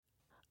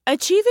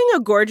Achieving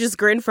a gorgeous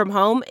grin from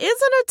home isn't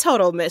a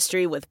total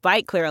mystery with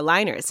Bite Clear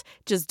aligners.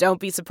 Just don't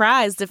be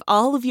surprised if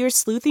all of your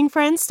sleuthing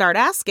friends start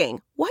asking,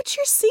 "What's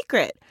your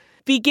secret?"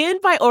 Begin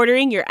by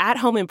ordering your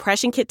at-home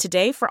impression kit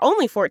today for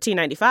only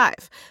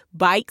 $14.95.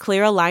 Bite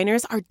Clear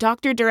aligners are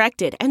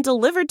doctor-directed and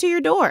delivered to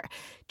your door.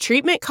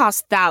 Treatment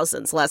costs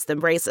thousands less than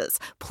braces.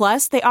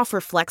 Plus, they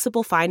offer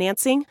flexible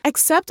financing,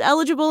 accept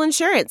eligible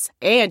insurance,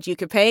 and you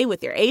can pay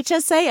with your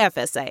HSA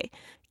FSA.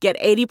 Get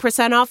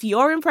 80% off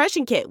your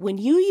impression kit when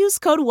you use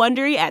code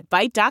WONDERY at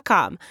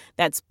Byte.com.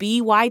 That's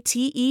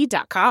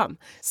BYTE.com.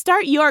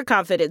 Start your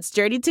confidence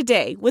journey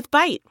today with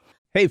Byte.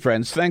 Hey,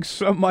 friends, thanks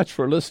so much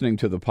for listening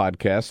to the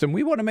podcast, and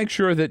we want to make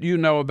sure that you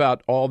know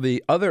about all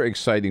the other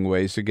exciting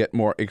ways to get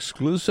more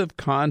exclusive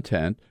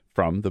content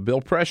from The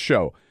Bill Press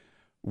Show.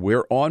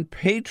 We're on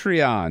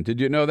Patreon. Did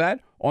you know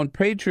that? On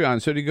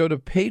Patreon. So you go to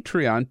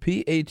Patreon,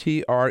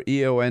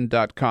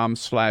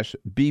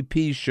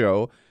 patreon.com/BP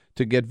Show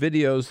to get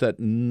videos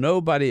that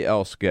nobody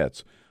else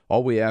gets.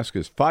 All we ask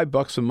is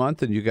 $5 a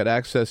month, and you get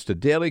access to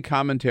daily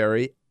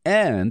commentary,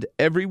 and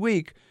every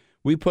week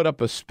we put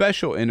up a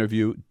special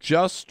interview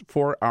just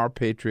for our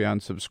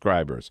Patreon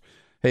subscribers.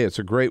 Hey, it's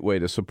a great way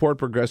to support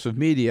progressive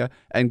media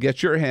and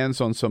get your hands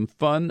on some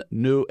fun,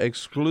 new,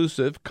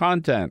 exclusive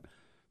content.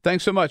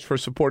 Thanks so much for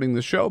supporting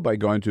the show by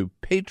going to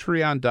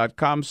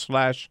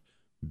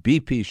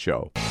patreon.com/BP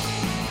Show.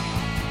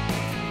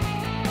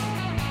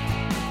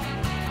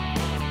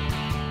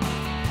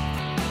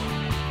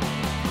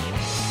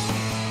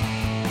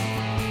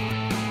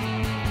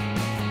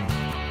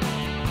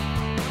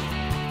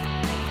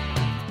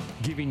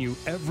 Giving you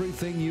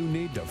everything you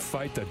need to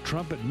fight the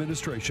Trump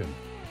administration.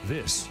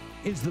 This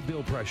is The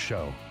Bill Press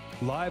Show,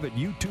 live at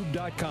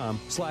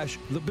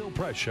youtube.com/The Bill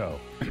Press Show.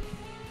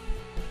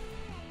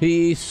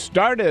 He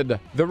started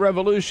the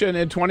revolution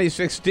in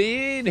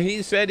 2016.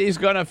 He said he's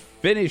going to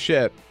finish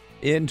it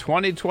in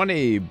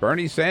 2020.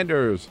 Bernie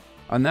Sanders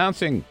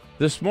announcing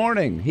this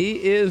morning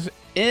he is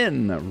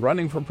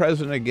running for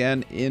president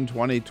again in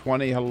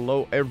 2020.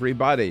 Hello,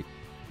 everybody.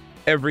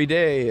 Every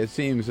day, it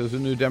seems, there's a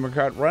new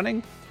Democrat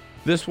running.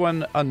 This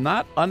one,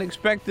 not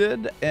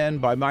unexpected, and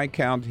by my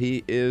count,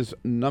 he is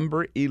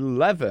number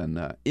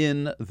 11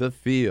 in the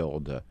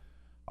field.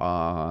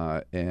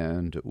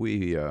 And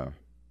we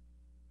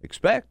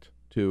expect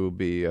to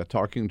be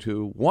talking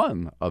to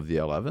one of the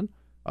 11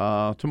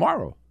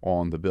 tomorrow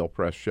on the Bill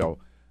Press Show.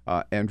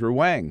 Andrew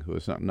Wang, who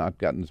has not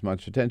gotten as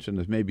much attention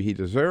as maybe he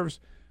deserves,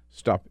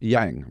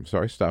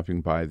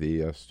 stopping by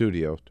the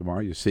studio tomorrow.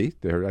 You see,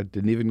 there I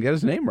didn't even get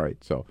his name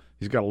right, so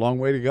he's got a long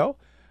way to go.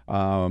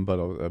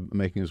 But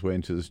making his way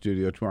into the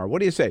studio tomorrow. What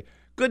do you say?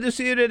 Good to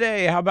see you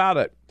today. How about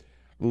it?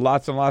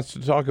 Lots and lots to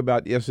talk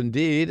about. Yes,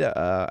 indeed.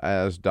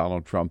 As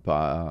Donald Trump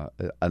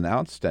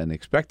announced and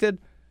expected,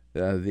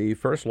 the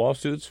first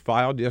lawsuits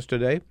filed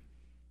yesterday,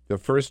 the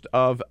first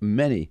of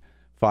many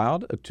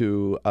filed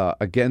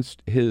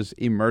against his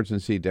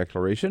emergency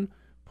declaration,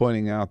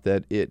 pointing out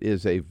that it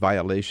is a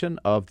violation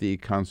of the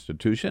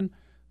Constitution.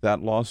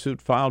 That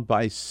lawsuit filed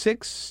by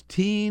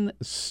 16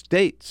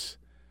 states,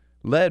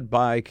 led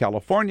by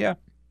California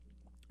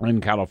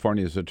and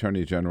California's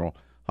Attorney General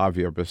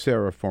Xavier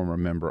Becerra, former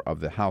member of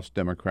the House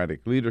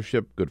Democratic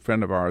leadership, good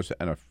friend of ours,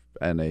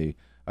 and a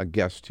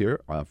guest here,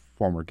 a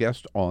former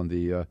guest on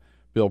the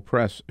Bill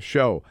Press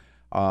Show.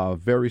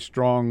 Very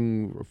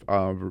strong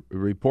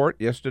report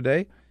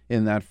yesterday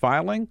in that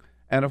filing,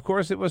 and of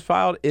course it was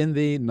filed in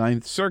the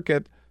Ninth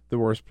Circuit, the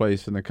worst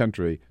place in the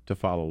country to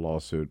file a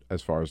lawsuit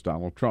as far as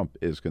Donald Trump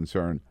is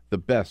concerned, the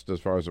best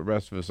as far as the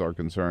rest of us are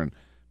concerned,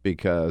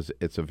 because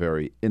it's a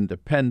very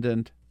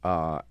independent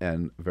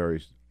and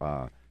very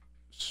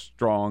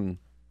strong,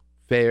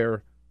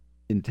 fair,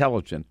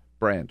 intelligent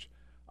branch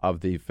of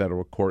the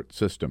federal court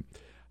system.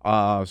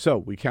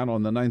 So we count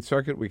on the Ninth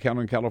Circuit, we count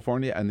on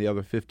California and the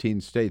other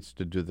 15 states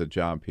to do the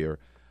job here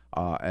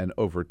and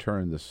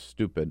overturn this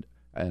stupid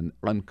and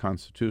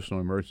unconstitutional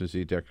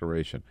emergency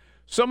declaration.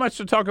 So much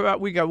to talk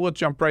about. We'll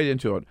jump right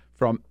into it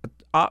from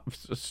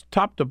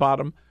top to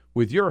bottom,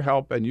 with your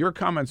help and your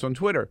comments on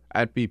Twitter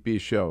at BP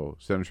Show.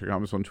 Send us your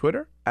comments on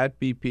Twitter at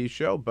BP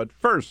Show. But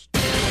first,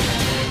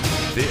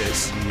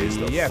 this is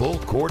the Full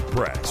Court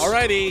Press. All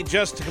righty,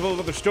 just a couple of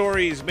other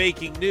stories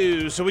making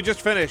news. So we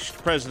just finished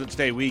President's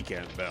Day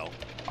weekend, Bill.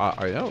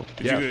 I know.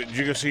 Did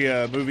you go see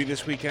a movie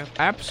this weekend?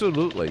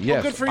 Absolutely,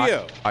 yes. Oh, good for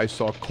you. I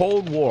saw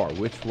Cold War,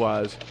 which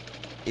was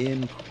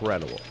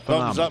incredible.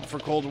 Thumbs up for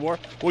Cold War.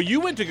 Well,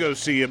 you went to go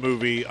see a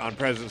movie on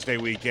President's Day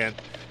weekend.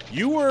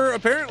 You were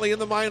apparently in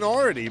the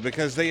minority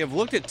because they have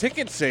looked at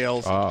ticket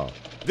sales. Oh.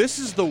 This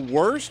is the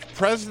worst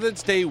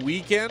President's Day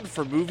weekend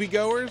for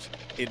moviegoers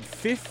in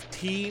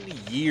 15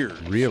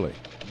 years. Really?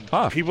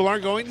 Huh. People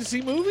aren't going to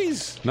see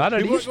movies. Not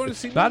at E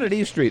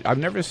Street. I've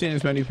never seen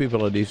as many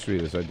people at E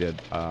Street as I did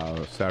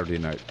Saturday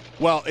night.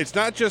 Well, it's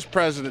not just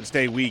President's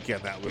Day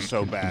weekend that was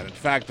so bad. In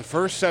fact, the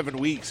first 7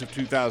 weeks of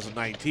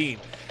 2019,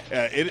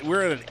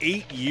 we're at an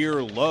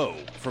 8-year low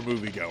for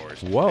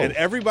moviegoers. Whoa. And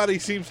everybody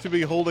seems to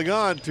be holding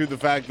on to the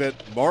fact that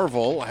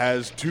Marvel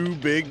has 2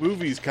 big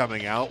movies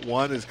coming out.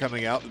 One is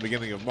coming out at the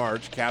beginning beginning of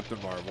March,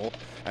 Captain Marvel,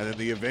 and then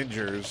the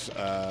Avengers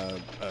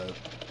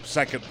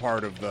second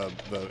part of the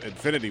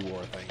Infinity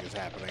War thing is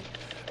happening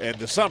in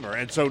the summer.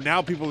 And so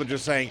now people are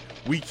just saying,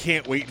 we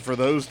can't wait for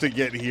those to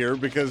get here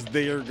because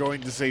they are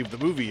going to save the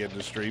movie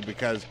industry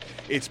because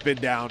it's been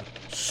down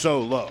so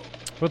low.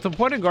 But the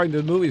point of going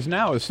to the movies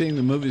now is seeing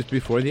the movies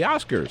before the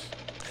Oscars.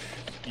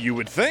 You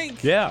would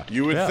think. Yeah.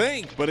 You would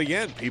think. But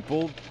again,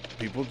 people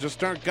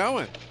just aren't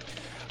going.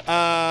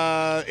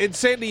 In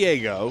San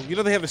Diego,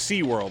 they have a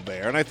SeaWorld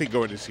there, and I think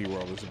going to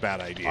SeaWorld is a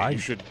bad idea. You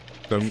should.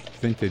 Don't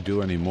think they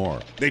do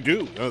anymore. They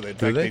do. No, they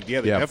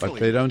definitely. But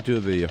they don't do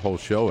the whole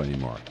show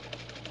anymore.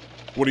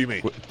 What do you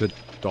mean? The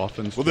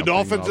dolphins. Well, the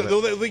dolphins.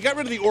 They got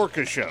rid of the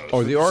orca shows.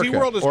 Oh, the orca.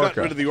 SeaWorld has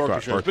gotten rid of the orca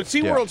shows, but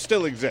SeaWorld yeah.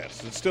 still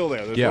exists. It's still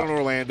there. There's one in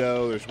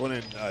Orlando. There's one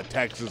in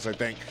Texas, I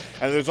think,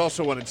 and there's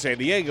also one in San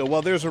Diego.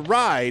 Well, there's a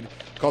ride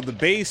called the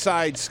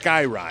Bayside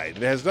Sky Ride.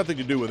 It has nothing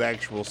to do with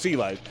actual sea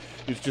life.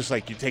 It's just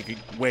like you take it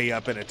way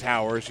up in a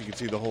tower so you can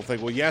see the whole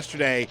thing. Well,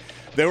 yesterday,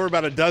 there were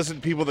about a dozen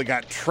people that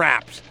got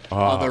trapped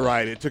on the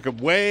ride. It took them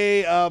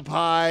way up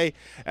high,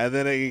 and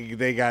then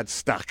they got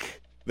stuck.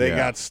 They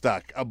got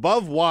stuck.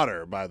 Above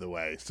water, by the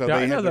way. So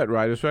I know that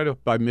ride. It's right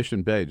up by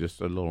Mission Bay,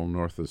 just a little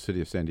north of the city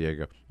of San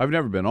Diego. I've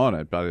never been on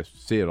it, but I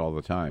see it all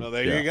the time. Well,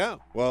 there you go.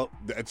 Well,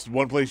 that's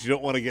one place you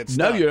don't want to get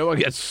stuck. No, you don't want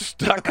to get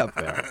stuck up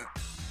there.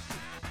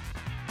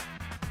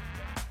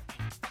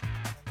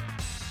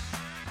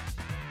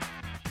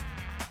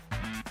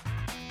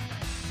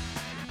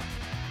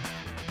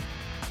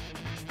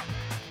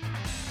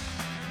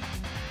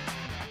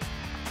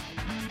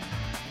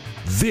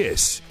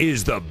 This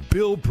is the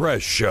Bill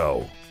Press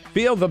Show.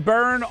 Feel the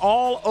burn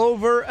all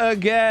over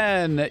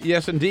again.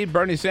 Yes, indeed.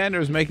 Bernie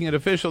Sanders making it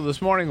official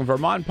this morning on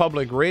Vermont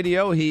Public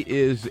Radio. He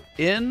is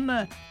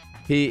in.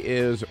 He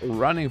is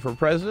running for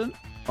president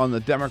on the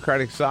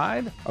Democratic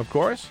side, of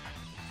course,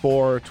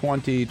 for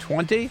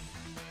 2020.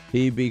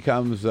 He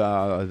becomes,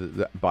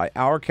 by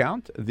our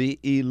count, the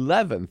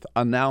 11th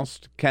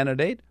announced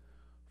candidate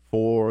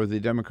for the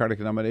Democratic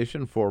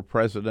nomination for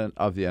president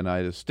of the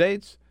United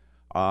States.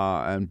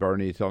 And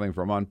Bernie telling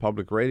Vermont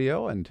Public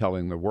Radio and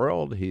telling the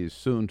world he's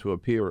soon to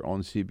appear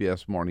on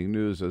CBS Morning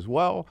News as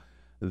well,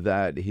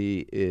 that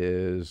he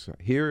is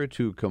here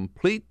to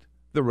complete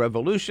the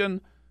revolution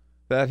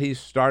that he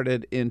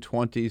started in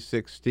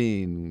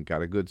 2016.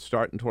 Got a good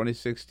start in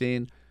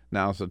 2016.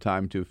 Now's the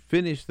time to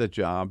finish the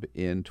job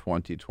in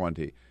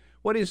 2020.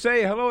 What do you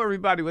say? Hello,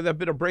 everybody. With a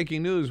bit of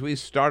breaking news, we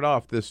start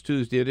off this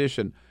Tuesday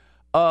edition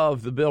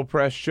of the Bill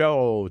Press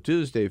Show,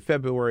 Tuesday,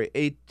 February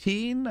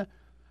 18.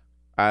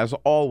 As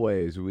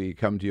always, we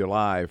come to you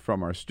live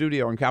from our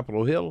studio on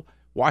Capitol Hill,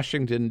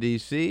 Washington,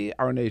 D.C.,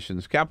 our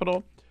nation's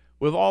capital,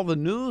 with all the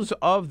news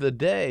of the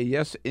day.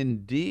 Yes,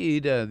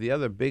 indeed. The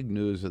other big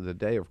news of the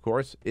day, of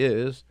course,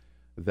 is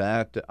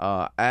that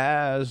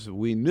as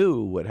we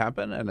knew would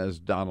happen and as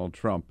Donald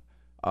Trump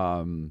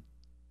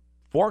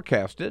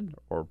forecasted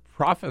or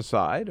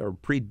prophesied or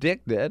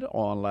predicted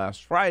on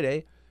last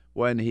Friday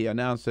when he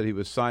announced that he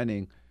was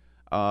signing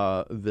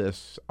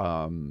this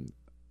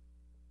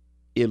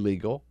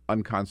illegal,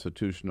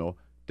 unconstitutional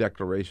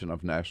declaration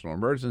of national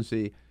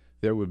emergency,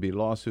 there would be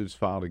lawsuits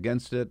filed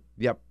against it.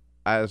 Yep,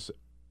 as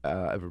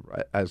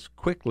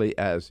quickly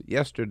as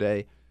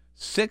yesterday,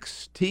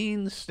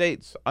 16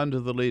 states under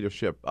the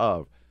leadership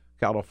of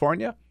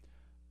California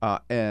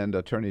and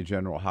Attorney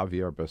General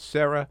Xavier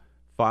Becerra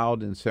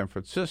filed in San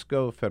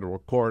Francisco federal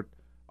court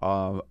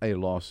a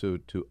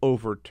lawsuit to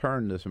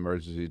overturn this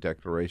emergency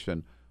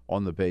declaration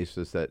on the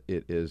basis that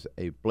it is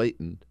a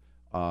blatant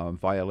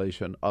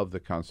violation of the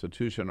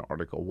Constitution,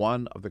 Article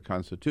 1 of the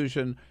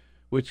Constitution,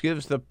 which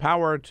gives the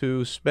power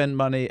to spend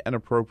money and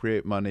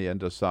appropriate money and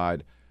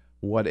decide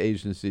what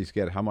agencies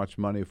get how much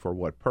money for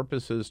what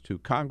purposes to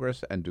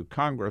Congress and to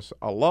Congress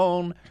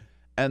alone.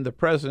 And the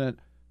president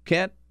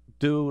can't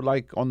do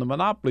like on the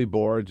Monopoly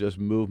board, just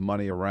move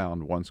money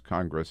around once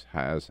Congress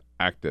has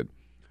acted.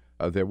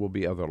 There will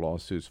be other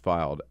lawsuits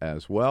filed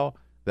as well.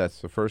 That's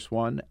the first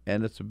one,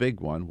 and it's a big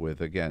one with,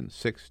 again,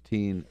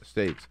 16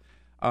 states.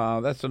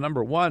 That's the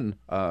number one.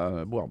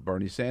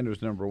 Bernie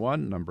Sanders, number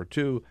one. Number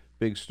two,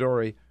 big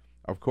story,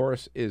 of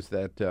course, is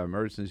that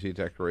emergency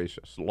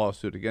declaration,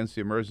 lawsuit against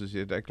the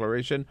emergency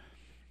declaration.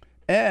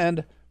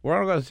 And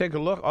we're going to take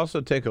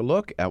a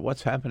look at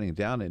what's happening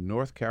down in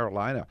North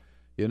Carolina.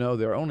 You know,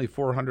 there are only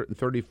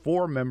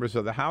 434 members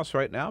of the House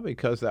right now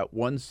because that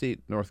one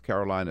seat, North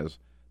Carolina's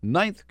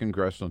 9th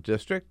congressional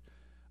district,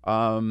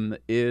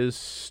 is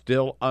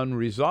still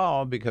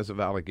unresolved because of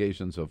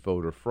allegations of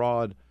voter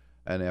fraud.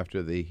 And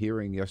after the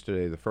hearing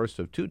yesterday, the first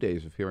of 2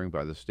 days of hearing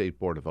by the State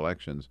Board of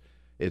Elections,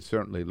 it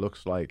certainly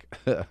looks like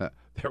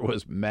there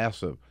was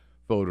massive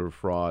voter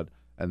fraud,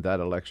 and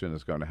that election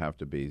is going to have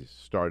to be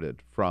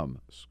started from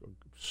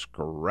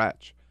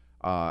scratch.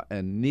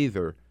 And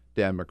neither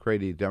Dan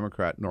McCready,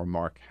 Democrat, nor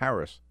Mark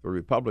Harris, the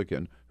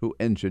Republican, who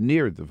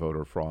engineered the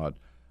voter fraud,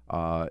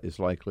 is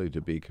likely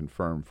to be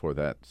confirmed for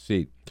that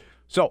seat.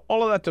 So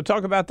all of that to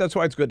talk about. That's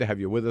why it's good to have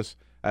you with us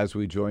as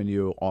we join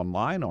you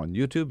online on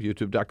YouTube,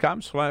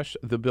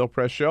 youtube.com/The Bill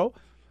Press Show.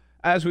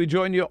 as we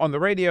join you on the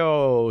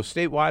radio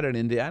statewide in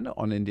Indiana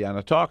on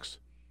Indiana Talks.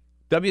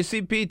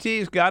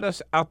 WCPT's got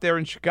us out there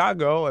in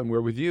Chicago, and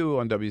we're with you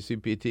on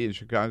WCPT in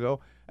Chicago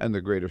and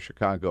the greater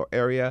Chicago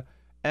area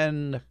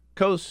and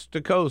coast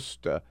to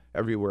coast,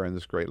 everywhere in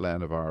this great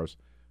land of ours.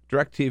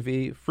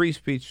 DirecTV, Free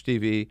Speech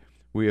TV,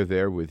 we are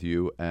there with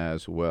you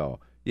as well.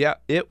 Yeah,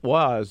 it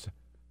was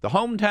the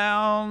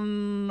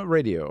hometown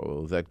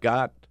radio that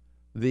got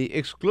the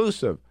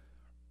exclusive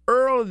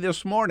early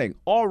this morning,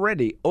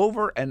 already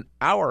over an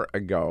hour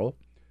ago.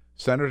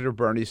 Senator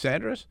Bernie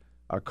Sanders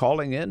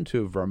calling in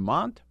to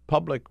Vermont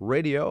Public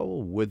Radio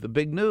with the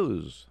big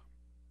news.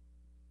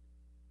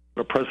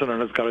 The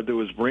president has got to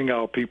do is bring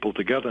our people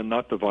together and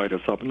not divide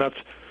us up. And that's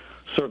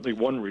certainly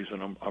one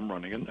reason I'm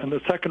running. And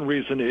the second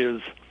reason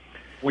is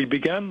we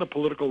began the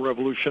political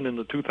revolution in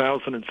the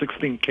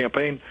 2016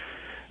 campaign,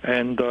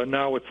 and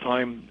now it's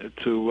time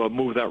to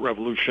move that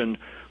revolution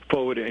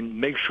forward and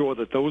make sure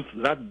that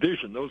that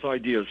vision, those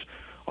ideas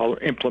are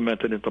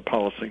implemented into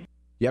policy.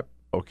 Yep.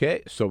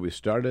 Okay, so we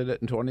started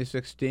it in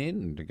 2016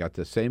 and got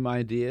the same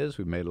ideas.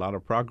 We made a lot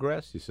of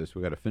progress. He says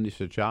we got to finish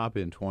the job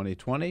in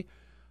 2020,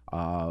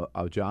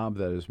 a job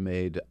that is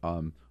made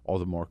all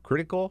the more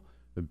critical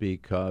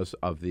because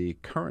of the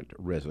current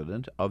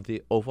resident of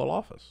the Oval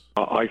Office.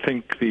 I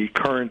think the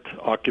current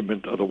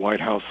occupant of the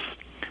White House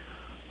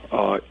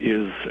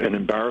is an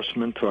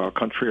embarrassment to our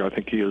country. I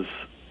think he is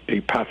a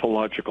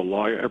pathological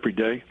liar every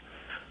day.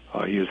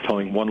 He is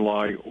telling one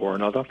lie or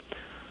another.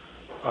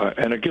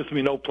 And it gives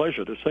me no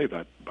pleasure to say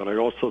that, but I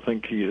also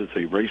think he is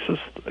a racist,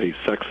 a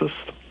sexist,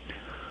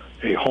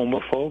 a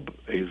homophobe,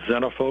 a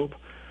xenophobe,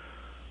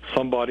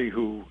 somebody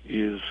who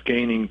is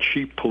gaining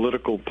cheap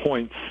political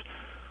points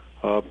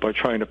by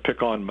trying to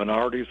pick on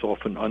minorities,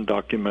 often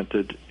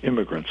undocumented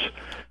immigrants.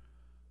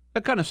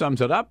 That kind of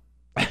sums it up.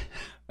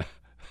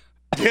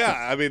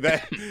 Yeah, I mean,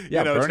 that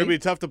yeah, it's Bernie? going to be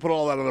tough to put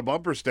all that on a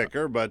bumper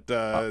sticker, but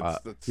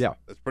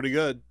it's pretty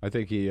good. I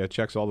think he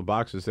checks all the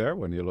boxes there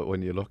when you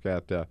look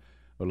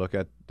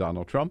at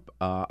Donald Trump.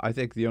 I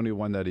think the only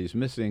one that he's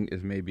missing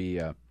is maybe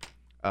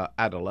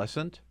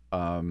adolescent,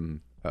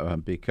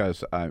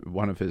 because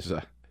one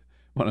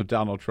of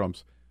Donald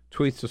Trump's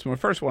tweets this morning.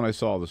 First one I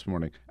saw this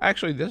morning.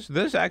 Actually,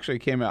 this actually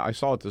came out. I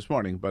saw it this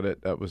morning, but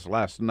it was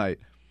last night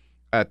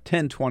at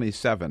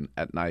 10:27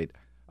 at night.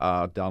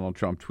 Donald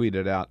Trump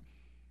tweeted out,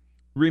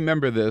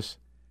 "Remember this: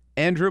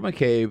 Andrew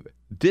McCabe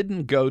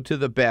didn't go to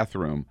the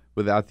bathroom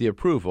without the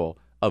approval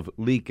of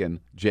Leakin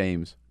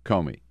James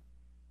Comey."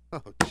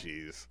 Oh,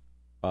 jeez.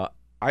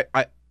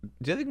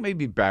 Do you think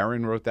maybe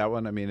Barron wrote that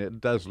one? I mean,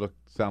 it does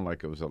sound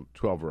like it was a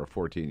 12 or a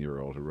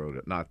 14-year-old who wrote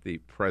it, not the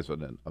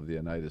president of the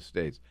United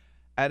States.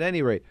 At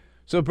any rate,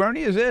 so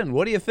Bernie is in.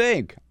 What do you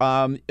think?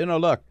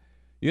 Look,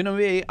 you know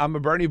me, I'm a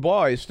Bernie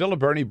boy, still a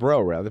Bernie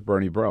bro,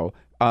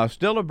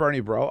 still a Bernie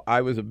bro.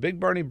 I was a big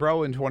Bernie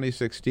bro in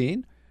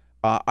 2016.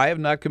 I have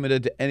not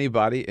committed to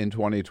anybody in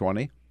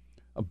 2020,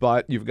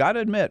 but you've got to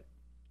admit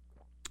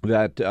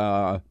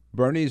that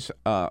Bernie's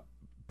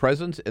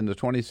presence in the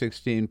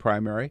 2016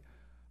 primary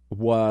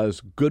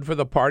was good for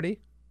the party,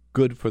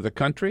 good for the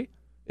country.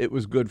 It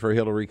was good for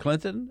Hillary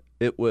Clinton.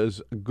 It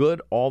was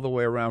good all the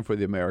way around for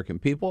the American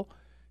people.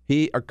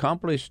 He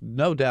accomplished,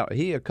 no doubt,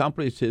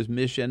 his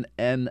mission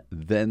and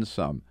then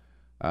some.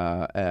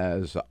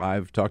 As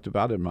I've talked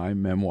about in my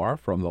memoir,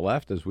 From the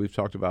Left, as we've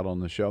talked about on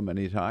the show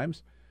many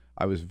times,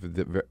 I was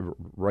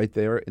right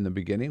there in the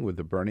beginning with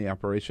the Bernie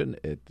operation.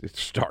 It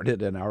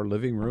started in our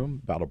living room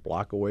about a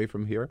block away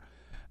from here.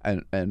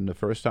 And the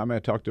first time I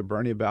talked to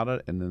Bernie about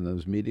it, and then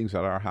those meetings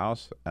at our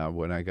house,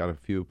 when I got a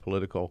few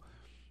political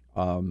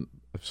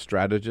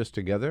strategists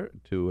together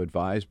to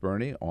advise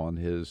Bernie on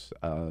his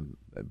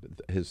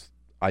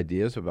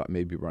ideas about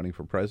maybe running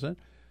for president,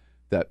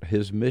 that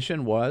his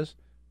mission was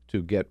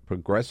to get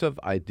progressive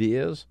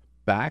ideas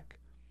back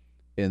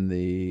in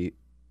the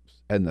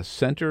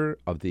center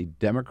of the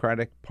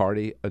Democratic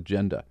Party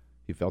agenda.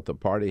 He felt the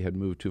party had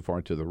moved too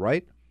far to the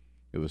right.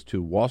 It was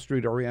too Wall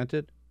Street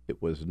oriented.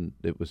 It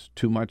was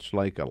too much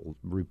like a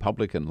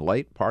Republican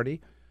light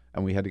party,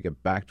 and we had to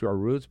get back to our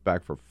roots,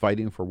 back for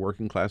fighting for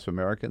working class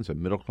Americans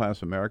and middle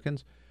class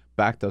Americans,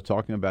 back to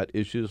talking about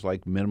issues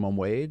like minimum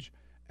wage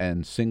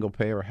and single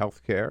payer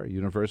health care,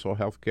 universal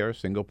health care,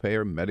 single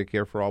payer,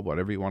 Medicare for all,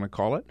 whatever you want to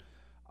call it,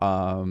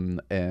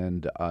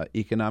 and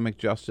economic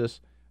justice,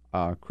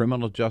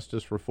 criminal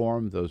justice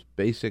reform, those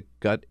basic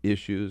gut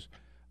issues.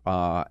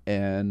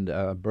 And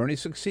Bernie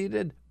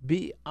succeeded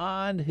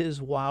beyond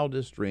his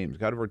wildest dreams.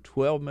 Got over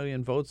 12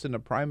 million votes in the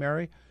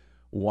primary,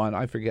 won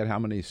I forget how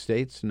many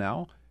states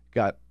now,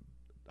 got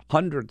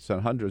hundreds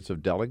and hundreds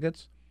of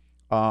delegates,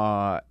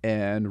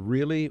 and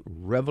really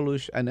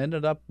and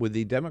ended up with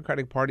the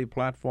Democratic Party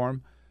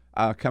platform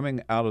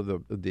coming out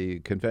of the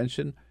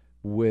convention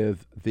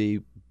with the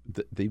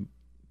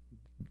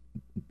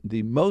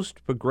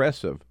most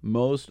progressive,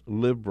 most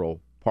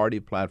liberal party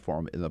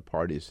platform in the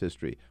party's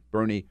history.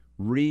 Bernie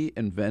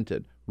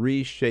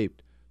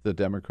reshaped the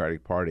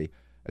Democratic Party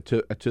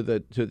to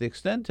the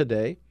extent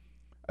today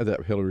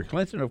that Hillary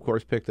Clinton, of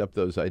course, picked up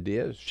those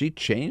ideas. She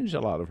changed a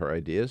lot of her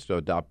ideas to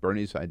adopt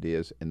Bernie's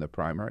ideas in the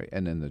primary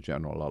and in the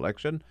general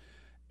election.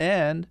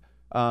 And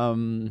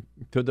to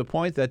the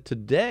point that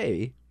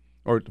today,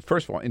 or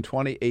first of all, in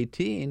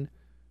 2018,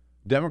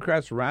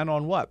 Democrats ran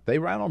on what? They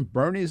ran on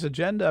Bernie's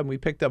agenda, and we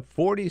picked up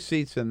 40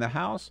 seats in the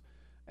House.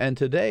 And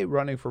today,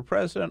 running for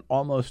president,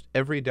 almost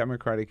every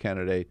Democratic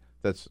candidate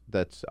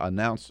that's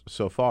announced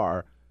so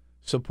far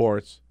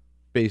supports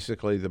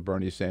basically the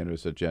Bernie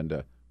Sanders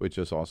agenda, which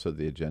is also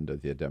the agenda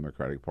of the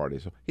Democratic Party.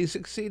 So he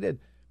succeeded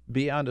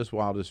beyond his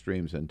wildest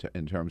dreams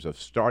in terms of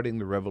starting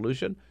the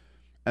revolution.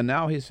 And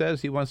now he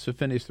says he wants to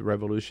finish the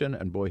revolution.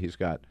 And boy, he's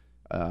got,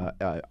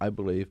 I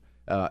believe,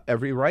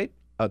 every right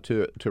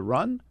to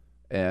run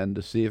and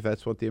to see if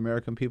that's what the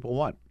American people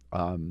want.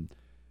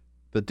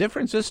 The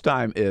difference this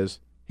time is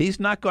he's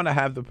not going to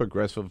have the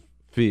progressive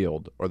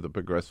field or the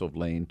progressive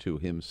lane to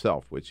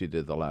himself, which he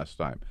did the last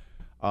time.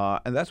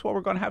 And that's what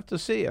we're going to have to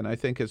see. And I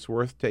think it's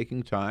worth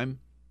taking time,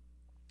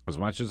 as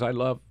much as I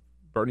love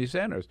Bernie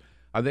Sanders,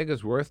 I think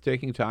it's worth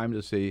taking time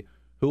to see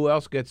who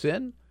else gets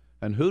in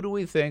and who do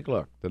we think,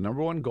 look, the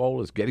number one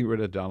goal is getting rid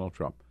of Donald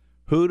Trump.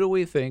 Who do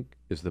we think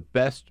is the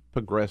best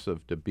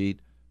progressive to beat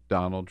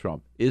Donald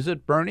Trump? Is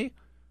it Bernie?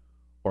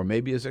 Or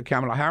maybe is it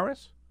Kamala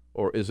Harris?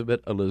 Or is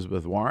it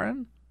Elizabeth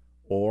Warren?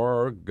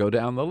 Or go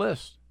down the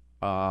list?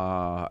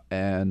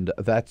 And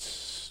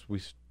that's, we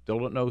still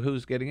don't know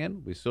who's getting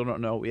in. We still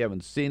don't know. We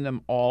haven't seen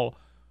them all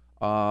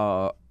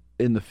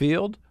in the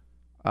field.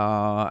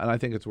 And I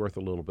think it's worth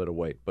a little bit of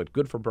wait. But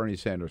good for Bernie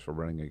Sanders for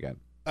running again.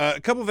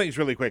 A couple of things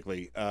really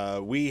quickly.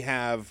 We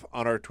have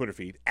on our Twitter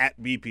feed,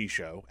 at BP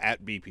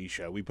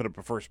Show, we put up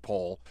a first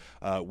poll.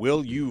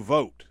 Will you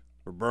vote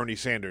for Bernie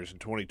Sanders in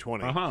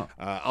 2020?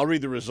 I'll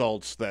read the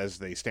results as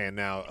they stand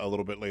now a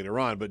little bit later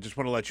on, but just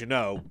want to let you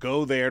know,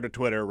 go there to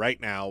Twitter right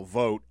now,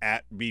 vote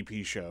at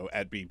BP Show.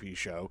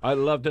 I'd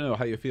love to know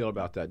how you feel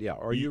about that. Yeah.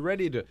 Are you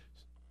ready to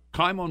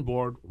climb on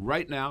board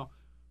right now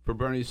for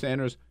Bernie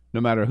Sanders, no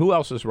matter who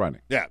else is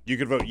running? Yeah, you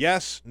can vote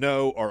yes,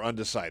 no, or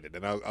undecided,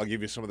 and I'll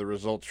give you some of the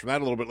results from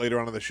that a little bit later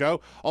on in the show.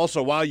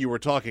 Also, while you were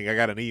talking, I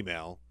got an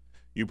email.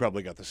 You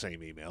probably got the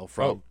same email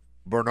from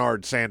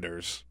Bernard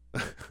Sanders.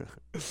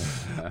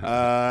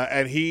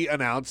 And he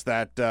announced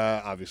that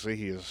obviously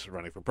he is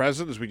running for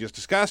president, as we just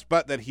discussed,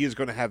 but that he is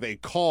going to have a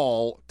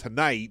call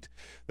tonight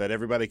that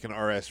everybody can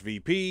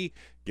RSVP,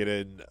 get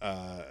in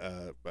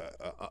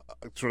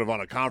sort of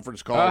on a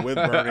conference call with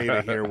Bernie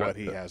to hear what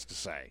he has to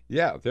say.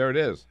 Yeah, there it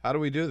is. How do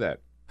we do that?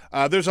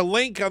 There's a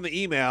link on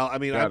the email. I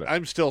mean,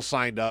 I'm still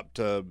signed up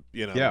to,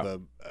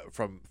 the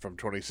from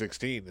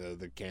 2016,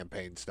 the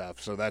campaign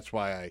stuff. So that's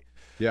why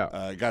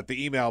I got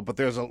the email. But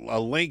there's a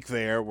link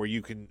there where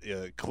you can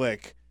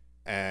click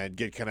and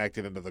get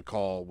connected into the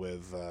call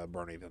with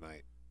Bernie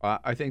tonight.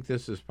 I think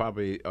this is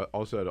probably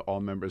also to all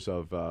members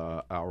of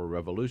our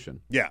revolution.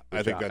 Yeah,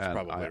 I think that's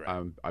probably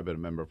right. I've been a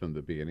member from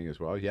the beginning as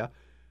well, yeah.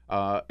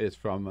 It's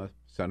from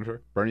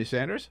Senator Bernie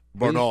Sanders.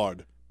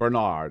 Bernard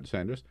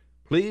Sanders.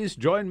 Please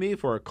join me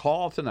for a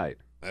call tonight.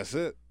 That's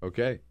it.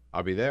 Okay,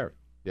 I'll be there.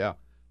 Yeah.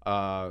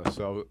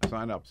 So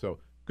sign up. So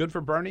good for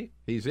Bernie.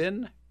 He's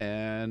in,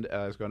 and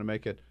is going to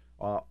make it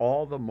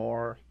all the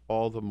more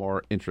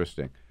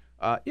interesting.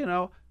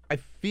 I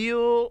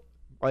feel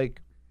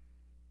like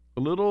a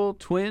little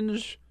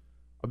twinge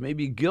of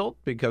maybe guilt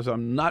because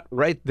I'm not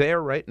right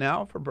there right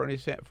now for Bernie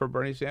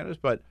Sanders,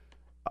 but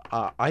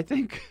I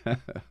think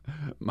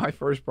my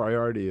first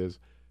priority is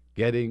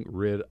getting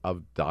rid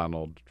of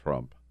Donald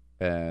Trump.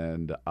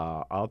 And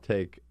I'll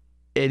take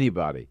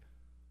anybody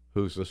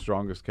who's the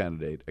strongest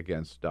candidate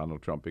against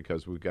Donald Trump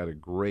because we've got a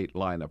great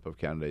lineup of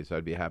candidates.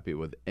 I'd be happy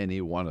with any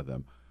one of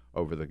them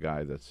over the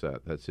guy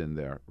that's in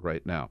there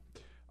right now.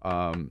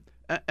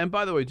 And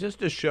by the way, just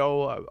to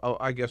show,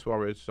 I guess while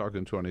we're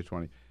talking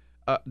 2020,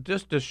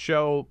 just to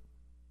show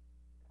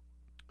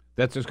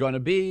that there's going to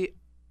be,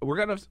 we're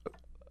going to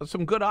have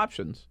some good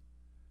options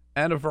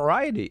and a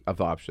variety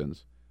of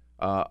options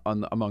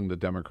among the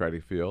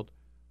Democratic field.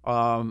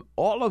 All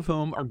of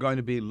whom are going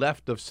to be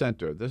left of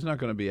center. There's not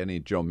going to be any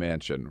Joe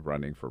Manchin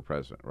running for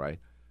president, right?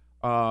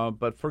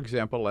 But, for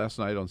example, last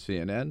night on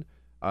CNN,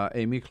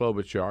 Amy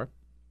Klobuchar,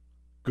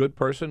 good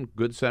person,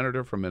 good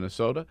senator from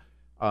Minnesota,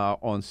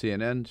 on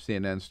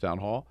CNN's town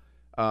hall,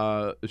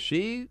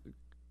 she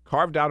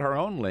carved out her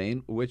own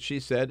lane, which she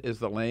said is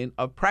the lane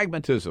of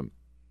pragmatism.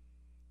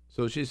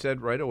 So she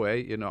said right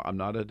away, I'm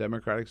not a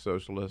democratic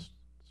socialist.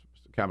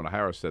 Kamala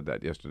Harris said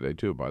that yesterday,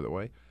 too, by the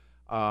way.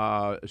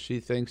 She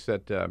thinks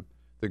that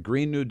the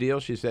Green New Deal,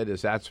 she said,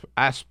 is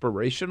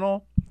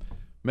aspirational.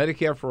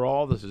 Medicare for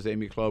all, this is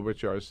Amy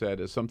Klobuchar said,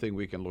 is something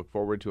we can look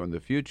forward to in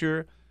the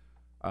future.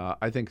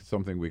 I think it's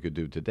something we could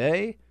do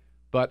today.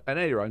 But at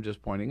any rate, I'm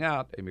just pointing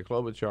out, Amy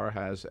Klobuchar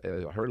has,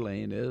 her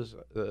lane is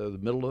the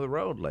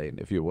middle-of-the-road lane,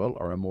 if you will,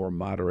 or a more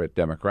moderate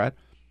Democrat.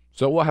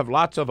 So we'll have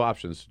lots of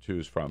options to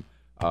choose from.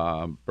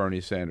 Bernie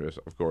Sanders,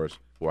 of course,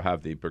 will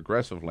have the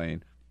progressive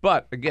lane.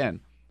 But,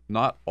 again,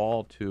 not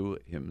all to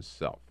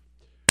himself.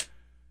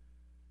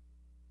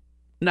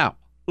 Now,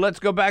 Let's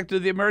go back to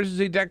the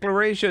emergency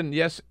declaration.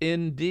 Yes,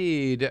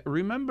 indeed.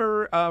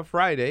 Remember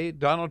Friday,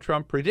 Donald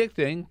Trump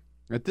predicting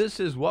that this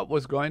is what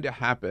was going to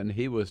happen.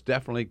 He was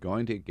definitely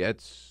going to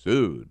get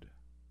sued.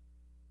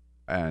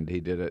 And he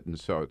did it in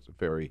so it's a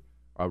very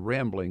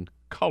rambling,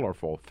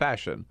 colorful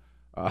fashion.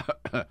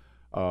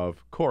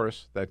 Of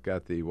course, that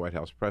got the White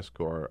House press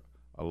corps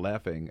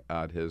laughing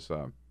at his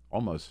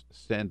almost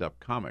stand-up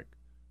comic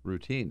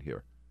routine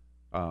here.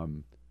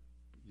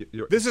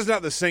 This is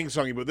not the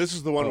sing-songy, but this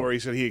is the one where he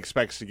said he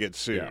expects to get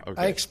sued. Yeah,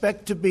 okay. I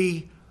expect to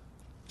be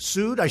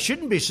sued. I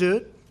shouldn't be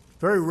sued.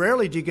 Very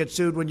rarely do you get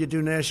sued when you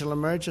do national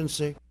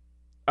emergency.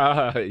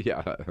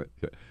 Yeah.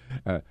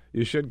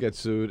 You should get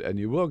sued, and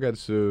you will get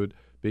sued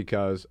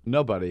because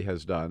nobody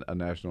has done a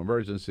national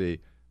emergency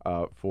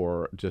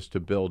for just to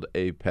build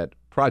a pet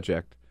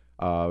project,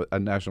 a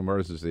national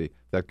emergency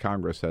that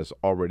Congress has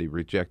already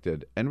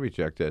rejected and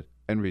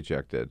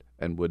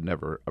would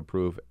never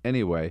approve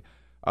anyway.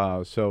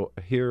 So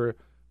here,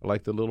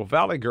 like the little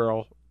valley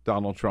girl,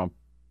 Donald Trump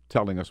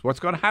telling us what's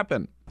going to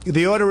happen.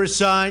 The order is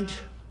signed,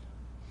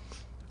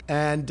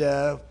 and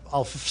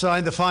I'll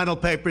sign the final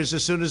papers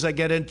as soon as I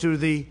get into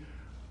the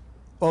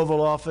Oval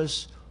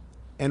Office,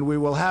 and we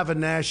will have a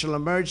national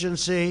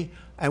emergency,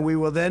 and we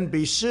will then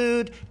be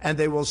sued, and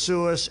they will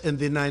sue us in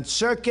the Ninth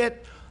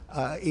Circuit,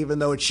 even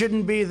though it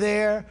shouldn't be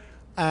there.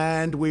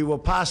 And we will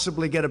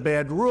possibly get a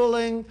bad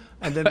ruling,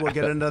 and then we'll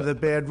get another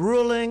bad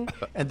ruling,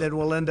 and then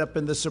we'll end up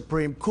in the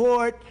Supreme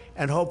Court,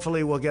 and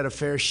hopefully we'll get a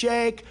fair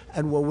shake,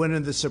 and we'll win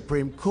in the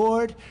Supreme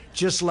Court.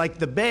 Just like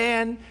the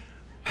ban,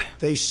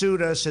 they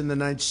sued us in the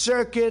Ninth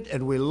Circuit,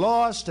 and we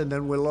lost, and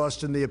then we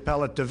lost in the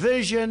appellate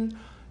division,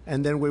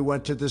 and then we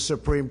went to the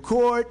Supreme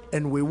Court,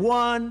 and we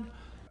won.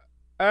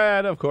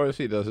 And, of course,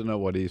 he doesn't know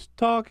what he's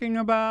talking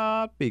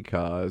about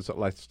because,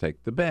 let's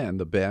take the ban.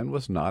 The ban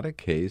was not a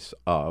case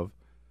of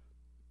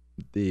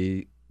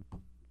the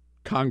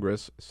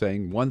Congress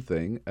saying one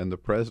thing and the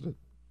president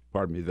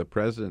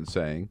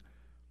saying,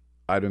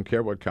 I don't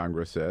care what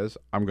Congress says.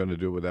 I'm going to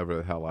do whatever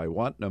the hell I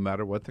want, no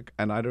matter what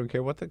and I don't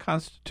care what the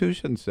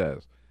Constitution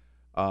says.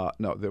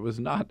 No, there was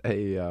not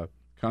a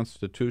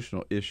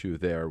constitutional issue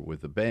there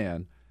with the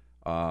ban.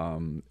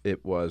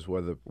 It was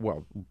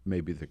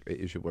maybe the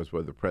issue was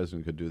whether the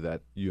president could do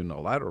that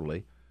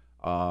unilaterally,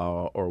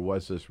 or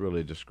was this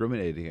really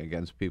discriminating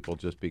against people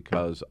just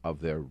because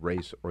of their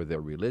race or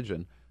their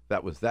religion?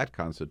 That was that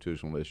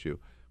constitutional issue.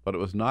 But it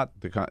was not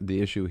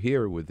the issue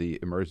here with the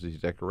emergency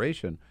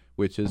declaration,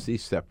 which is the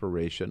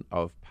separation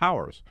of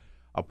powers.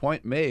 A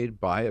point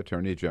made by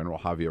Attorney General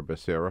Xavier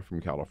Becerra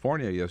from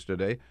California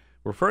yesterday,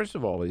 where first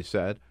of all he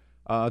said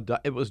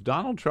it was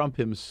Donald Trump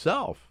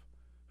himself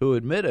who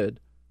admitted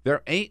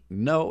there ain't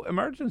no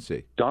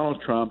emergency.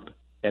 Donald Trump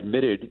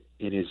admitted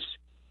in his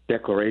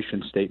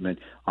declaration statement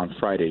on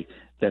Friday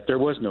that there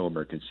was no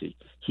emergency.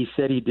 He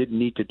said he didn't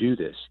need to do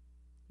this.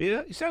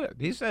 He said it.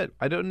 He said,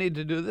 I don't need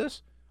to do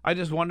this. I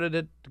just wanted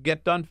it to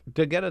get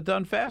it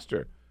done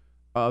faster.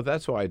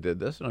 That's why I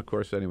did this. And, of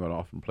course, then he went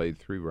off and played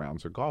 3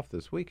 rounds of golf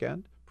this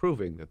weekend,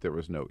 proving that there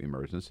was no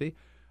emergency.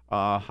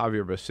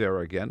 Xavier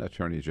Becerra, again,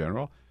 Attorney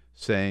General,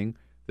 saying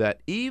that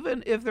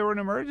even if there were an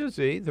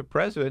emergency, the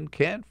president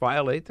can't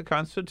violate the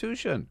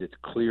Constitution. It's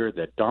clear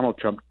that Donald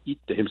Trump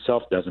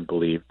himself doesn't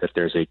believe that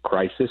there's a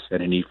crisis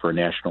and a need for a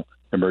national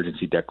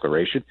emergency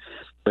declaration.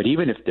 But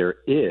even if there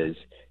is,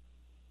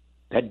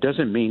 that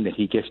doesn't mean that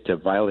he gets to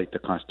violate the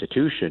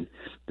Constitution,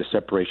 the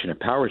separation of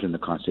powers in the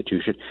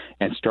Constitution,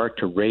 and start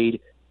to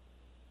raid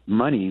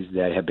monies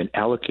that have been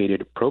allocated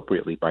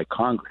appropriately by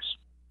Congress.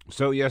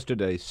 So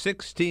yesterday,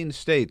 16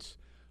 states,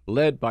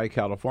 led by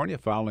California,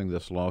 filing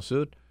this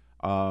lawsuit.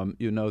 There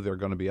are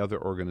going to be other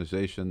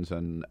organizations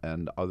and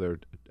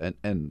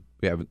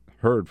we haven't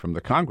heard from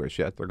the Congress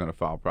yet. They're going to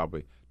file,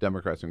 probably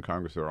Democrats in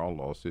Congress are all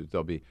lawsuits.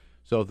 There'll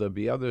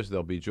be others.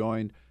 They'll be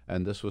joined,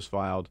 and this was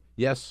filed.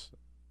 Yes,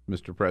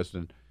 Mr.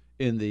 President,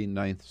 in the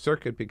Ninth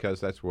Circuit,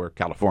 because that's where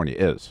California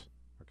is.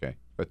 Okay,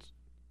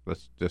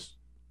 let's just,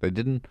 they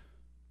didn't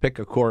pick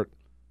a court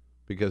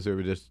because they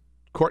were just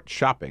court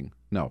shopping.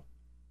 No,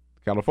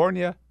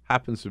 California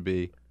happens to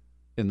be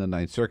in the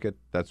Ninth Circuit.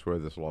 That's where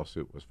this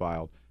lawsuit was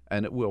filed,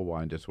 and it will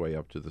wind its way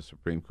up to the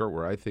Supreme Court,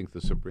 where I think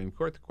the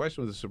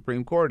question with the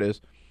Supreme Court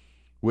is,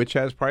 which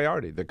has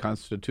priority, the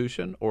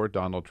Constitution or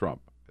Donald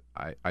Trump?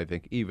 I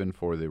think even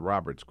for the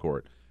Roberts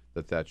Court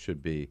that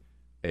should be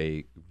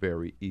a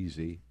very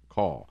easy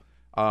call.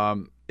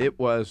 It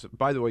was,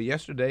 by the way,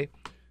 yesterday,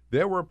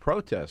 there were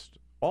protests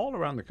all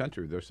around the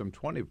country. There's some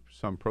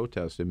 20-some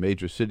protests in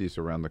major cities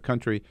around the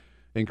country,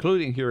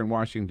 including here in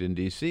Washington,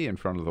 D.C., in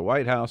front of the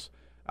White House.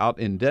 Out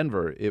in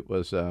Denver, it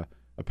was a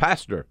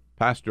pastor,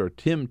 Pastor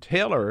Tim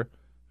Taylor,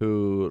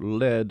 who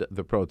led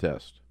the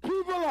protest.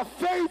 People of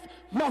faith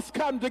must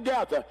come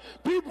together.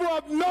 People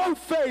of no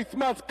faith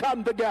must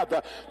come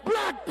together.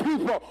 Black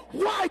people,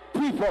 white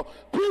people,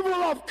 people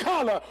of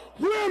color,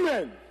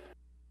 women.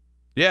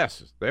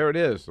 Yes, there it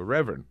is, the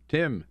Reverend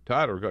Tim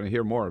Taylor. We're going to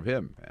hear more of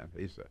him. Man,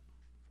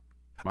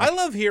 I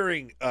love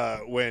hearing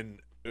when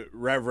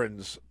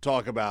reverends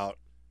talk about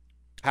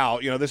how,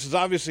 this is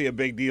obviously a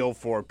big deal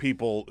for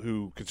people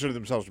who consider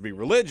themselves to be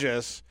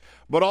religious,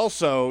 but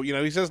also,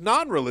 he says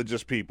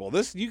non-religious people.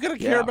 You got to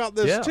care about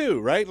this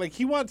too, right? Like,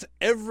 he wants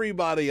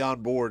everybody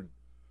on board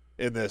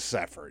in this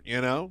effort,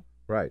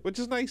 Right. Which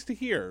is nice to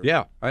hear.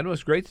 Yeah, and it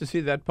was great to see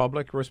that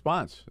public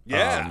response.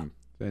 Yeah.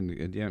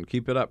 And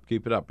keep it up,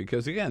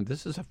 because, again,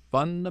 this is a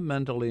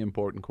fundamentally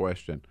important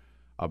question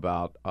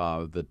about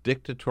the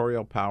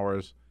dictatorial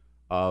powers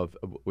of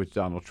which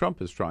Donald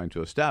Trump is trying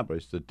to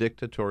establish, the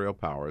dictatorial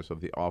powers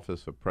of the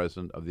office of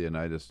President of the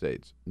United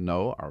States.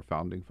 No, our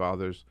founding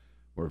fathers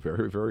were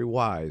very, very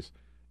wise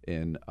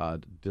in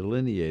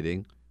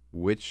delineating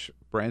which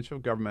branch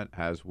of government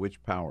has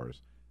which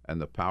powers. And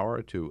the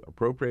power to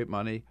appropriate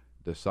money,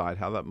 decide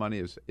how that money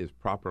is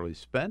properly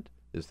spent,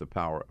 is the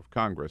power of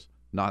Congress,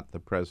 not the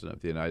President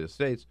of the United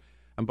States.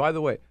 And by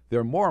the way,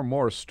 there are more and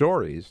more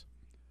stories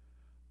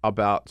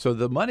about, so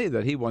the money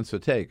that he wants to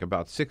take,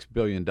 about $6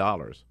 billion,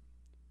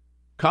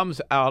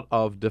 comes out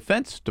of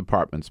Defense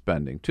Department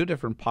spending, two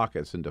different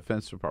pockets in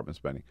Defense Department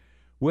spending,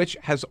 which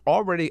has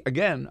already,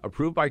 again,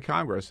 approved by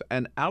Congress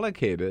and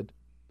allocated,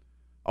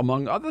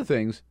 among other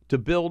things, to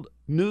build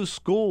new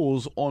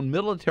schools on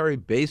military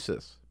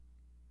bases,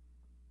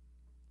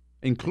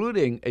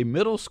 including a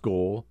middle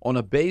school on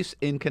a base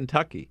in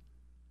Kentucky.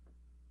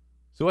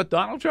 So what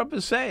Donald Trump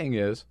is saying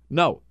is,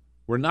 no,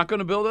 we're not going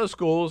to build those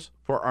schools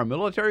for our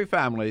military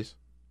families.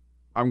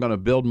 I'm going to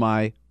build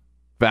my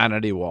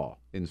vanity wall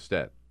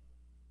instead.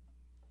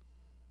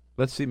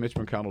 Let's see Mitch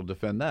McConnell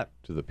defend that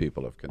to the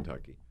people of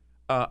Kentucky.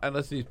 And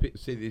let's see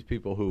these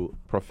people who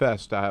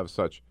profess to have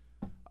such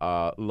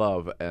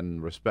love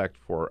and respect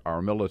for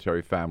our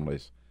military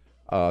families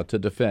to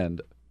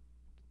defend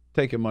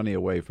taking money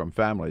away from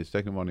families,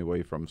 taking money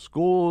away from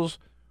schools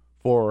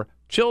for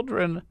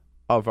children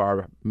of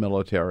our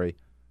military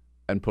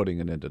and putting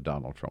it into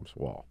Donald Trump's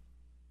wall.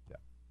 Yeah.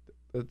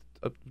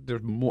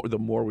 There's more. The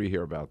more we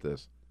hear about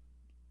this,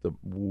 the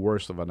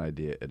worse of an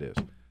idea it is.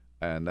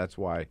 And that's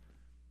why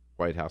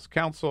White House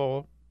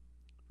counsel,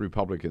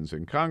 Republicans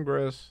in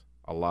Congress,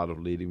 a lot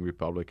of leading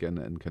Republican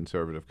and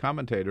conservative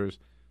commentators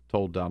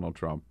told Donald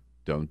Trump,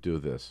 don't do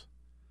this.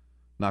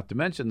 Not to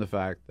mention the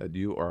fact that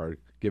you are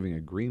giving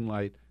a green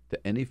light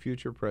to any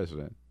future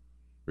president,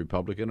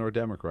 Republican or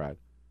Democrat,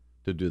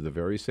 to do the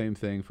very same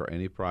thing for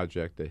any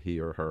project that he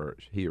or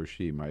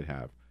she might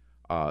have.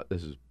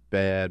 This is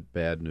bad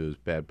news,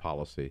 bad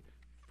policy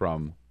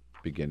from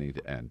beginning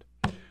to end.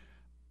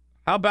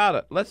 How about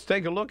it? Let's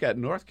take a look at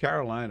North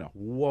Carolina.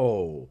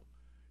 Whoa.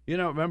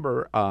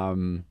 Remember,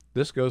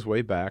 this goes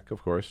way back,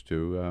 of course,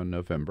 to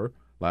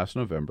last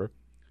November.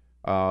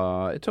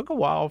 It took a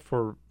while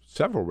for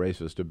several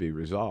races to be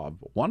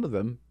resolved. One of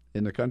them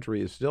in the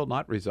country is still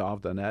not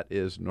resolved, and that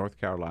is North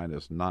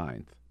Carolina's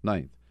ninth.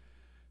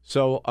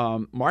 So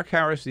Mark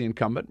Harris, the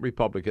incumbent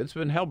Republican, it's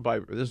been held by,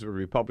 this is a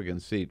Republican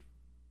seat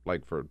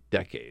like for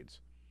decades.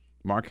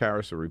 Mark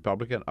Harris, a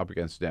Republican, up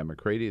against Dan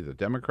McCready, the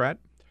Democrat.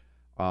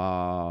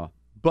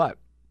 But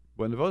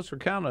when the votes were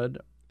counted,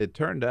 it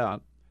turned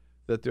out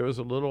that there was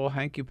a little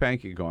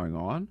hanky-panky going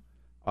on.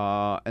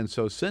 And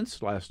so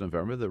since last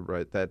November,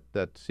 that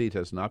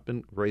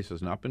race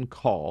has not been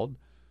called.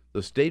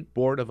 The State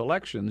Board of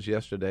Elections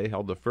yesterday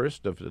held the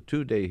first of the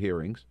 2-day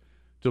hearings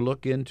to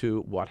look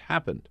into what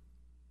happened.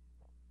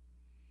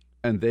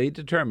 And they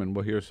determined,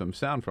 we'll hear some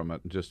sound from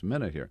it in just a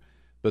minute here,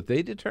 but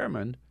they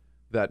determined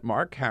that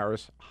Mark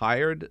Harris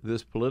hired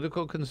this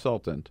political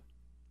consultant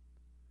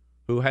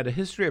who had a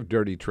history of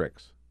dirty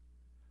tricks.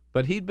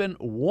 But he'd been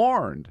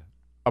warned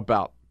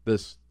about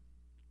this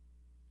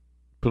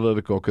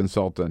political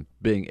consultant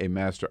being a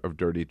master of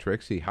dirty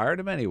tricks. He hired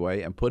him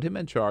anyway and put him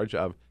in charge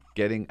of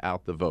getting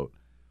out the vote.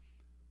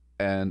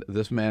 And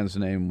this man's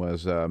name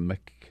was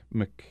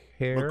McCrae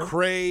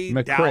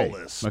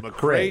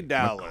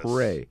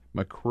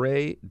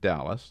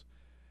Dallas.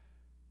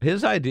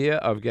 His idea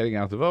of getting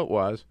out the vote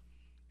was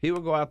he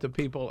would go out to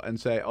people and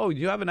say, oh, do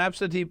you have an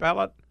absentee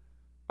ballot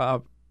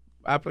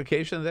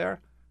application there?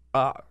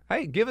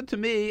 Hey, give it to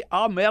me.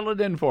 I'll mail it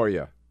in for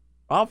you.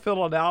 I'll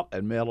fill it out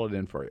and mail it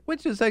in for you,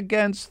 which is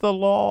against the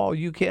law.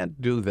 You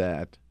can't do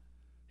that.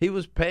 He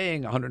was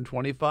paying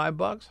 $125,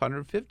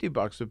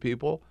 $150 to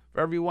people for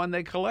every one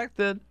they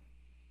collected.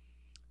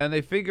 And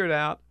they figured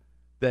out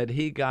that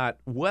he got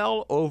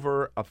well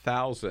over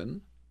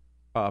 1,000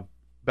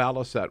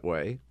 ballots that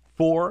way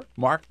for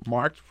Mark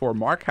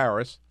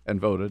Harris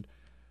and voted.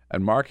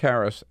 And Mark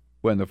Harris,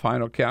 when the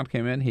final count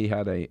came in, he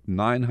had a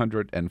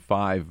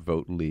 905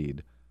 vote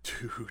lead.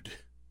 Dude.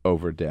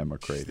 Over Dan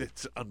McCready.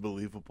 It's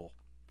unbelievable.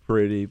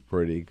 Pretty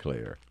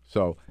clear.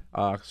 So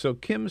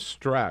Kim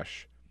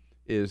Strash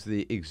is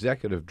the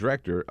executive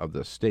director of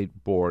the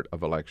State Board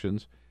of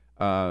Elections.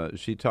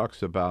 She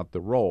talks about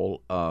the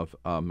role of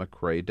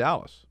McCrae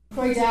Dallas.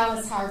 McCrae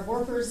Dallas hired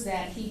workers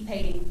that he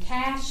paid in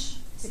cash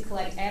to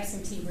collect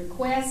absentee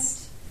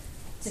requests,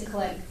 to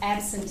collect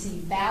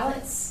absentee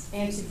ballots,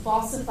 and to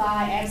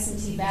falsify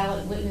absentee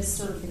ballot witness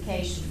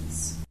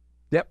certifications.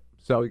 Yep.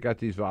 So he got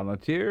these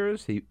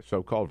volunteers,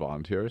 so-called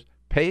volunteers,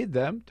 paid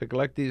them to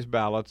collect these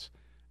ballots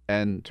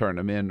and turn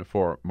them in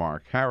for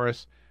Mark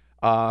Harris.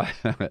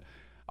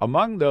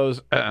 Among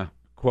those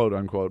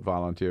quote-unquote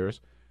volunteers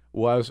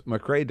was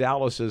McCrae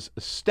Dallas's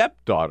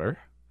stepdaughter,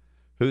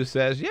 who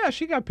says, yeah,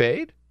 she got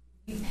paid.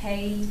 You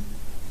paid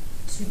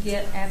to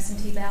get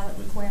absentee ballot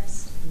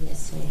requests?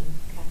 Yes, ma'am.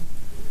 Okay.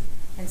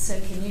 And so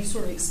can you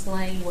sort of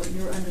explain what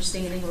your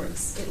understanding, or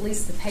at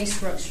least the pay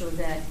structure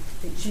that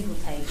you were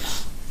paid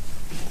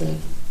by?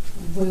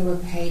 We were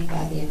paid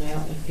by the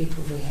amount of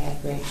people we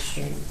had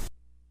registered.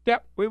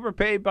 Yep, we were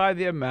paid by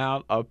the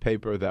amount of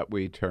paper that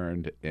we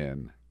turned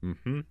in.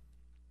 Mm-hmm.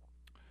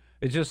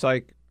 It's just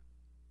like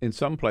in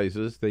some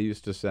places they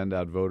used to send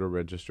out voter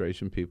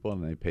registration people,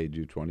 and they paid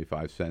you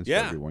 25 cents for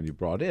everyone you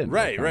brought in.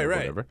 Right.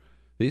 Whatever.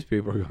 These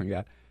people are going to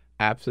get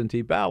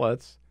absentee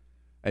ballots.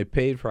 They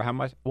paid for how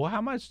much? Well,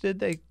 how much did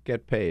they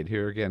get paid?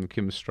 Here again,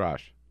 Kim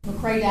Strash.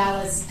 McCrae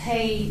Dallas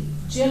paid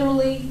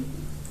generally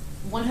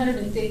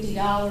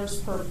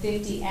 $150 per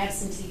 50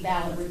 absentee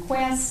ballot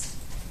requests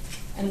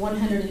and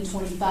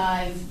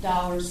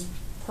 $125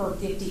 per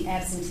 50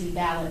 absentee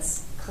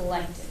ballots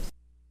collected.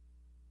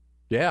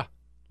 Yeah,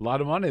 a lot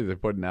of money they're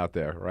putting out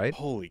there, right?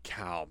 Holy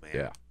cow, man.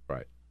 Yeah,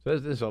 right. So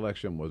this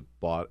election was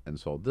bought and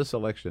sold. This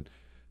election,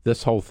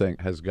 this whole thing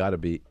has got to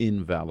be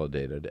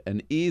invalidated.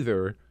 And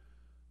either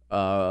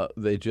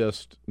they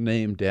just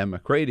named Dan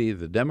McCready,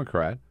 the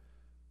Democrat,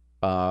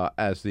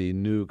 as the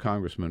new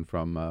congressman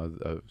from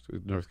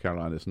North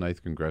Carolina's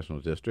 9th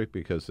Congressional District,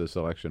 because this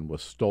election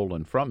was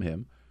stolen from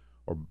him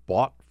or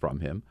bought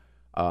from him,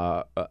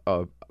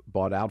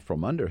 bought out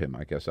from under him,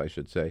 I guess I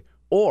should say,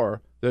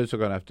 or they're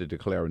going to have to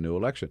declare a new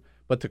election.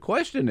 But the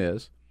question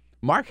is,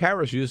 Mark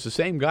Harris used the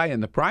same guy in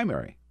the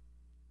primary.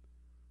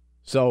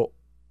 So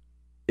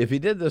if he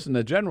did this in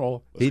the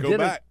general, he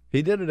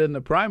did it in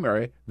the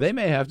primary, they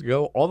may have to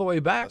go all the way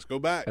back. Let's go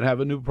back. And have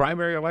a new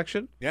primary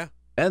election. Yeah.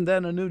 And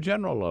then a new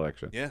general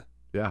election. Yeah.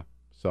 Yeah.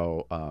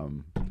 So,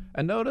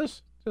 and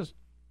notice, just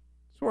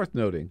it's worth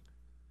noting,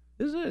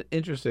 isn't it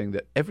interesting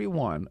that every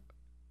one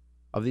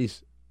of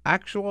these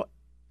actual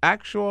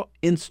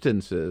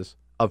instances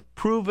of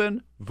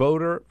proven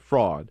voter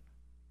fraud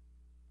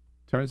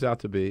turns out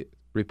to be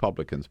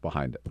Republicans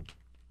behind it.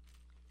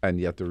 And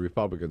yet the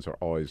Republicans are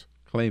always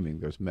claiming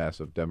there's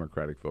massive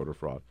Democratic voter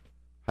fraud.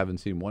 Haven't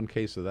seen one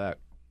case of that,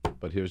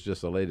 but here's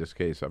just the latest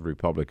case of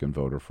Republican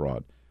voter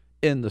fraud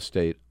in the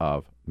state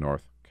of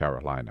North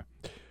Carolina.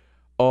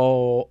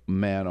 Oh,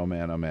 man, oh,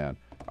 man, oh, man.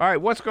 All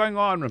right, what's going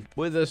on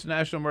with this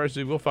national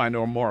emergency? We'll find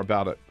out more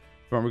about it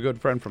from a good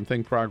friend from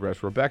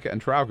ThinkProgress. Rebekah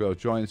Entralgo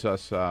joins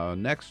us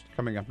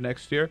coming up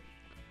next year.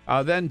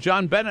 Then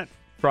John Bennett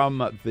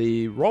from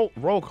the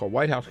Roll Call,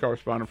 White House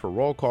correspondent for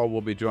Roll Call,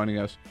 will be joining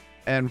us.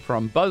 And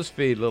from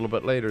Buzzfeed a little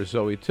bit later,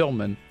 Zoe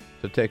Tillman,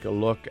 to take a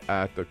look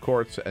at the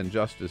courts and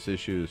justice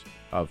issues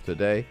of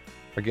today.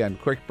 Again,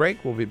 quick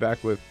break. We'll be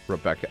back with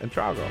Rebekah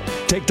Entralgo.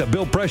 Take the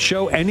Bill Press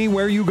Show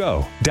anywhere you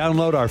go.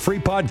 Download our free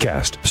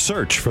podcast.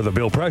 Search for the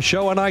Bill Press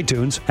Show on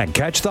iTunes and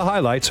catch the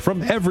highlights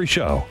from every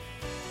show.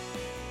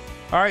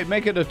 All right,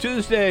 make it a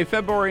Tuesday,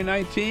 February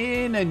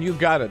 19, and you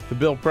got it. The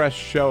Bill Press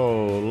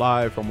Show,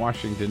 live from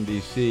Washington,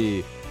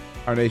 D.C.,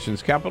 our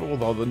nation's capital,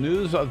 with all the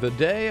news of the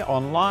day,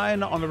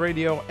 online, on the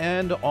radio,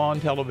 and on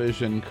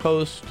television,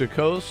 coast to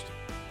coast.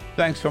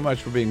 Thanks so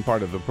much for being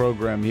part of the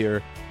program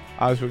here.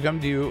 As we come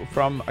to you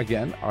from,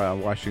 again,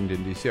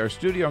 Washington, D.C., our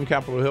studio on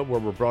Capitol Hill, where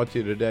we're brought to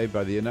you today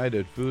by the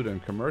United Food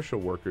and Commercial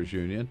Workers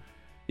Union.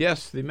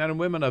 Yes, the men and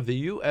women of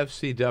the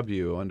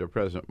UFCW under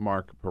President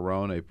Mark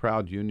Perone, a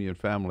proud union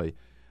family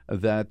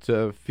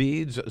that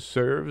feeds,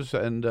 serves,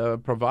 and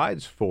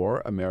provides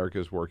for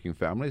America's working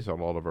families at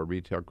all of our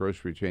retail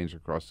grocery chains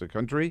across the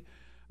country.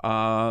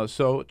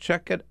 So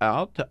check it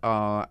out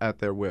at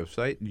their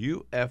website,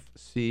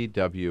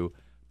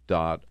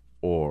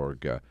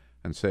 ufcw.org.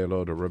 And say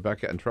hello to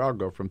Rebekah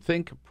Entralgo from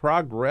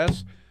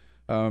ThinkProgress,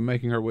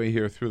 making her way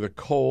here through the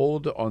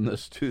cold on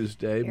this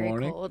Tuesday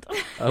morning. Cold.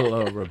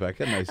 Hello,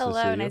 Rebekah. Nice to see you.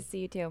 Hello, nice to see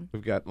you too.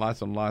 We've got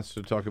lots and lots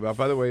to talk about.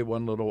 By the way,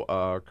 one little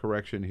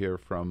correction here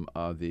from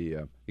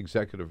the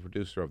executive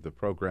producer of the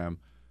program.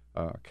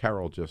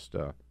 Carol just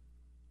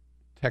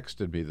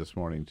texted me this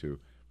morning to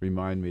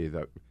remind me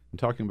that in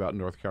talking about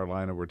North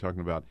Carolina, we're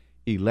talking about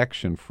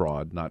election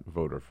fraud, not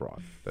voter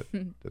fraud.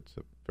 That's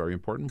a very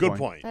important point. Good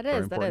point. That very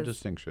is. important That is.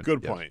 distinction.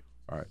 Good Yes. point.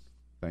 All right.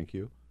 Thank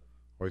you.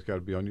 Always got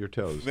to be on your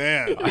toes.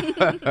 Man.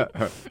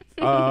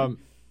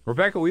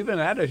 Rebekah, we've been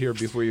at it here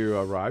before you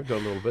arrived a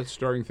little bit,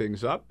 stirring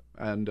things up.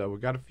 And we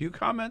got a few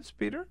comments,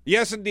 Peter?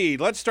 Yes, indeed.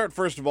 Let's start,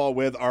 first of all,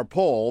 with our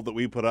poll that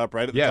we put up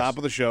right at the top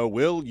of the show.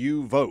 Will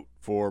you vote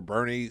for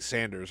Bernie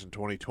Sanders in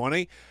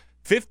 2020?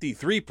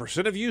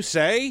 53% of you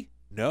say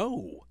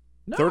no.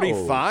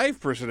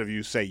 35% of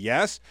you say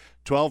yes.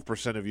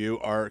 12% of you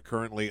are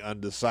currently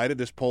undecided.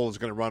 This poll is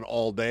going to run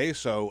all day,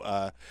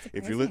 so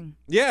if you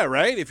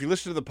if you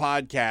listen to the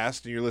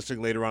podcast and you're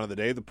listening later on in the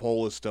day, the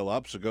poll is still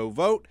up. So go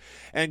vote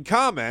and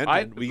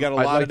comment. We got a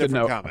lot of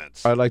different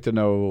comments. I'd like to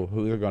know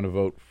who they're going to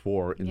vote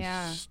for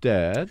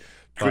instead.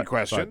 Good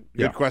question.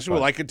 Good question.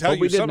 Well, I can tell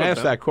you some of them. We didn't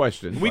ask that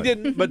question. We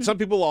didn't, but some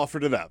people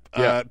offered it up.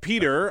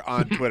 Peter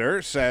on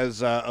Twitter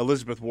says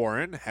Elizabeth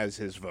Warren has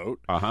his vote.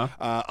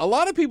 A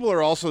lot of people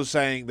are also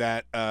saying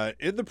that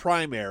in the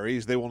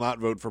primaries they will not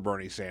vote for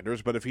Bernie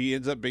Sanders, but if he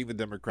ends up being the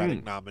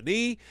Democratic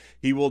nominee,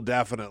 they will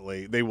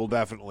definitely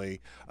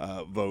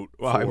vote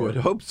for I would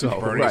hope so.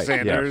 Bernie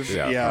Sanders.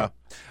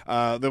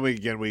 Then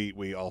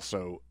we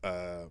also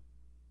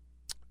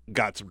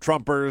got some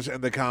Trumpers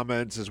in the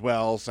comments as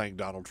well, saying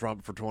Donald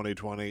Trump for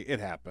 2020. It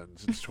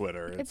happens. It's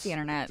Twitter. It's the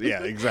internet.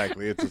 Yeah,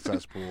 exactly. It's a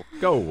cesspool.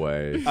 Go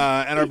away.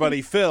 And our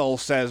buddy Phil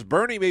says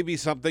Bernie may be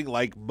something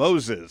like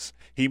Moses.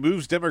 He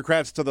moves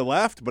Democrats to the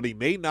left, but he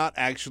may not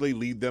actually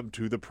lead them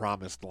to the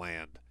promised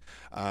land.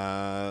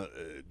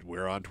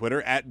 We're on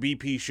Twitter at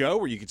BP Show,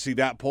 where you can see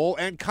that poll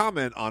and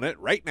comment on it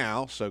right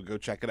now. So go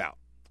check it out.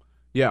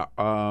 Yeah.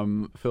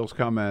 Phil's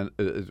comment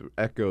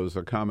echoes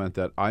a comment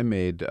that I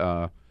made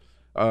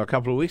a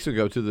couple of weeks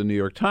ago to the New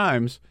York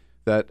Times,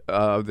 that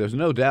there's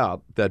no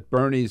doubt that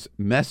Bernie's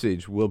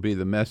message will be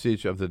the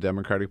message of the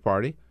Democratic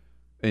Party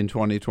in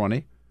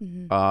 2020.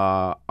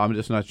 I'm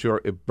just not sure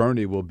if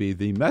Bernie will be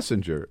the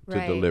messenger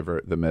to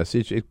deliver the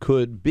message. It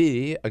could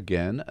be,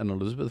 again, an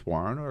Elizabeth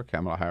Warren or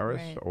Kamala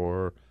Harris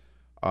or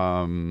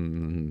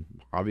Julian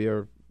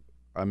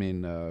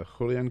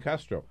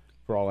Castro,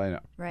 for all I know.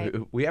 Right.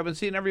 We haven't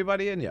seen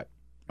everybody in yet.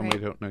 And we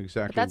don't know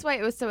exactly. But that's why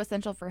it was so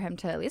essential for him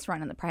to at least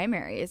run in the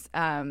primaries.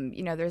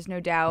 There's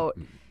no doubt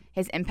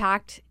his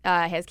impact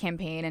his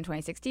campaign in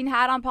 2016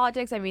 had on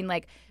politics. I mean,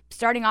 like,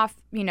 starting off,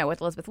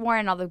 with Elizabeth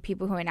Warren, all the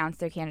people who announced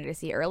their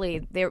candidacy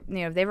early, they've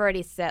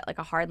already set like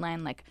a hard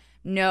line, like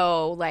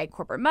no, like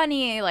corporate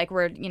money, like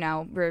we're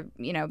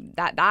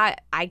that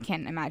I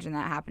can't imagine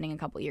that happening a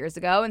couple of years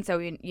ago. And so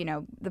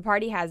the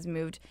party has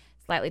moved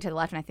slightly to the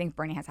left, and I think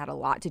Bernie has had a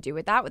lot to do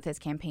with that with his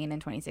campaign in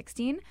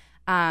 2016.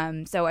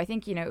 So I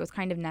think it was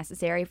kind of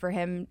necessary for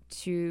him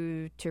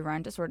to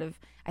run to sort of,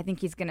 I think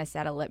he's going to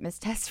set a litmus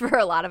test for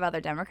a lot of other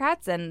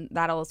Democrats, and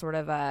that'll sort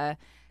of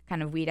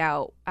kind of weed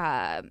out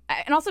and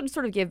also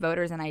sort of give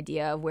voters an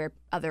idea of where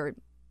other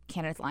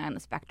candidates lie on the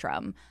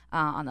spectrum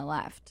on the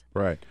left.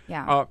 Right.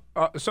 Yeah.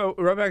 So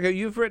Rebekah,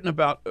 you've written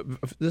about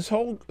this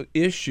whole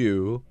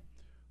issue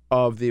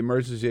of the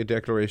emergency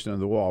declaration of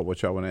the wall,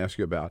 which I want to ask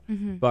you about.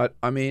 But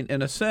I mean,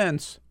 in a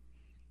sense,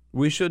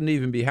 we shouldn't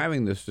even be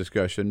having this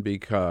discussion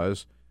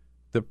because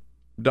the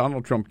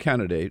Donald Trump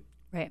candidate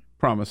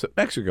promised that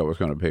Mexico was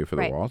going to pay for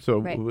the wall.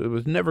 So it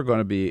was never going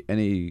to be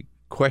any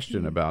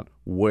question about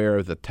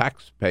where the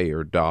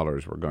taxpayer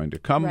dollars were going to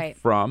come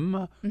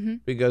from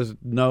because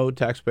no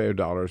taxpayer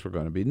dollars were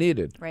going to be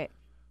needed. Right.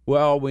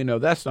 Well, we know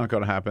that's not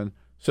going to happen.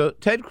 So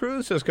Ted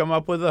Cruz has come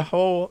up with a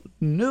whole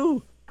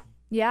new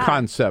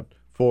concept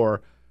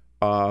for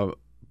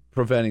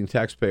preventing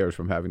taxpayers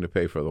from having to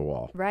pay for the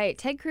wall. Right.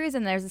 Ted Cruz,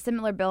 and there's a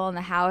similar bill in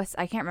the House.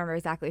 I can't remember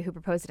exactly who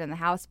proposed it in the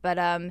House, but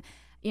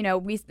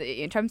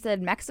Trump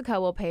said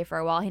Mexico will pay for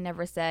a wall. He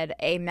never said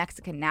a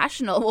Mexican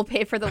national will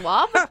pay for the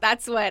wall, but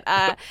that's what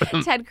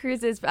Ted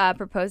Cruz is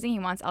proposing. He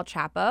wants El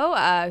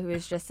Chapo, who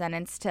is just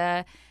sentenced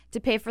to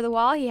pay for the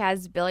wall. He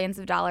has billions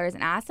of dollars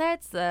in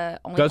assets.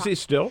 Does he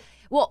still?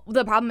 Well,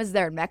 the problem is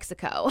they're in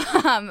Mexico.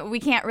 We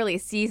can't really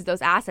seize those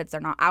assets.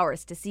 They're not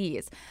ours to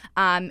seize.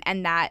 And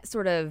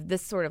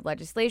this sort of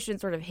legislation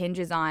sort of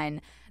hinges on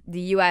the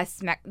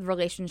U.S.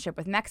 relationship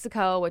with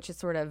Mexico, which is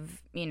sort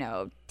of,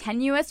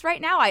 tenuous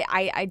right now.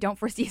 I don't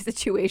foresee a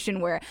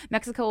situation where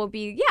Mexico will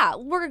be,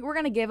 we're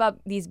going to give up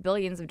these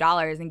billions of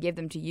dollars and give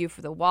them to you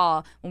for the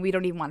wall when we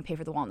don't even want to pay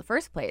for the wall in the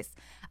first place.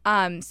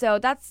 So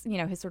that's,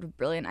 his sort of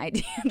brilliant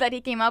idea that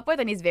he came up with,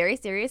 and he's very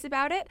serious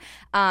about it.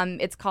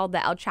 It's called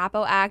the El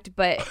Chapo Act,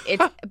 but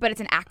it's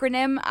an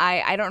acronym.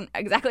 I don't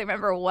exactly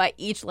remember what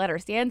each letter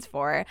stands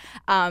for,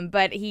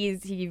 but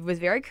he was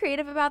very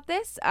creative about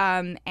this,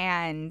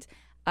 and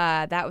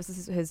that was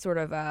his sort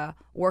of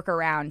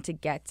workaround to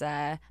get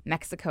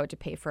Mexico to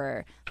pay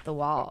for the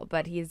wall.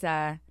 But it's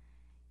a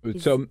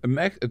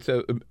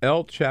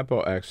El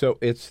Chapo Act. So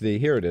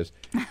here it is.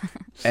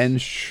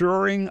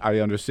 Ensuring, I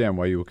understand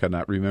why you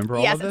cannot remember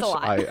all of this. Yes, it's a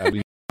lot. I'll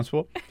be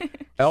responsible.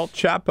 El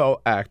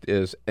Chapo Act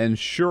is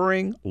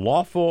ensuring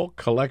lawful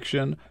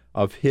collection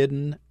of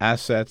hidden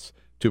assets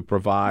to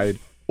provide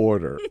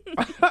order.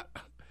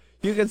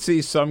 You can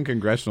see some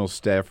congressional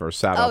staffers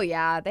sat up. Oh,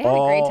 yeah. They had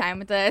a great time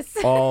with this.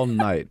 all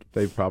night.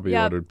 They probably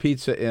ordered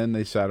pizza in.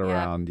 They sat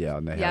around. Yeah,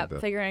 and they had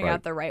figuring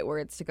out the right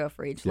words to go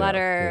for each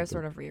letter,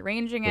 sort of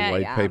rearranging it.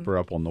 The white paper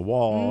up on the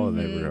wall. And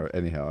they were,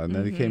 anyhow. And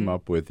then they came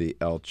up with the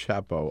El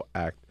Chapo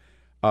Act.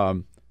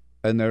 And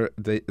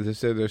they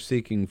say they're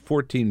seeking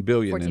 $14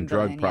 billion in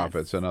drug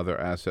profits and other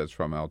assets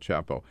from El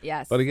Chapo.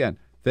 Yes. But again,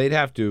 they'd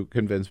have to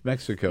convince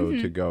Mexico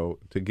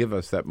to give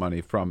us that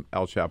money from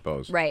El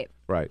Chapo's. Right.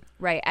 Right.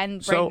 Right.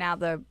 And So- right now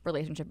the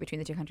relationship between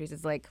the two countries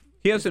is like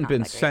He hasn't not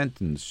been that great.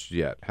 sentenced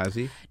yet, has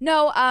he?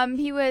 No,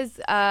 he was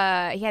he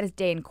had his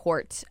day in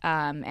court,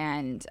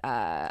 and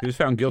He was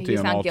found guilty he was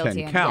on found all guilty 10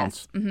 and-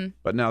 counts, yes. Mhm.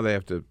 but now they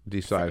have to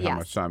decide how Yes.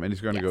 much time, and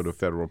he's going to go Yes. to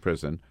federal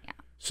prison. Yeah.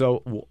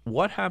 So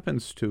what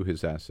happens to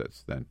his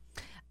assets then?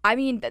 I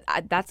mean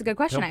that's a good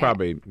question. He'll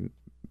probably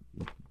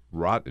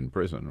rot in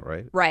prison,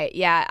 right? Right.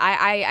 Yeah.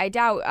 I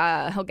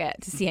doubt he'll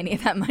get to see any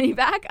of that money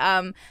back.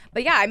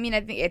 But yeah, I mean,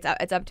 I think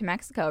it's up to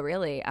Mexico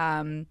really.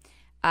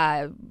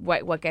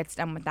 What gets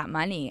done with that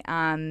money?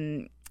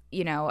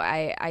 You know,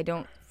 I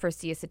don't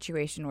foresee a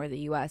situation where the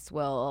U.S.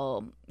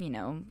 will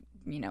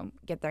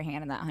get their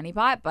hand in that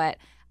honeypot, but.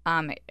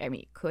 I mean,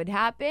 it could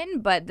happen,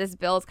 but this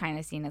bill is kind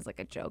of seen as like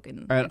a joke.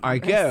 And I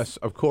guess,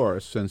 of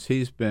course, since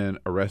he's been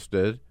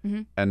arrested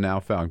and now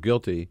found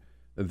guilty,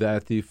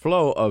 that the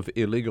flow of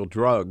illegal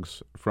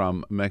drugs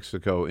from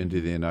Mexico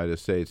into the United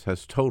States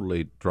has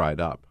totally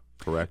dried up,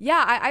 correct?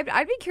 Yeah,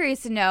 I'd be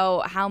curious to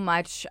know how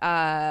much.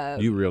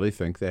 You really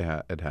think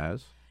it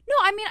has? No,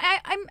 I mean,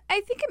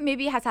 I think it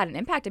maybe has had an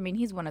impact. I mean,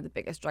 he's one of the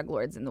biggest drug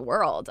lords in the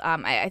world.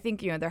 I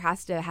think there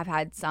has to have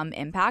had some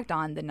impact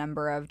on the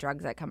number of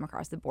drugs that come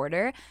across the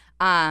border.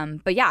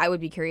 But yeah, I would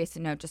be curious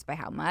to know just by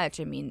how much.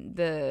 I mean,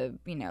 the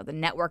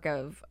network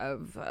of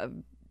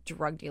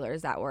drug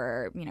dealers that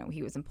were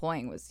he was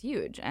employing was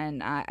huge,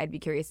 and I'd be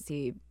curious to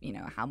see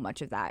how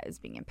much of that is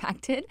being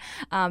impacted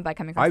by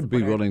coming across the border. I'd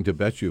be willing to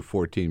bet you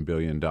 $14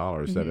 billion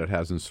that it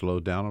hasn't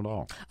slowed down at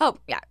all. Oh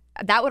yeah,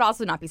 that would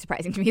also not be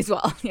surprising to me as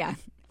well. Yeah.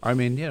 I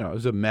mean, it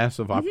was a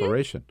massive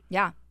operation.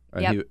 Yeah.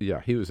 And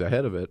he was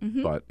ahead of it,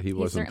 but he He's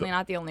wasn't certainly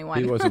not the only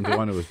one. He wasn't the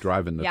one who was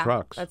driving the Yeah,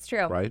 trucks. that's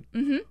true. Right?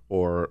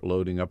 Or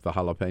loading up the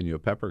jalapeno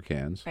pepper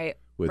cans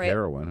with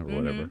heroin or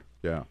whatever.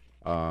 Yeah.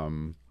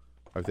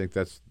 I think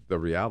that's the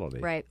reality.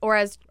 Right. Or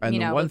as and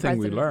the one thing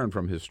we President- learned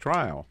from his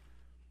trial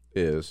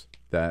is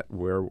that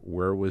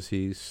where was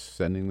he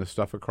sending the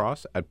stuff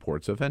across? At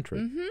ports of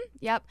entry.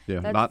 Yep. Yeah,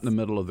 That's- not in the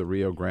middle of the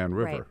Rio Grande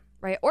River.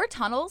 Right, or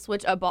tunnels,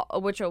 which a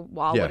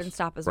wall Yes, wouldn't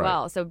stop as right.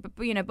 well. So,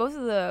 both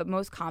of the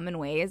most common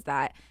ways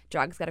that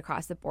drugs get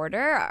across the border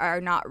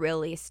are not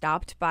really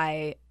stopped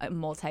by a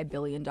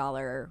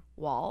multi-billion-dollar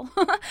wall.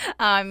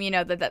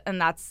 And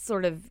that's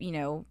sort of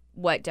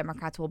what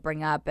Democrats will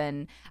bring up,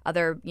 and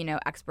other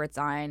experts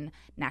on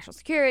national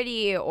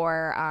security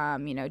or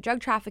drug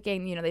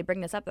trafficking. They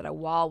bring this up that a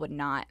wall would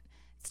not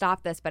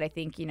stop this, but I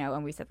think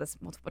and we said this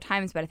multiple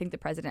times, but I think the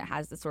president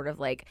has this sort of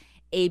like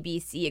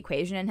ABC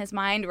equation in his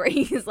mind where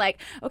he's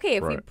like, okay,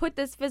 if we put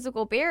this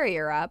physical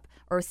barrier up,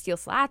 or steel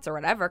slats or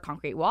whatever,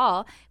 concrete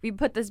wall, if we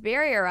put this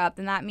barrier up,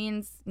 then that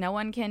means if no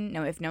one can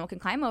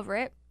climb over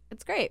it,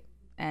 it's great.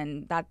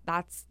 And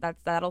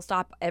that'll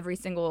stop every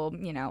single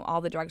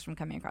all the drugs from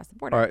coming across the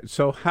border. All right,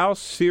 so how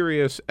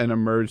serious an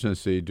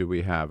emergency do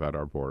we have at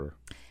our border?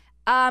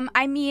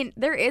 I mean,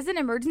 there is an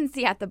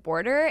emergency at the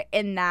border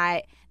in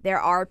that there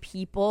are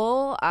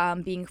people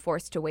being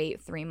forced to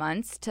wait 3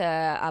 months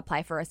to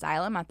apply for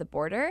asylum at the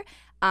border.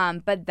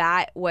 But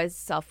that was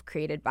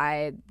self-created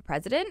by the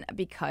president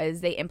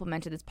because they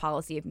implemented this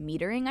policy of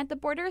metering at the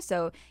border.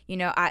 So,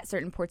 at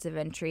certain ports of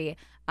entry,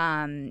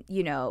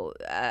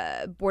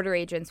 border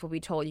agents will be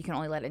told you can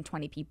only let in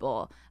 20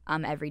 people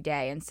every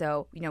day. And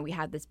so, we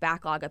had this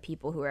backlog of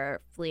people who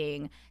are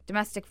fleeing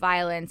domestic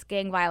violence,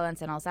 gang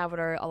violence in El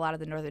Salvador, a lot of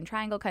the Northern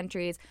Triangle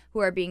countries, who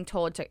are being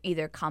told to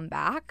either come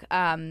back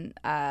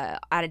at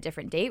a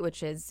different date,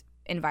 which is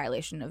in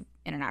violation of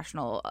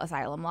international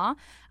asylum law,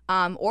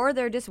 or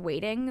they're just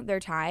waiting their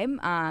time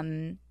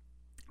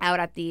out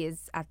at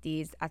these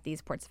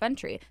ports of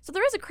entry. So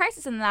there is a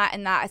crisis in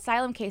that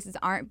asylum cases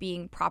aren't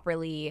being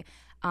properly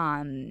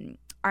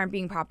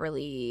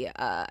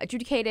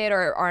adjudicated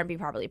or aren't being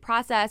properly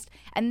processed,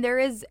 and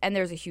there's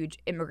a huge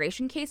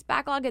immigration case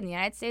backlog in the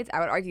United States. I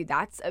would argue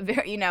that's a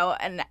very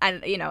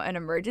an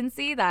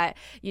emergency that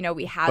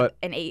we have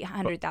an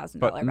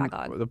 $800,000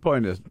 backlog. The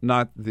point is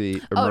not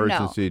the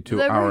emergency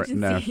to our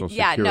national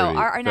security.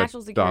 Our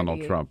national security.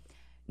 Donald Trump.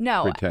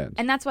 No, pretends.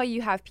 And that's why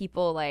you have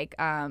people like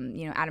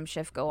Adam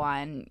Schiff go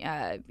on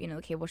the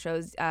cable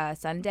shows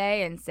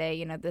Sunday and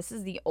say this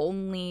is the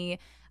only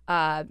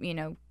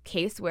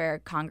case where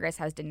Congress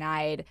has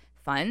denied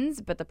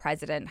funds, but the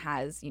president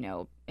has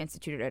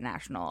instituted a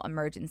national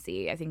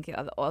emergency. I think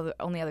the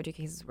only other two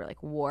cases were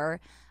like war,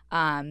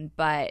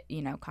 but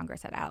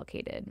Congress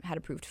had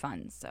approved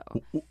funds. So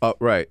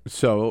right.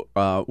 So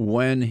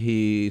when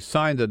he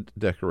signed the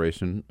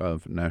Declaration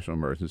of National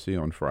Emergency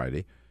on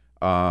Friday,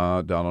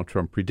 Donald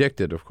Trump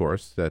predicted, of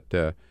course,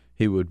 that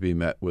he would be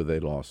met with a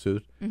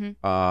lawsuit.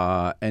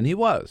 And he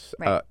was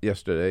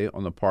yesterday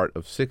on the part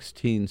of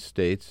 16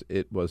 states.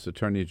 It was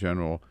Attorney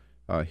General,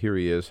 here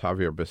he is,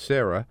 Xavier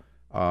Becerra,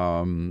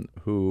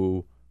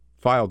 who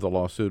filed the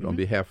lawsuit on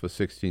behalf of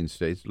 16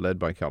 states, led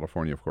by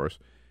California, of course,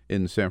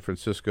 in San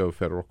Francisco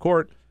federal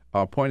court,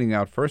 pointing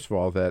out, first of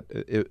all,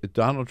 that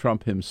Donald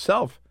Trump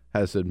himself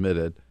has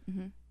admitted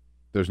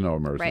there's no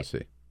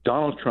emergency.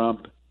 Donald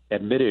Trump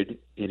admitted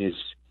in his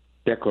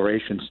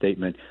declaration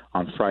statement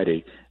on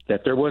Friday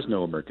that there was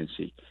no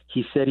emergency.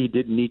 He said he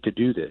didn't need to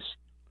do this.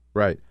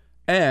 Right.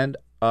 And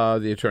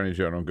the Attorney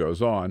General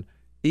goes on,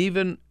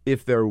 even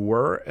if there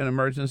were an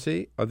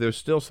emergency, there's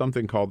still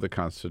something called the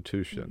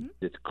Constitution.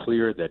 It's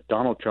clear that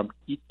Donald Trump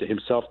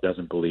himself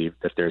doesn't believe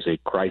that there's a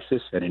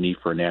crisis and a need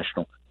for a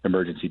national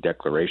emergency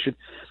declaration.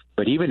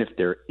 But even if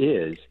there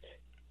is,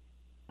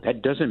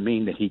 that doesn't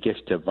mean that he gets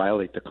to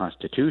violate the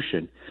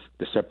Constitution,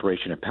 the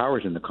separation of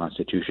powers in the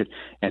Constitution,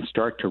 and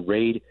start to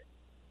raid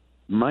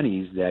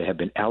monies that have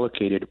been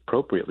allocated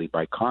appropriately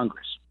by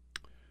Congress.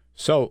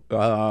 So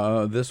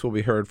this will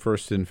be heard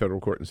first in federal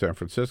court in San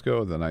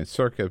Francisco, the Ninth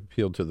Circuit,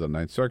 appealed to the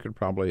Ninth Circuit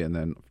probably, and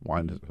then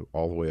wind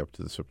all the way up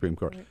to the Supreme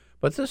Court. Right.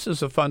 But this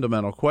is a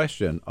fundamental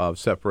question of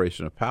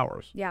separation of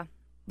powers. Yeah.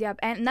 Yeah,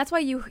 and that's why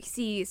you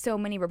see so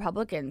many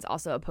Republicans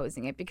also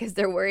opposing it, because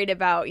they're worried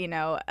about,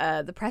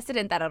 the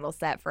precedent that it'll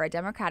set for a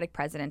Democratic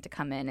president to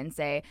come in and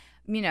say,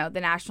 the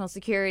national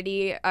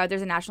security,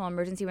 there's a national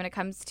emergency when it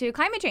comes to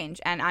climate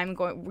change, and I'm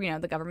going,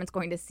 the government's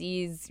going to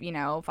seize,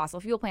 fossil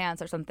fuel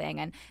plants or something,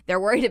 and they're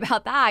worried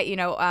about that.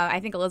 I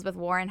think Elizabeth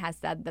Warren has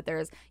said that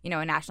there's,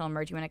 a national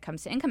emergency when it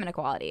comes to income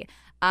inequality.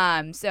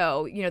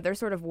 So, they're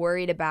sort of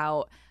worried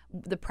about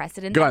the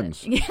precedent.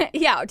 Guns.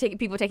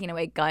 People taking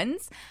away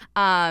guns.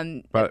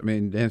 But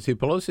Nancy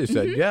Pelosi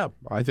said,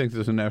 I think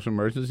there's a national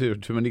emergency. There are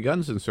too many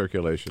guns in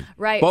circulation.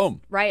 Right.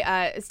 Boom.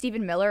 Right.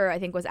 Stephen Miller, I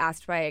think, was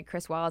asked by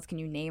Chris Wallace, can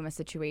you name a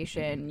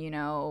situation,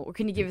 or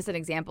can you give us an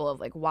example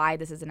of why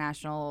this is a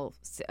national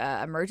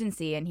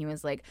emergency? And he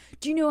was like,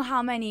 do you know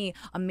how many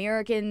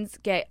Americans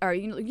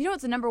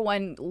it's the number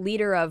one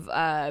leader of,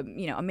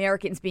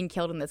 Americans being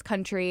killed in this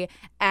country.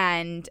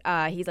 And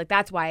he's like,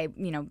 that's why,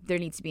 there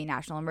needs to be a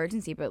national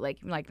emergency. But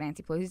like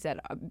Nancy Pelosi said,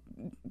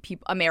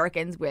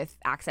 Americans with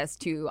access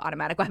to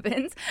automatic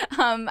weapons,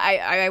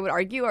 I would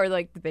argue, are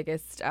the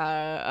biggest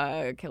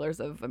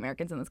killers of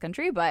Americans in this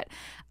country. But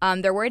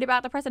they're worried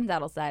about the precedent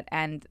that'll set,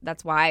 and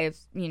that's why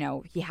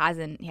he has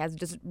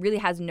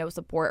no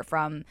support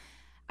from.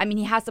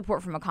 He has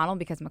support from McConnell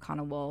because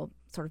McConnell will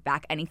sort of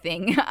back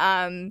anything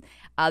the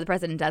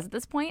president does at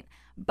this point.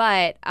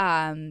 But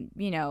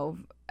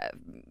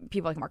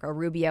people like Marco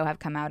Rubio have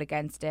come out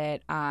against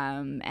it,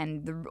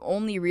 and the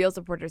only real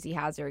supporters he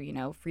has are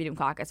Freedom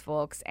Caucus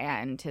folks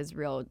and his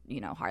real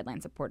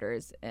hardline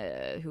supporters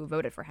who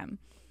voted for him.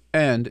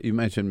 And you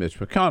mentioned Mitch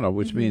McConnell,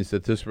 which means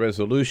that this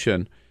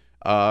resolution,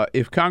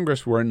 if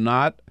Congress were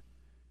not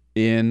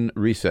in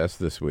recess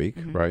this week,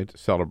 right,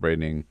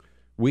 celebrating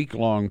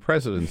week-long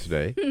President's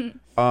Day,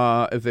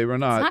 if they were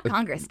not, it's not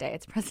Congress Day,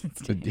 it's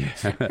President's Day.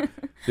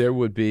 There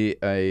would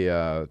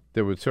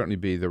certainly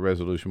be, the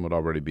resolution would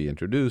already be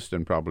introduced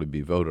and probably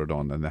be voted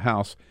on in the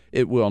House.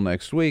 It will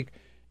next week.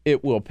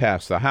 It will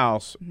pass the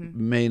House,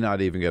 may not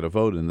even get a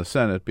vote in the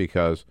Senate,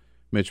 because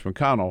Mitch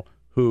McConnell,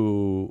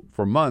 who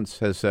for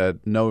months has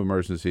said no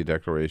emergency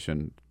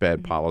declaration,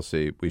 bad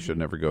policy, we should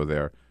never go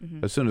there.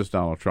 As soon as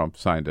Donald Trump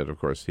signed it, of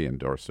course, he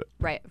endorsed it.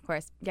 Right, of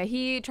course. Yeah,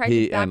 he tried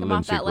to back him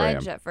off that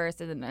ledge at first,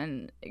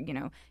 and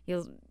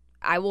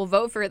I will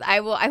vote for it. I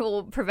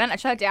will prevent a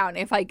shutdown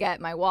if I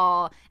get my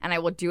wall, and I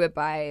will do it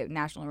by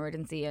national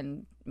emergency.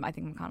 And I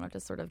think McConnell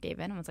just sort of gave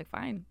in and was like,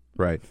 fine.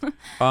 Right.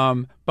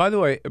 By the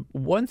way,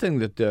 one thing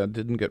that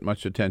didn't get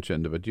much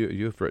attention, but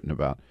you've written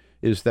about,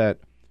 is that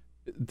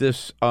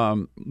this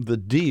the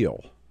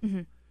deal,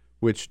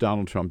 which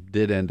Donald Trump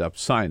did end up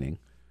signing,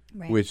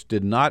 which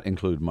did not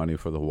include money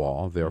for the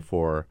wall.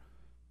 Therefore,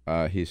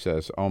 he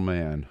says, oh,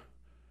 man,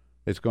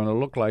 it's going to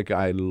look like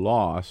I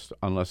lost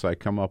unless I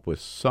come up with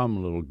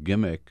some little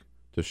gimmick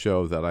to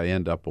show that I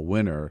end up a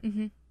winner.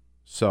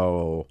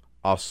 So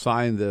I'll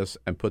sign this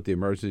and put the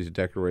emergency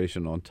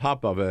declaration on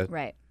top of it,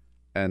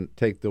 and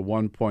take the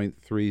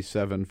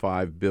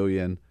 $1.375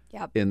 billion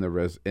in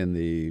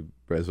the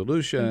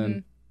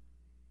resolution.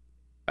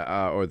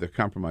 Or the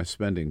compromise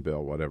spending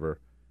bill, whatever,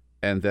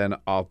 and then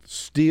I'll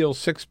steal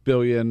 $6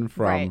 billion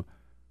from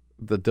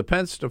the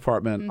Defense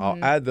Department.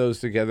 I'll add those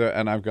together,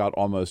 and I've got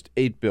almost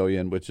 $8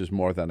 billion, which is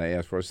more than I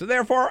asked for. So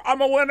therefore, I'm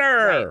a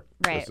winner.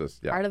 Right. This is,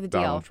 part of the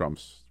deal. Donald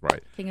Trump's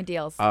king of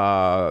deals.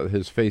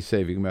 His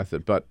face-saving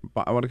method. But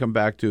I want to come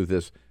back to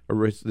this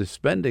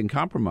spending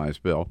compromise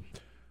bill.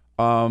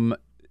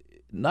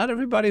 Not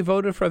everybody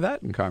voted for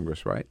that in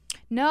Congress, right?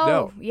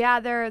 No. Yeah,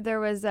 there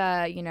was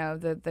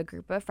the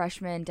group of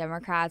freshman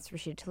Democrats,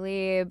 Rashid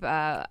Tlaib,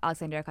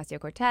 Alexandria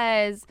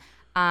Ocasio-Cortez,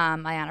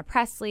 Ayanna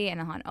Pressley, and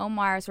Ilhan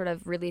Omar sort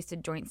of released a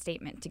joint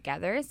statement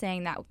together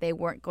saying that they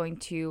weren't going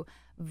to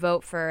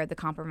vote for the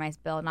compromise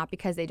bill, not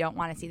because they don't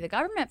want to see the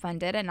government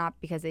funded and not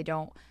because they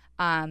don't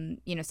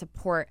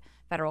support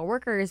federal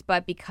workers,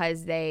 but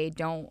because they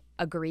don't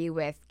agree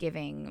with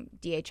giving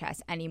DHS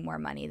any more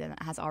money than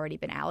has already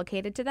been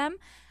allocated to them,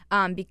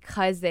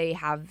 because they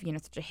have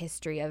such a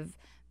history of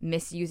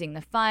misusing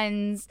the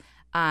funds.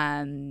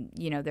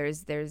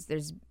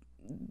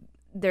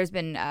 There's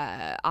been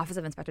Office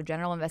of Inspector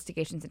General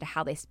investigations into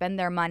how they spend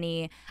their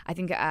money. I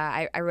think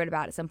I wrote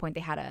about at some point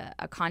they had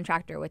a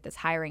contractor with this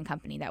hiring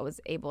company that was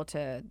able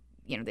to,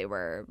 they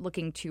were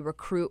looking to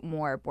recruit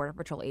more Border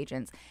Patrol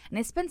agents, and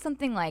they spent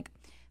something like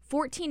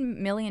 $14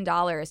 million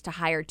to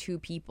hire 2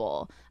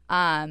 people.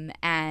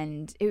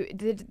 And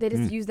they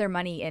just use their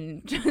money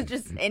in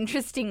just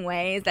interesting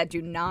ways that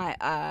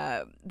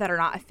that are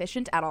not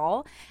efficient at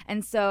all.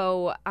 And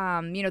so,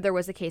 there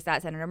was a case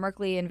that Senator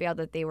Merkley unveiled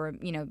that they were,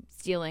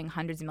 stealing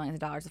hundreds of millions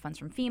of dollars of funds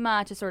from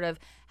FEMA to sort of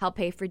help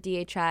pay for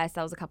DHS.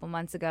 That was a couple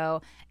months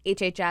ago.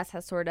 HHS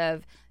has sort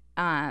of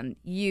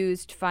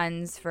used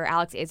funds for.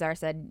 Alex Azar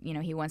said,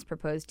 he once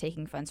proposed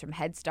taking funds from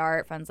Head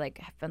Start, funds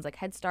like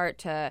Head Start,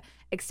 to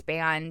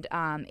expand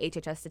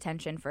HHS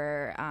detention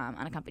for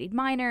unaccompanied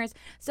minors.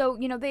 So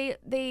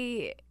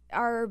they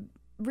are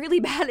really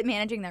bad at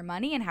managing their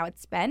money and how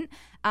it's spent.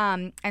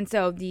 And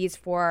so these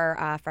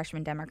 4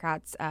 freshman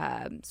Democrats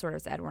sort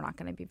of said, we're not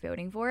going to be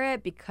voting for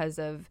it because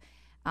of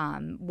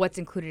what's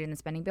included in the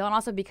spending bill, and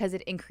also because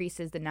it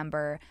increases the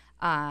number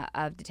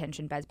of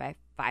detention beds by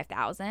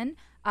 5,000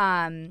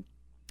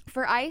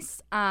 for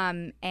ICE.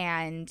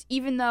 And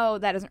even though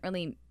that doesn't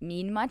really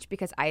mean much,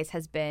 because ICE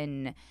has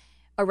been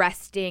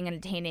arresting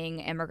and detaining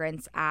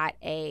immigrants at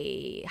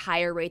a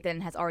higher rate than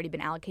has already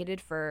been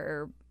allocated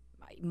for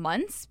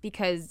months,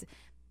 because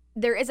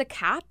there is a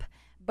cap,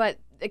 but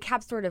the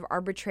cap's sort of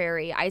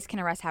arbitrary. ICE can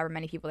arrest however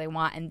many people they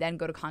want and then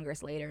go to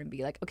Congress later and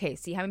be like, okay,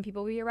 see how many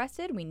people we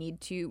arrested? We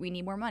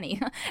need more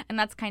money. And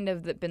that's kind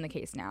of been the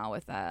case now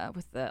with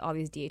all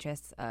these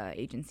DHS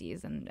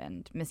agencies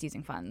and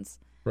misusing funds.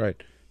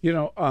 Right.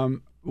 You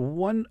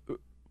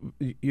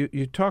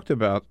talked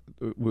about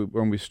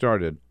when we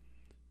started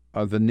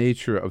the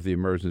nature of the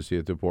emergency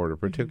at the border,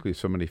 particularly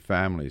so many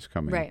families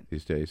coming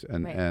these days,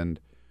 and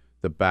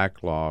the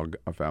backlog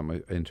of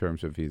families in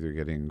terms of either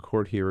getting a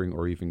court hearing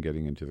or even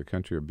getting into the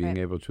country or being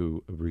able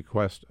to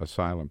request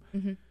asylum,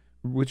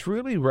 which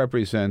really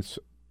represents,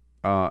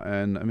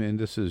 and I mean,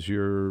 this is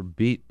your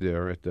beat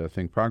there at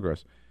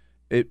ThinkProgress,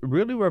 it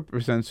really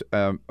represents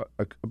a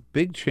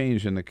big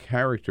change in the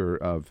character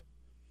of,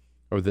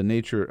 or the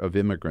nature of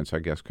immigrants, I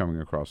guess, coming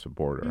across the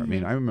border. I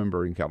mean, I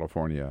remember in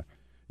California,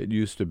 it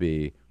used to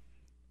be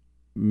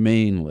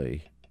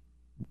mainly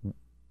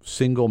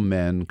single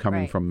men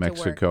coming from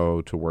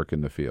Mexico to work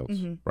in the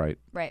fields, right?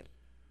 Right.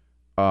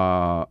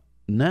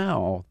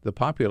 Now the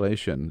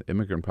population,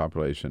 immigrant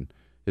population,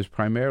 is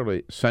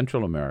primarily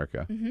Central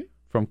America,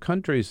 from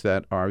countries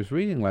that I was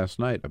reading last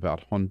night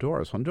about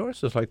Honduras.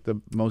 Honduras is like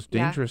the most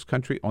dangerous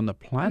country on the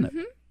planet.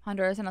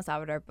 Honduras and El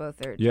Salvador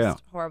both are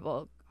just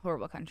horrible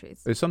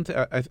countries. It's something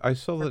I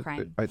saw that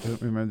crime. I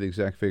don't remember the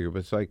exact figure, but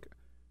it's like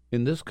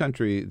in this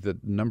country the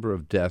number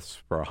of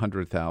deaths per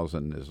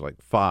 100,000 is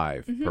like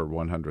 5 per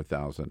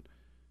 100,000.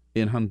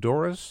 In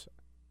Honduras,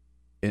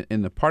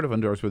 in the part of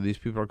Honduras where these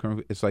people are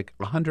coming, it's like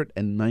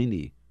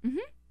 190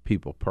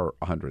 people per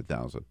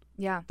 100,000.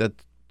 Yeah,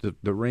 that's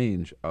the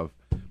range of,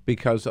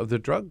 because of the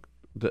drug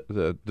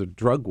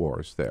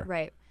wars there.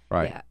 Right.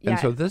 Yeah. And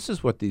so this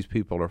is what these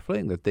people are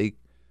fleeing, that they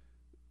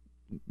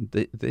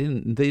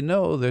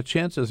know their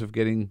chances of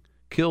getting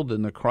killed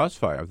in the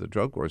crossfire of the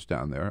drug wars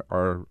down there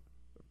are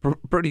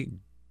pretty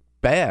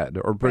bad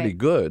or pretty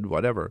good,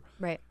 whatever.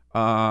 Right.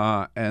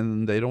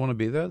 And they don't want to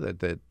be there.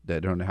 They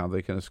don't know how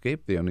they can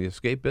escape. The only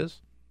escape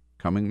is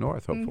coming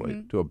north,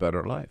 hopefully, to a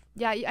better life.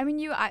 Yeah, I mean,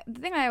 the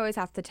thing I always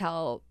have to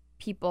tell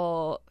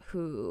people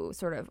who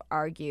sort of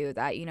argue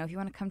that, if you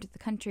want to come to the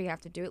country, you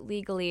have to do it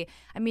legally.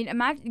 I mean,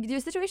 imagine the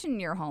situation in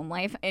your home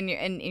life and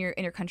in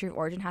your country of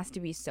origin has to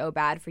be so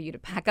bad for you to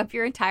pack up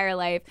your entire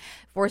life,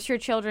 force your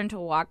children to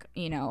walk,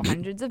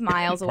 hundreds of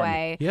miles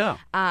away,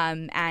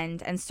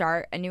 and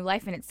start a new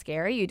life. And it's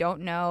scary. You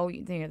don't know,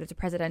 there's a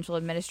presidential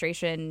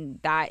administration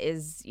that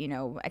is,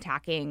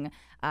 attacking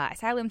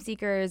asylum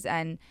seekers,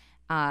 and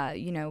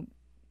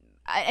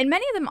and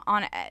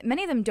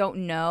many of them don't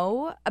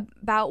know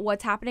about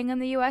what's happening in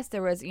the U.S.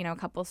 There was, a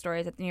couple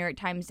stories that the New York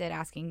Times did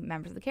asking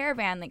members of the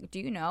caravan, like, do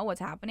you know what's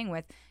happening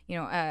with,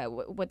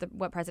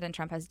 what President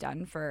Trump has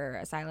done for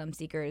asylum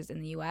seekers in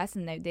the U.S.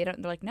 And they're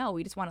like, no,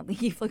 we just want to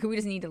leave. Like, we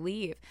just need to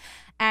leave.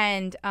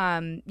 And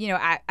at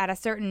a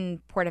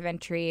certain port of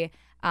entry,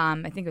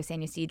 I think it was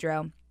San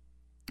Ysidro,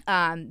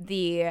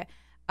 the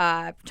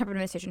Trump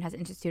administration has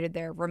instituted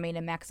their Remain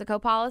in Mexico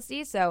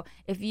policy. So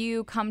if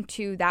you come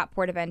to that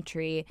port of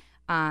entry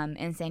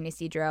in San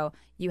Ysidro,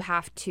 you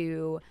have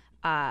to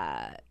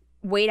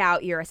wait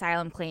out your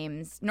asylum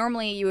claims.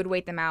 Normally, you would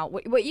wait them out.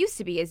 What used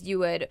to be is you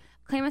would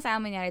claim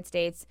asylum in the United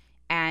States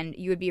and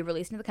you would be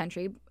released into the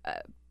country.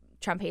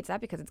 Trump hates that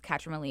because it's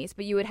catch and release.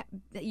 But you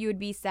would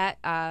be set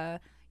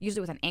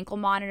usually with an ankle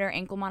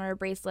monitor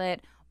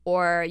bracelet,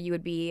 or you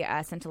would be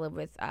sent to live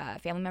with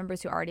family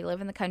members who already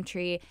live in the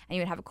country, and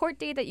you would have a court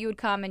date that you would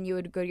come, and you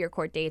would go to your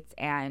court dates,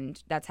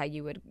 and that's how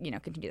you would,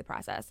 continue the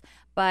process.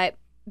 But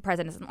the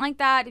president doesn't like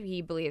that.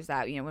 He believes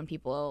that, when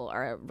people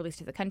are released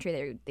to the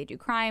country, they do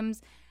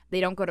crimes. They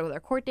don't go to their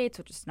court dates,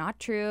 which is not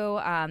true.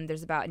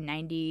 There's about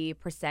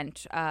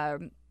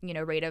 90%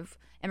 rate of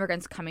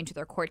immigrants coming to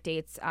their court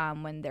dates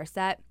when they're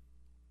set.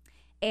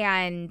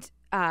 And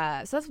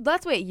so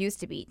that's the way it used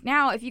to be.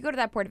 Now, if you go to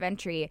that port of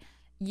entry,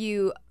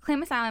 you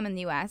claim asylum in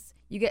the U.S.,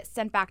 you get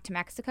sent back to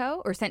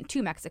Mexico, or sent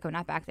to Mexico,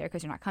 not back there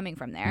because you're not coming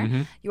from there.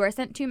 Mm-hmm. You are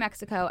sent to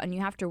Mexico, and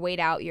you have to wait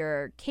out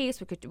your case,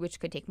 which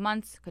could take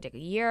months, could take a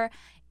year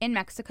in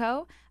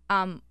Mexico,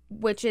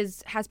 which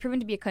has proven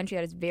to be a country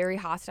that is very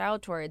hostile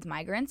towards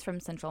migrants from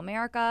Central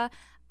America.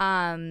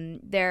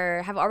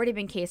 There have already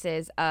been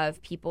cases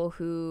of people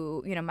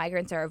who,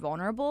 migrants are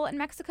vulnerable in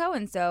Mexico,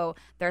 and so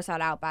they're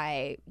sought out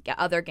by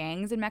other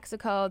gangs in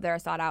Mexico. They're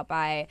sought out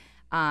by,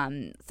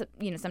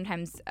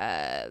 sometimes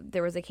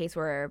there was a case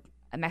where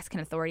Mexican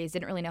authorities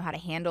didn't really know how to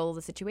handle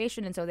the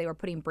situation, and so they were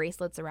putting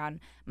bracelets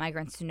around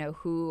migrants to know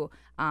who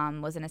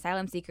was an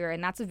asylum seeker,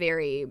 and that's a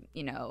very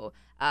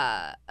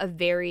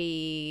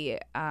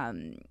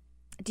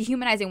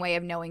dehumanizing way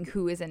of knowing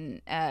who is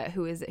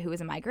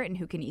a migrant and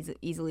who can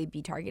easily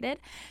be targeted.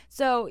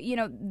 So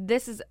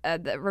this is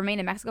the Remain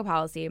in Mexico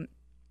policy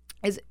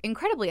is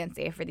incredibly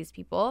unsafe for these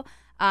people.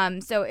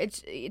 So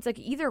it's like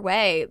either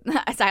way,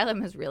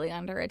 asylum is really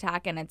under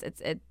attack, and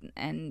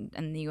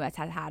and the U.S.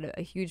 has had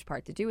a huge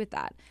part to do with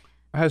that.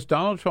 Has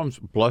Donald Trump's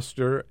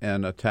bluster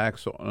and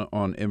attacks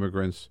on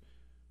immigrants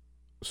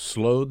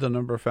slowed the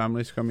number of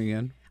families coming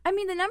in? I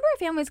mean, the number of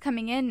families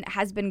coming in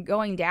has been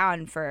going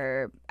down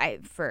for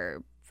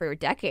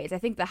decades. I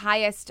think the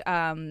highest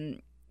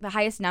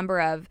number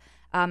of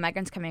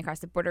migrants coming across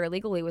the border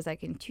illegally was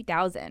like in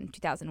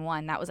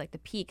 2001. That was like the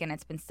peak, and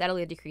it's been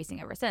steadily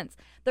decreasing ever since.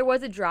 There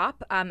was a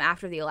drop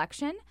after the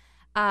election,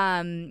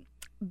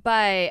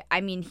 but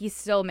I mean, he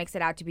still makes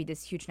it out to be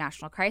this huge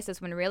national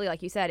crisis when really,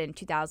 like you said, in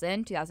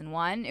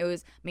 2001, it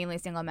was mainly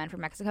single men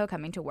from Mexico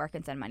coming to work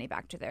and send money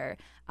back to their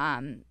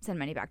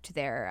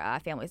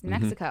families in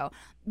Mexico.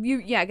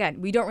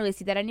 Again, we don't really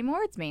see that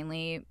anymore. It's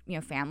mainly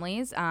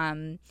families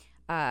from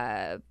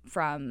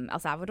El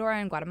Salvador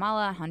and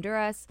Guatemala and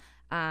Honduras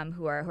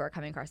who are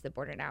coming across the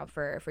border now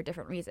for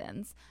different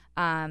reasons.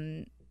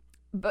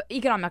 But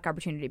economic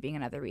opportunity being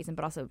another reason,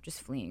 but also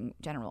just fleeing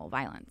general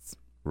violence.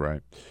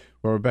 Right.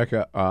 Well,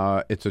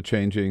 Rebekah, it's a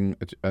changing.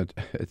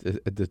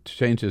 It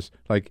changes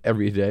like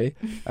every day,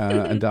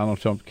 and Donald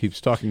Trump keeps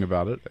talking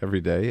about it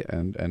every day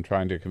and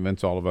trying to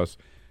convince all of us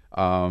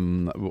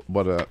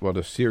what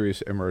a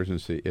serious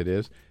emergency it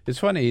is. It's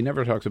funny, he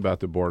never talks about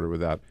the border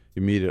without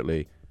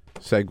immediately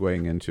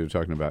segueing into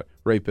talking about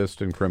rapists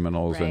and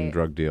criminals and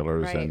drug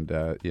dealers, and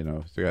got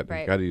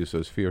to use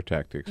those fear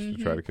tactics to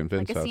try to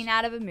convince us. Like a scene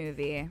out of a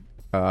movie.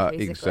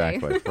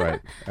 Exactly, right.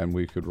 And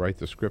we could write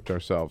the script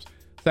ourselves.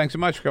 Thanks so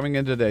much for coming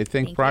in today.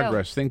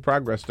 ThinkProgress.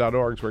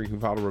 ThinkProgress.org is where you can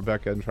follow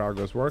Rebekah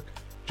Entralgo's work.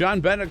 John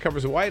Bennett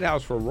covers the White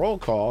House for Roll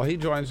Call. He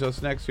joins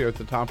us next here at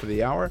the top of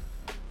the hour.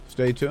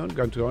 Stay tuned.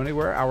 Don't go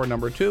anywhere. Hour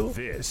number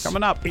 2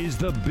 coming up. Is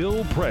the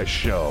Bill Press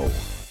Show.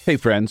 Hey,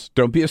 friends,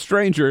 don't be a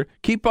stranger.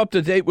 Keep up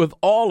to date with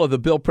all of the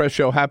Bill Press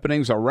Show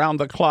happenings around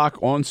the clock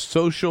on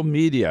social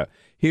media.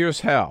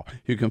 Here's how.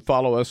 You can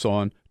follow us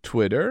on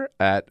Twitter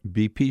at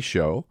BP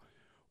Show,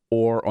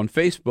 or on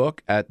Facebook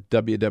at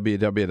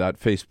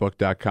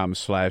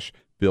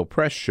www.facebook.com/Bill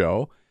Press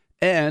Show,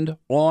 and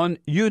on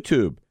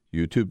YouTube,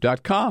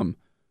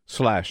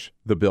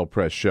 youtube.com/The Bill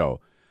Press Show.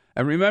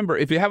 And remember,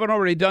 if you haven't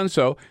already done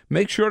so,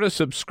 make sure to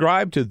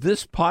subscribe to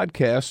this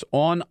podcast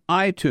on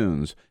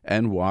iTunes.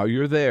 And while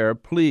you're there,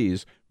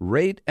 please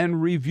rate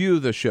and review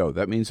the show.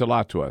 That means a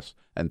lot to us.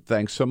 And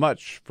thanks so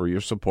much for your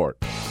support.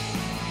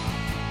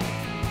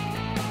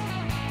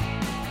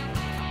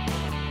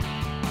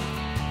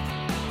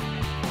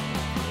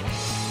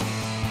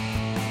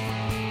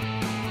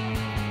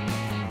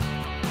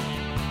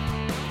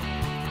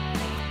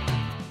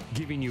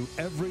 Giving you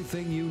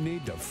everything you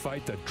need to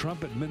fight the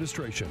Trump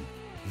administration.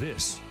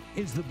 This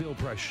is The Bill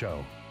Press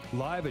Show,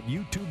 live at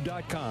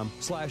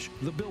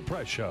youtube.com/The Bill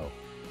Press Show.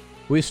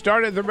 We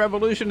started the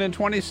revolution in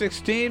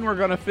 2016. We're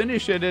going to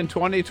finish it in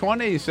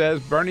 2020,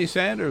 says Bernie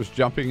Sanders,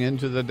 jumping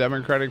into the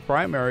Democratic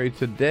primary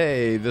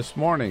this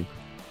morning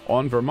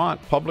on Vermont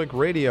Public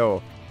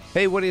Radio.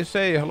 Hey, what do you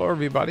say? Hello,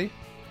 everybody.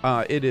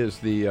 It is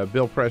the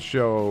Bill Press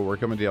Show. We're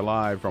coming to you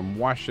live from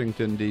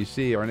Washington,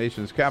 D.C., our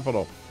nation's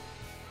capital,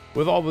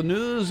 with all the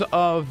news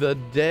of the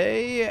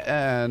day.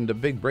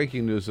 And big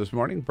breaking news this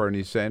morning.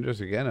 Bernie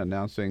Sanders again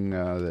announcing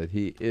that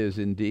he is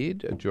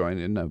indeed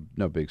joining,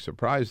 no big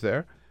surprise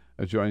there,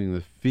 joining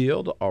the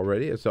field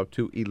already. It's up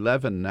to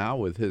 11 now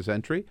with his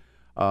entry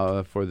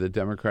for the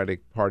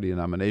Democratic Party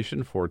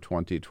nomination for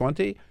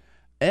 2020.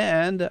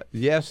 And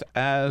yes,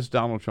 as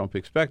Donald Trump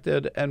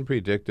expected and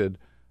predicted,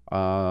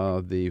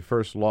 the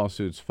first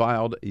lawsuits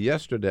filed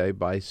yesterday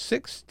by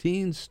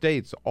 16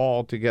 states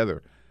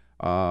altogether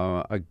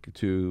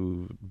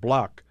to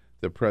block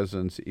the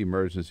president's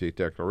emergency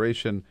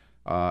declaration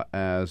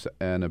as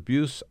an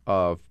abuse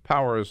of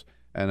powers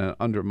and an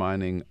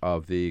undermining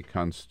of the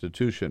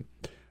Constitution.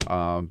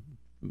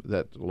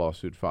 That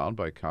lawsuit filed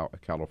by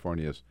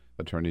California's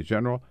Attorney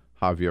General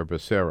Xavier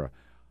Becerra.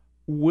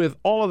 With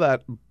all of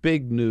that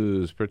big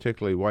news,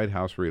 particularly White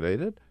House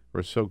related,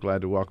 we're so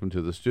glad to welcome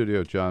to the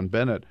studio John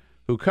Bennett,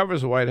 who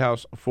covers the White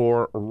House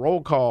for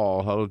Roll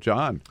Call. Hello,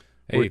 John.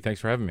 Hey,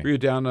 thanks for having me. Were you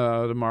down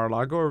to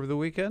Mar-a-Lago over the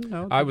weekend?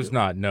 No, I was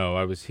not. No,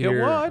 I was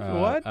here.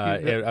 What?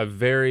 A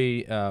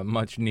very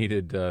much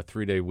needed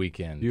 3-day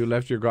weekend. You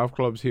left your golf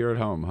clubs here at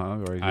home, huh?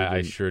 Or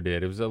I sure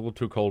did. It was a little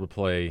too cold to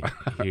play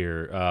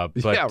here.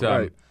 But, yeah,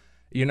 right.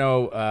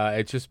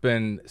 It's just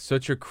been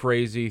such a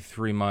crazy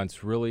 3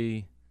 months,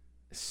 really,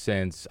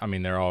 since,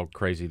 they're all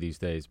crazy these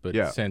days, but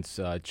since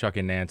Chuck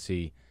and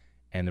Nancy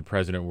and the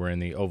president were in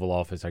the Oval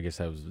Office, I guess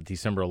that was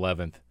December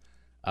 11th,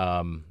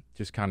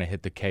 just kind of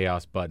hit the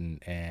chaos button.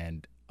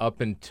 And up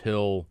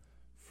until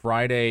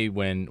Friday,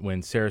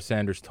 when Sarah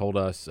Sanders told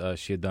us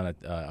she had done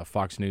a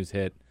Fox News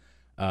hit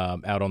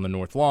out on the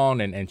North Lawn,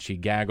 and she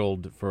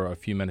gaggled for a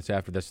few minutes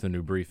after. That's the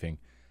new briefing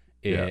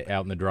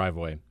out in the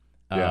driveway.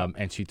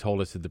 And she told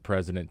us that the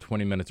president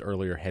 20 minutes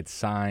earlier had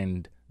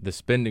signed the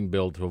spending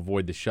bill to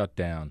avoid the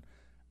shutdown.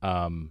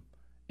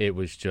 It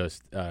was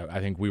just, I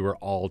think we were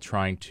all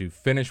trying to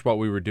finish what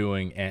we were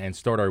doing and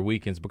start our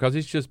weekends, because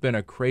it's just been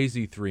a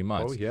crazy 3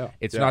 months. Oh, yeah.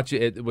 It's not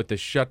with the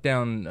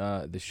shutdown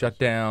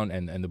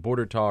and the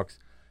border talks,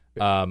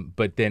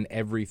 but then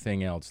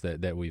everything else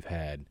that we've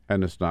had.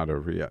 And it's not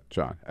over yet,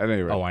 John. At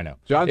any rate. Oh, I know.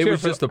 John's it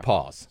was just a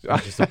pause.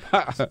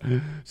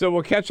 So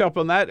we'll catch up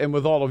on that and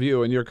with all of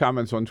you and your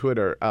comments on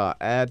Twitter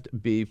at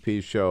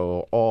BP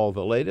Show, all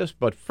the latest.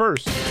 But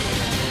first,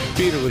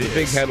 Peter with the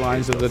big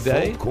headlines of the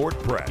day. Court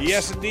Press.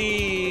 Yes,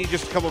 indeed.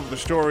 Just a couple of the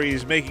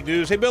stories making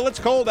news. Hey, Bill, it's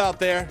cold out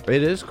there.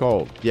 It is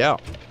cold. Yeah.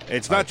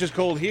 It's not just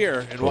cold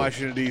here in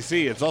Washington,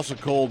 D.C. It's also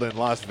cold in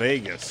Las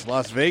Vegas.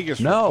 Las Vegas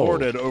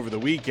reported over the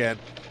weekend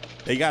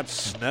they got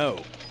snow.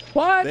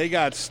 What? They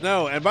got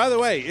snow. And by the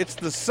way, it's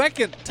the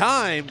second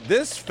time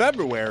this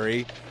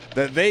February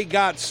that they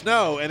got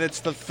snow, and it's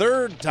the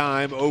third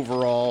time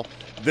overall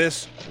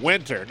this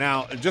winter.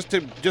 Now, just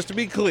to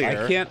be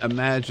clear, I can't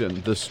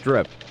imagine the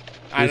Strip.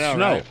 I know,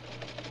 snow. right?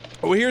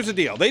 Well, here's the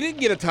deal. They didn't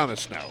get a ton of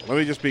snow. Let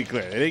me just be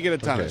clear. They didn't get a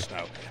ton of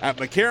snow. At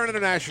McCarran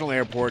International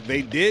Airport,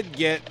 they did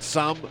get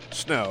some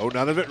snow.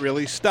 None of it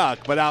really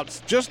stuck.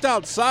 But just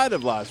outside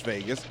of Las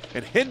Vegas,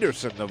 in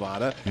Henderson,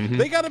 Nevada,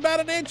 they got about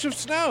an inch of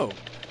snow.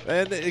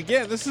 And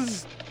again, this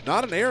is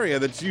not an area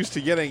that's used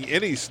to getting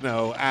any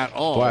snow at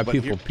all. Why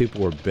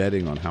people were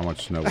betting on how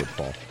much snow would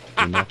fall.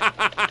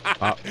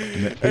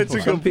 That's a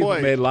good point. People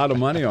made a lot of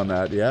money on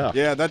that, yeah.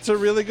 Yeah, that's a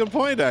really good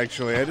point,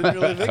 actually. I didn't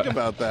really think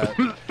about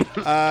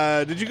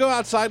that. Did you go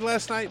outside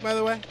last night, by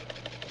the way?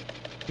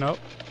 No.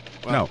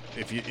 Well, no.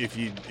 If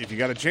you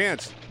got a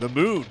chance, the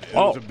moon. It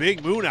was a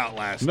big moon out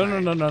last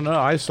night. No.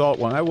 I saw it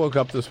when I woke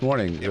up this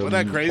morning. Wasn't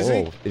that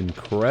crazy? Oh,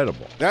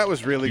 incredible. That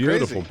was really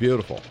crazy.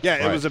 Beautiful. Yeah,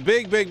 right. It was a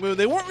big moon.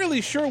 They weren't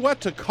really sure what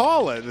to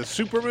call it. A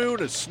super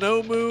moon, a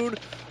snow moon,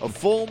 a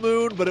full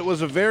moon, but it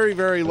was a very,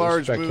 very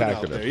large moon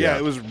out there. Yeah,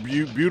 it was a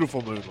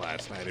beautiful moon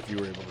last night, if you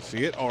were able to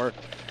see it. Or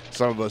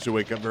some of us who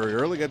wake up very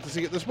early got to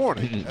see it this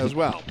morning as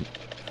well.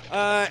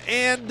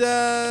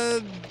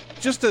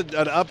 Just an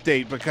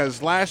update,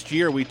 because last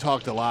year we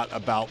talked a lot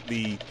about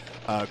the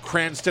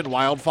Cranston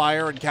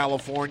wildfire in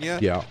California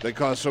that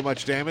caused so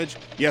much damage.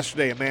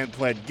 Yesterday, a man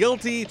pled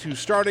guilty to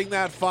starting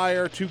that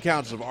fire, 2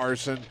 counts of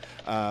arson.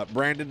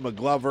 Brandon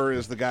McGlover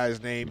is the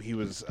guy's name. He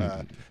was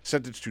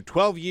sentenced to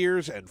 12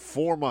 years and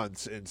 4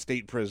 months in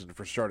state prison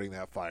for starting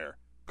that fire.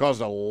 Caused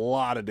a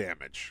lot of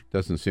damage.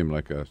 Doesn't seem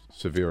like a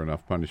severe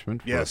enough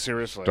punishment for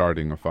seriously.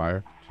 Starting a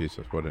fire.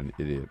 Jesus, what an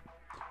idiot.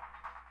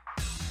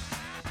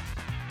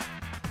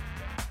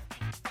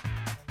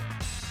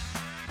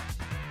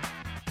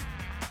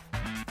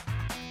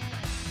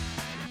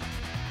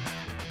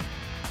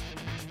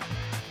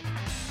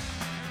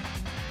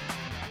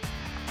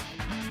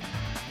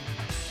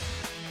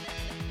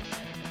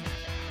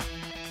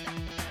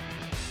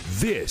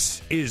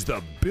 This is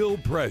the Bill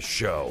Press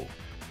Show.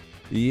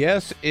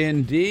 Yes,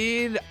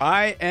 indeed.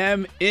 I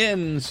am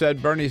in,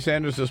 said Bernie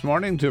Sanders this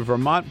morning to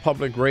Vermont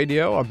Public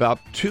Radio about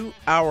 2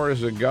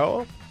 hours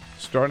ago.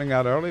 Starting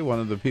out early, one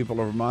of the people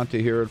of Vermont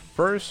to hear it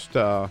first.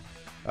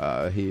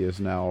 He is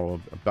now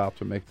about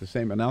to make the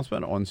same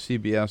announcement on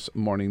CBS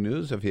Morning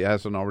News, if he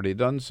hasn't already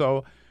done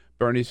so.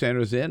 Bernie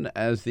Sanders in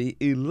as the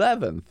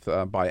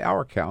 11th, by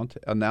our count,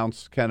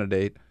 announced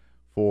candidate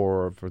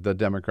for the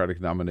Democratic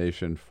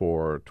nomination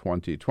for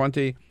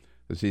 2020.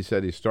 As he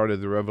said, he started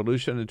the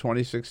revolution in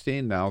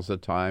 2016. Now's the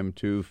time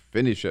to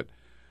finish it.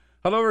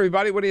 Hello,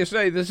 everybody. What do you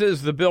say? This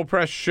is the Bill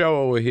Press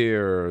Show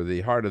here,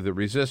 the heart of the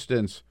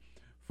resistance,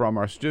 from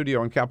our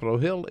studio on Capitol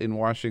Hill in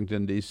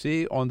Washington,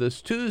 D.C. on this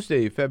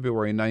Tuesday,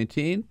 February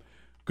 19.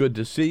 Good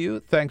to see you.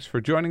 Thanks for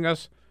joining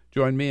us.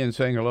 Join me in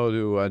saying hello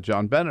to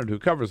John Bennett, who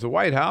covers the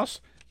White House,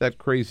 that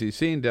crazy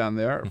scene down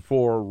there,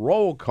 for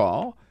Roll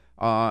Call.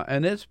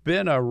 And it's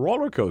been a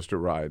roller coaster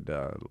ride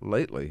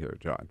lately here,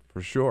 John,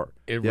 for sure.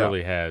 It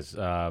really has.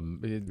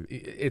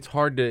 It's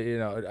hard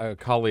to, a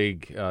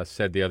colleague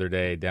said the other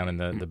day down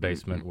in the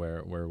basement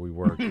where we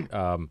work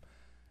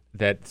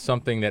that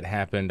something that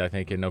happened, I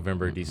think, in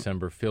November,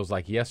 December feels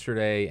like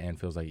yesterday and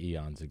feels like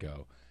eons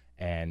ago.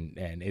 And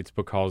it's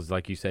because,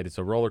 like you said, it's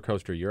a roller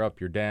coaster. You're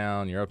up, you're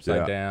down, you're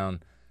upside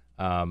down.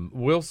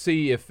 We'll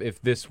see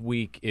if this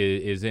week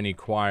is any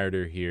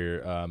quieter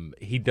here.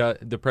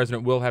 The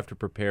president will have to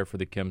prepare for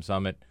the Kim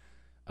summit.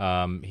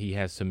 He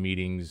has some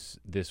meetings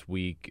this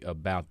week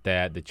about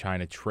that. The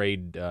China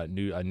trade a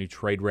new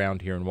trade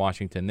round here in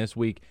Washington this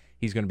week.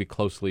 He's going to be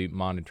closely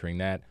monitoring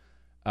that.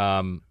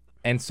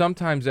 And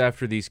sometimes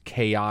after these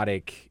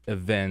chaotic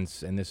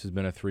events, and this has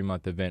been a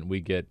 3-month event,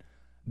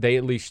 they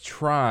at least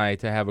try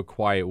to have a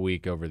quiet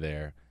week over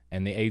there.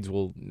 And the aides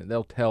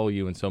they'll tell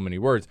you in so many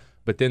words,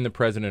 but then the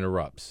president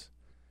erupts.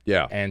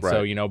 Yeah. And right.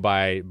 so,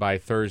 by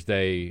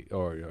Thursday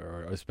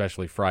or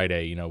especially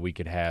Friday, we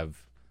could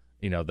have,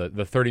 the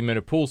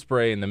 30-minute pool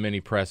spray and the mini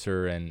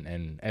presser.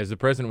 And as the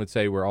president would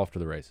say, we're off to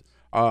the races.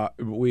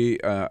 We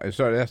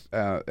started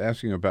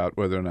asking about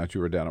whether or not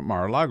you were down at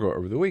Mar-a-Lago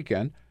over the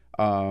weekend,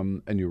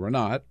 and you were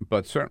not,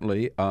 but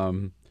certainly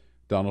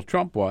Donald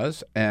Trump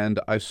was.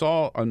 And I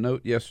saw a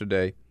note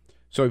yesterday.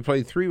 So he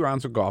played 3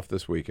 rounds of golf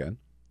this weekend.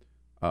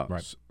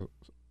 Right.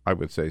 I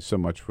would say so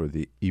much for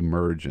the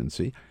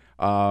emergency.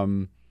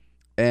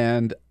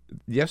 And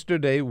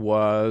yesterday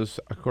was,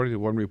 according to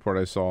one report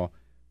I saw,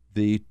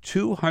 the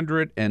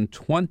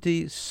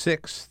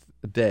 226th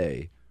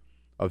day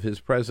of his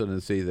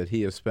presidency that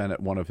he has spent at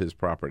one of his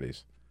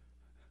properties.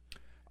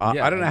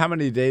 I don't know how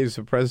many days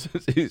of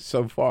presidency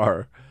so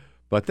far,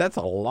 but that's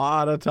a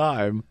lot of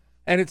time.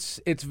 And it's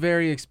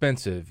very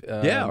expensive.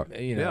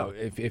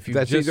 If you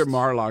that's either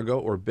Mar-a-Lago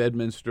or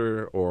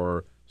Bedminster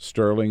or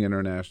Sterling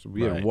International,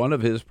 right. One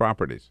of his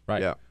properties.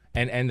 Right. Yeah.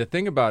 And the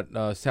thing about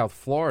South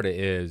Florida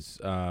is,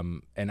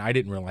 and I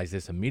didn't realize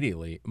this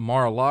immediately,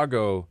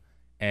 Mar-a-Lago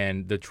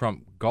and the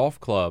Trump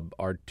Golf Club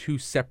are 2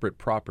 separate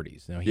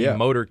properties. He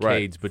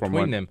motorcades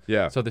between them.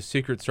 Yeah. So the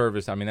Secret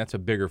Service, that's a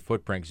bigger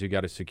footprint because you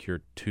got to secure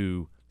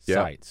 2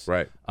 sites.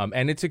 Right.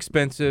 And it's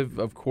expensive.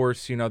 Of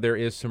course, there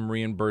is some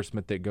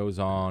reimbursement that goes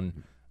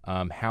on.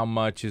 How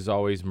much is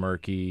always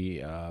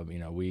murky.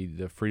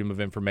 The Freedom of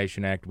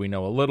Information Act, we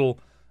know a little.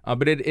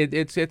 But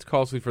it's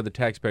costly for the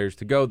taxpayers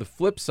to go. The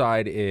flip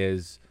side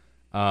is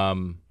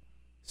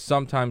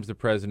sometimes the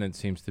president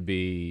seems to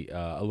be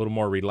a little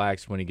more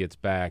relaxed when he gets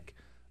back.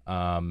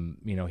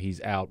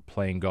 He's out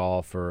playing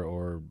golf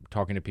or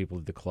talking to people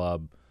at the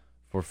club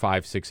for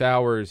 5-6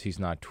 hours. He's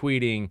not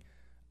tweeting.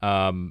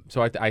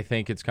 So I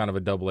think it's kind of a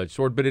double-edged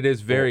sword, but it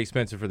is very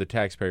expensive for the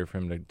taxpayer for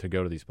him to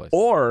go to these places.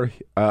 Or,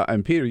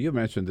 and Peter, you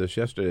mentioned this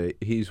yesterday,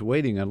 he's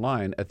waiting in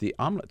line at the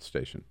omelet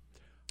station.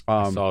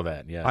 I saw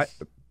that,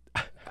 yes.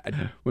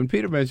 When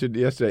Peter mentioned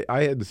yesterday,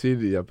 I hadn't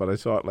seen it yet, but I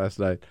saw it last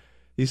night.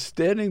 He's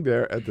standing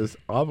there at this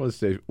omelet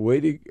station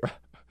waiting.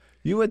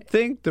 You would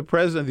think the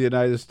president of the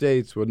United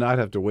States would not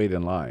have to wait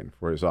in line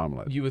for his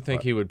omelet. You would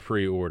think he would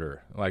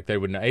pre-order, like they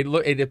would not.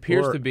 It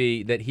appears to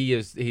be that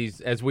he's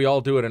as we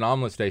all do at an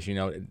omelet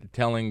station,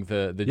 telling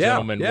the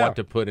gentleman what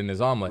to put in his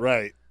omelet.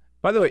 Right.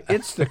 By the way,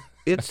 it's the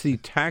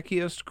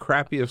tackiest,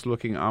 crappiest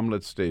looking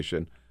omelet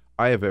station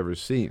I have ever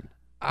seen.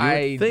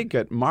 I think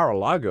at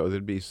Mar-a-Lago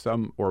there'd be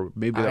some, or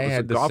maybe that was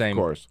a golf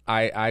course.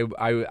 I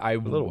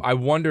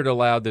wondered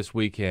aloud this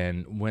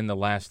weekend when the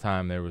last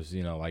time there was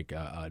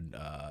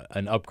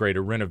an upgrade,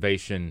 a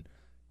renovation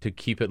to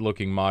keep it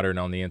looking modern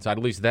on the inside.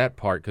 At least that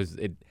part, because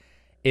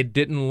it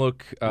didn't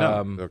look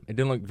it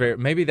didn't look very.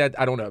 Maybe that,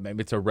 I don't know.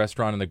 Maybe it's a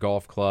restaurant in the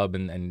golf club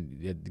and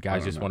the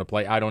guys just want to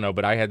play. I don't know,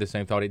 but I had the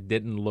same thought. It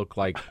didn't look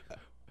like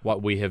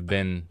what we have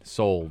been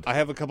sold. I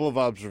have a couple of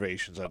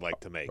observations I'd like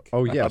to make.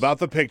 Oh, yes. About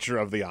the picture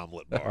of the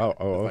omelet bar.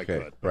 Okay. I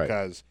could. Right.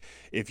 Because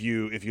if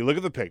you look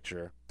at the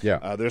picture,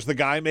 yeah, there's the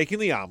guy making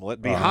the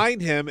omelet.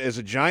 Behind him is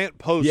a giant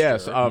poster.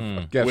 Yes,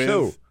 guess with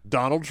who?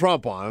 Donald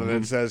Trump on it,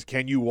 and it says,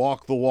 "Can you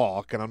walk the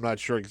walk?" And I'm not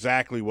sure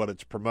exactly what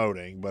it's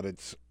promoting, but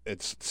it's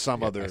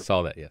some other. I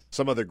saw that. Yes.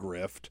 Some other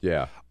grift.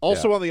 Yeah.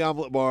 Also on the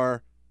omelet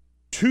bar,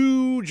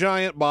 2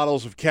 giant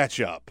bottles of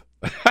ketchup.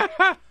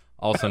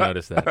 Also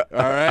noticed that. All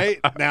right.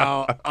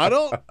 Now,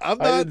 I'm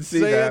not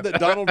saying that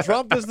Donald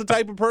Trump is the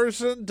type of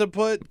person to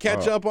put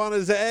ketchup on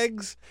his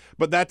eggs,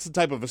 but that's the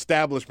type of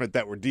establishment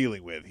that we're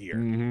dealing with here.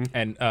 Mm-hmm.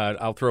 And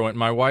I'll throw in,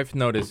 my wife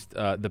noticed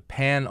the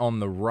pan on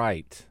the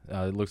right.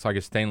 It looks like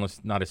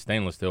not a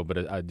stainless steel,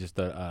 but just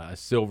a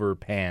silver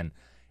pan.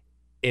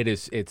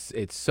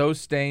 It's so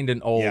stained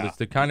and old. Yeah. It's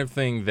the kind of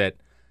thing that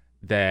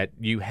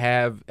you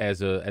have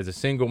as a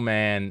single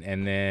man,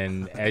 and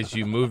then as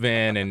you move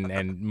in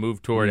and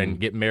move toward and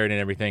get married and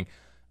everything,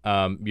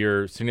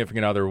 your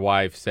significant other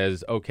wife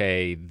says,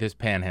 okay, this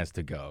pan has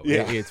to go.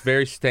 Yeah. It's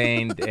very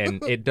stained,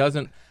 and it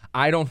doesn't –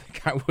 I don't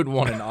think I would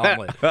want an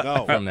omelet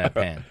from that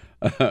pan.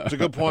 It's a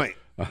good point.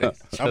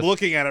 I'm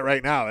looking at it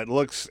right now. It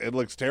looks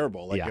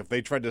terrible. Like if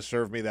they tried to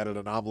serve me that at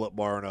an omelet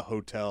bar in a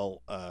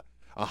hotel, a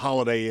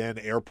Holiday Inn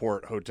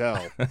airport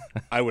hotel,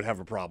 I would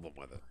have a problem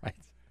with it. Right.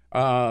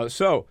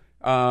 So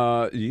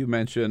you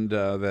mentioned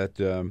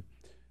that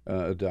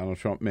Donald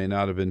Trump may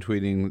not have been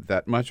tweeting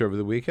that much over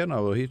the weekend,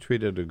 although he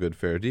tweeted a good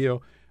fair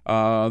deal.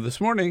 This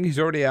morning, he's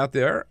already out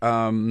there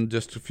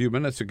just a few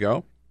minutes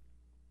ago.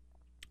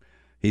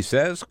 He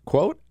says,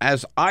 quote,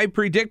 "As I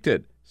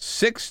predicted,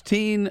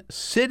 16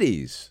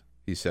 cities,"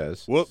 he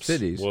says. Whoops.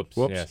 Cities. Whoops.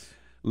 Yes.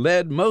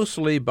 led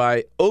mostly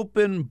by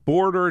open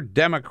border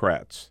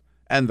Democrats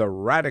and the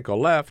radical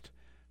left,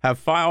 have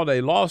filed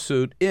a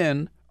lawsuit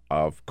in,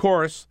 of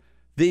course,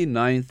 the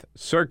Ninth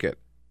Circuit.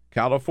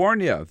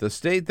 California, the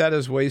state that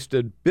has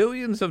wasted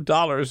billions of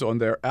dollars on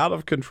their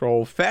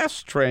out-of-control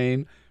fast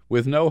train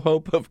with no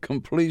hope of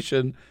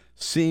completion,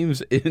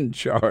 seems in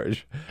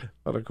charge.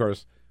 But, of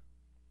course,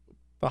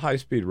 the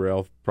high-speed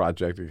rail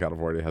project in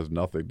California has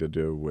nothing to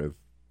do with,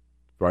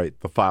 right,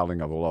 the filing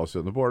of the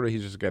lawsuit on the border.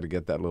 He's just got to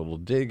get that little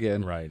dig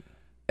in. Right.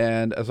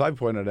 And as I've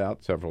pointed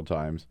out several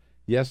times,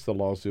 yes, the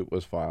lawsuit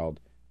was filed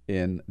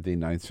in the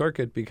Ninth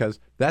Circuit because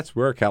that's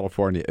where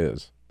California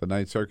is. The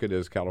Ninth Circuit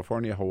is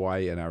California,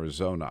 Hawaii, and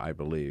Arizona, I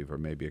believe, or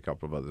maybe a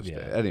couple of other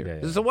states. Anyway,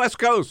 this is the West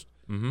Coast.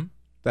 Mm-hmm.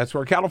 That's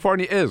where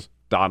California is,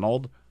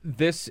 Donald.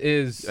 This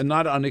is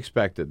not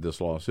unexpected,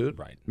 this lawsuit.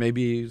 Right.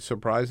 Maybe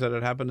surprised that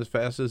it happened as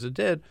fast as it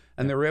did,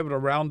 and they were able to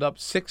round up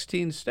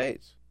 16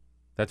 states.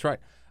 That's right.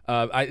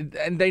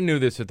 And they knew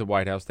this at the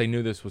White House. They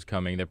knew this was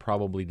coming. They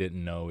probably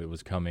didn't know it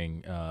was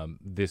coming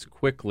this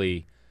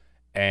quickly.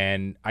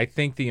 And I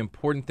think the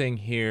important thing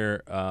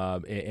here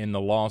in the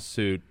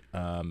lawsuit,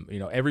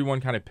 everyone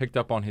kind of picked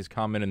up on his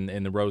comment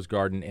in the Rose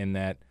Garden in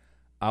that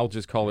I'll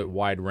just call it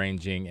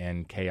wide-ranging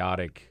and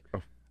chaotic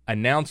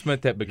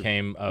announcement that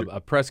became a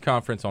press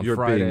conference on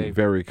Friday. You're being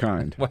very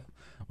kind. Well,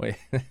 wait,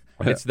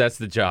 that's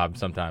the job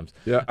sometimes.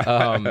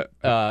 Yeah.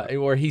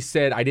 Where he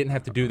said, I didn't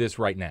have to do this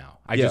right now.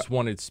 I just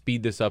wanted to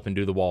speed this up and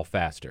do the wall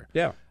faster.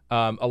 Yeah.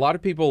 A lot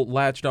of people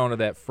latched onto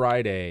that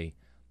Friday.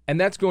 And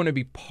that's going to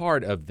be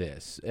part of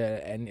this.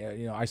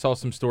 I saw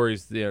some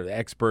stories,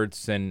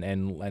 experts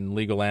and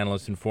legal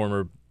analysts and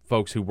former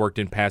folks who worked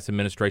in past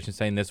administrations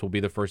saying this will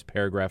be the first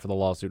paragraph of the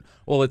lawsuit.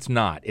 Well, it's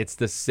not. It's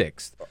the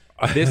sixth.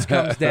 This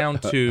comes down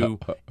to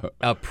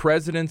a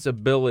president's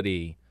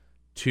ability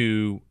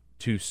to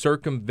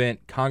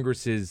circumvent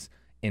Congress's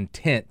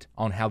intent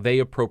on how they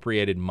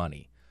appropriated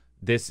money.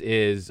 This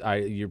is,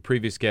 your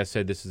previous guest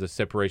said this is a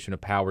separation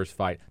of powers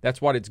fight.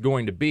 That's what it's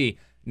going to be.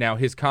 Now,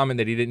 his comment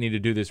that he didn't need to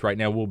do this right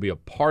now will be a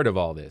part of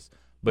all this.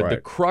 But the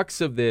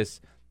crux of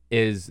this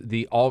is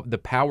the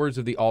powers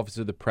of the office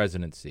of the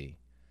presidency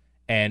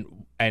and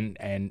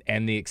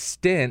the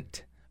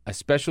extent,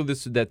 especially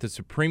that the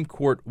Supreme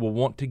Court will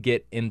want to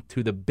get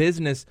into the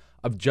business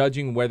of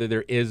judging whether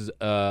there is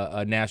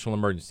a national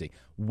emergency.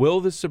 Will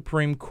the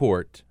Supreme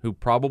Court, who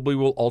probably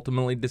will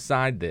ultimately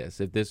decide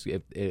this,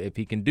 if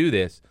he can do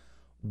this,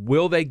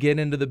 will they get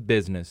into the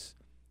business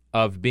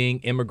of being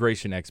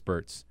immigration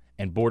experts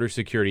and border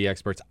security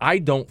experts? I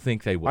don't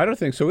think they will. I don't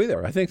think so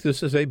either. I think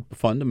this is a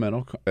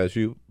fundamental, as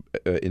you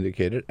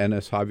indicated, and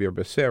as Xavier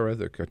Becerra,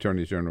 the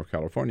Attorney General of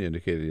California,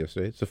 indicated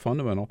yesterday, it's a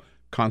fundamental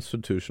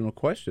constitutional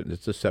question.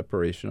 It's a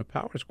separation of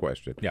powers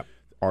question. Yeah.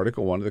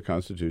 Article 1 of the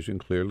Constitution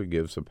clearly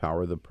gives the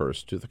power of the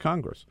purse to the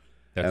Congress.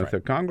 That's and right.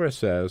 if the Congress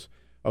says,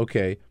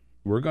 okay,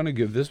 we're going to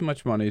give this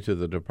much money to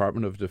the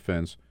Department of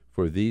Defense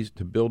for these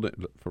to build it,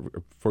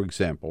 for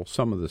example,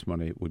 some of this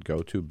money would go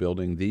to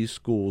building these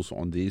schools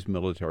on these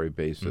military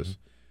bases.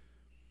 Mm-hmm.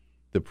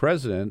 The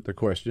president, the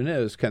question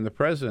is, can the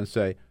president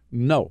say,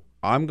 no,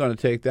 I'm going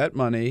to take that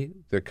money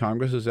that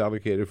Congress has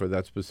allocated for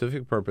that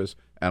specific purpose,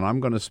 and I'm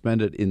going to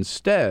spend it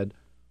instead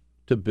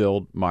to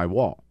build my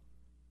wall?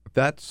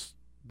 That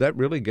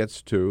really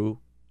gets to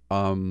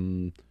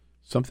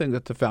something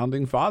that the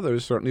founding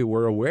fathers certainly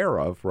were aware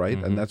of, right?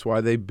 Mm-hmm. And that's why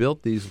they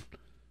built these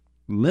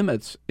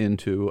limits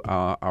into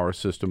our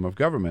system of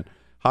government.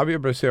 Xavier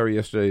Becerra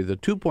yesterday, the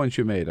 2 points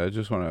you made, I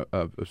just want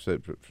to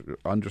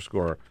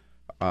underscore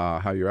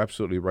how you're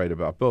absolutely right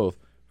about both.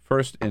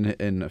 First,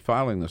 in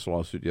filing this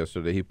lawsuit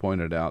yesterday, he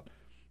pointed out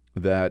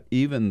that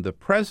even the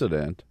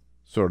president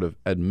sort of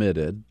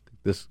admitted,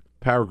 this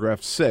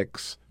paragraph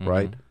 6, mm-hmm.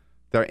 right,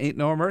 there ain't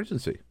no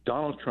emergency.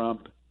 Donald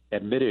Trump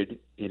admitted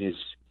in his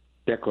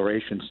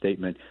declaration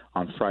statement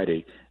on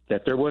Friday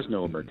that there was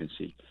no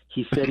emergency.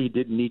 He said he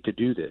didn't need to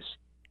do this.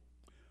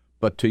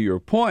 But to your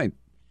point,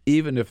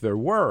 even if there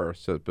were,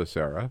 says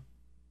Becerra,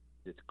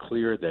 it's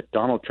clear that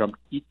Donald Trump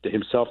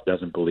himself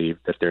doesn't believe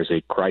that there's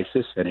a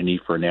crisis and a need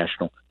for a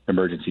national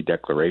emergency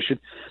declaration.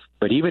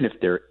 But even if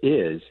there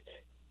is,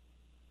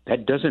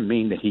 that doesn't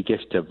mean that he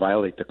gets to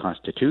violate the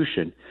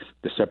Constitution,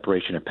 the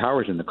separation of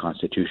powers in the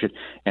Constitution,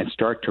 and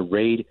start to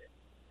raid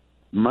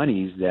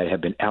monies that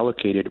have been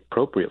allocated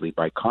appropriately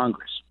by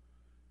Congress.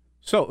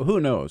 So who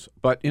knows?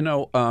 But,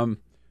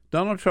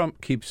 Donald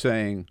Trump keeps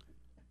saying,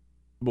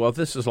 well,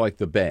 this is like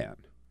the ban.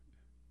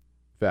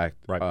 In fact,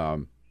 right.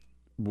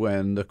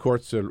 When the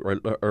courts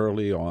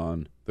early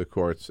on, the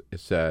courts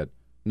said,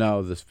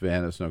 no, this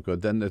ban is no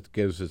good. Then it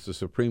gives us the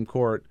Supreme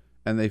Court,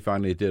 and they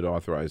finally did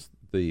authorize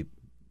the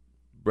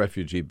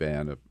refugee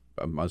ban,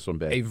 a Muslim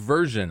ban. A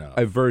version of.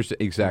 A version,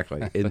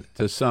 exactly,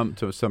 to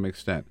some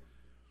extent.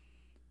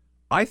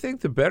 I think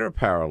the better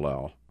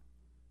parallel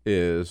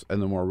is,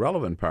 and the more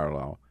relevant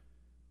parallel,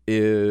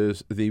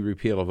 is the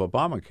repeal of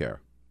Obamacare,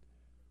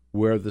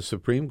 where the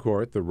Supreme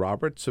Court, the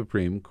Roberts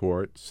Supreme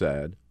Court,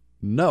 said,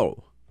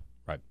 no,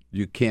 right,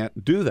 you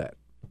can't do that,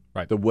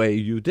 right, the way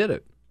you did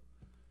it.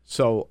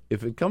 So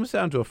if it comes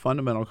down to a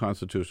fundamental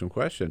constitutional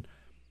question,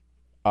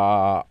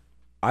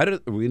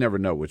 We never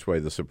know which way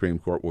the Supreme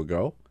Court will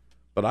go,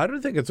 but I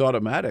don't think it's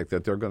automatic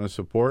that they're going to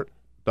support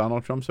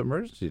Donald Trump's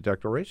emergency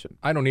declaration.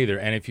 I don't either.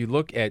 And if you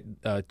look at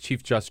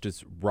Chief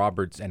Justice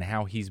Roberts and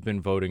how he's been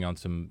voting on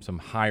some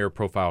higher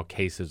profile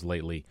cases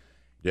lately,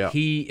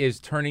 he is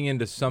turning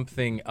into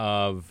something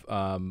of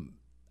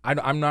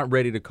I'm not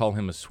ready to call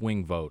him a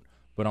swing vote,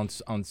 but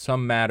on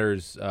some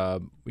matters,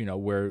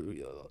 where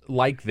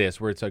like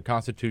this, where it's a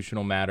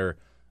constitutional matter,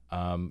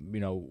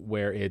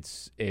 where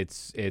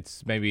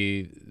it's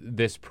maybe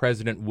this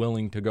president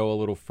willing to go a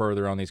little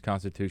further on these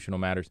constitutional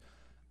matters.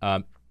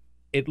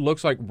 It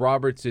looks like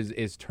Roberts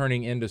is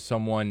turning into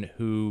someone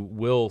who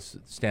will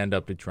stand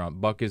up to Trump,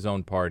 buck his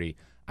own party.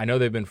 I know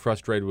they've been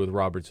frustrated with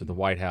Roberts at the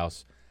White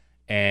House,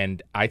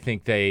 and I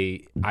think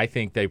they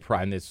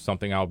and this is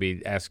something I'll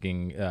be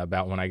asking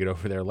about when I get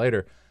over there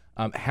later.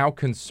 How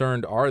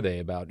concerned are they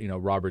about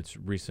Roberts'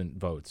 recent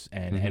votes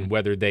and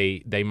whether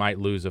they might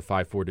lose a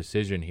 5-4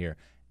 decision here,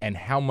 and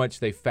how much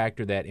they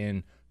factor that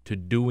in to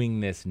doing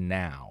this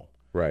now?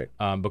 Right.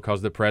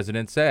 Because the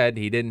president said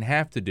he didn't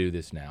have to do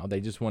this now. They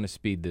just want to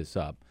speed this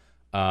up.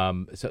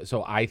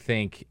 So I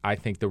think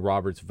the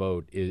Roberts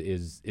vote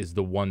is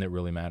the one that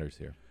really matters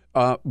here.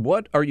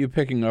 What are you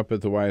picking up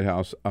at the White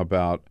House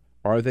about?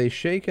 Are they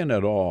shaken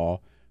at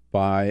all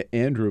by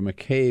Andrew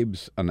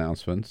McCabe's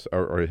announcements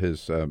or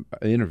his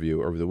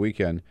interview over the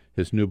weekend,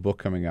 his new book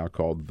coming out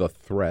called The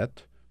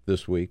Threat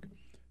this week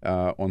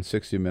on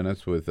 60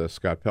 Minutes with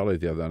Scott Pelley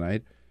the other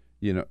night?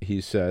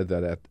 He said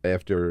that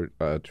after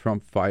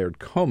Trump fired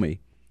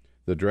Comey,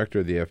 the director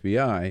of the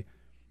FBI,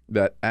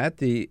 that at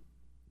the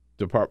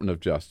Department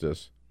of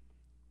Justice,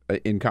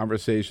 in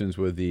conversations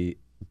with the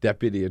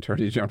Deputy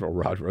Attorney General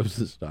Rod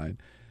Rosenstein,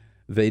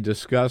 they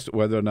discussed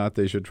whether or not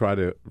they should try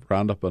to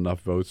round up enough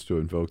votes to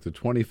invoke the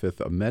 25th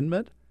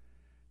Amendment,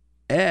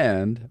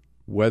 and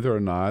whether or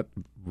not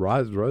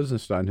Rod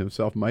Rosenstein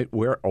himself might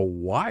wear a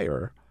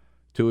wire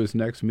to his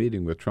next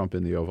meeting with Trump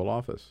in the Oval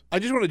Office. I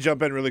just want to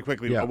jump in really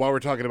quickly while we're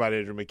talking about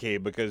Andrew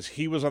McCabe, because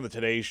he was on the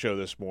Today Show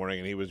this morning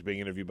and he was being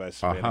interviewed by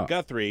Savannah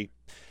Guthrie.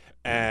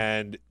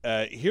 And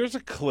here's a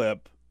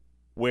clip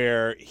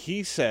where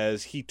he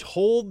says he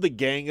told the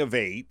Gang of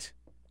Eight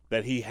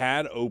that he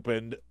had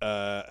opened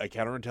a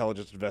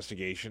counterintelligence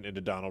investigation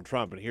into Donald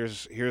Trump. And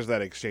here's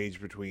that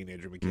exchange between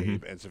Andrew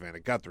McCabe and Savannah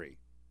Guthrie.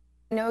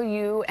 I know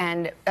you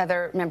and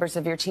other members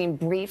of your team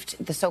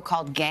briefed the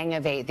so-called Gang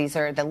of Eight. These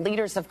are the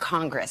leaders of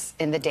Congress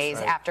in the days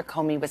after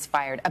Comey was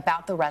fired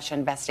about the Russia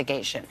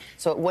investigation.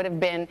 So it would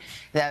have been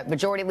the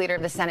Majority Leader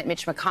of the Senate,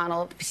 Mitch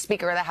McConnell,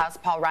 Speaker of the House,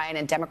 Paul Ryan,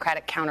 and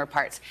Democratic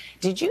counterparts.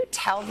 Did you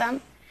tell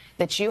them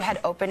that you had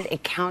opened a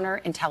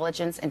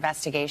counterintelligence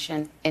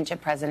investigation into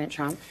President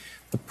Trump?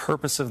 The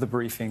purpose of the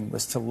briefing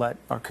was to let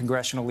our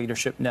congressional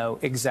leadership know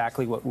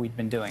exactly what we'd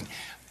been doing.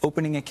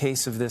 Opening a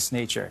case of this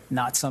nature,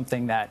 not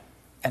something that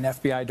an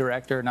FBI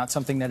director, not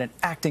something that an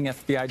acting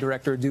FBI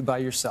director would do by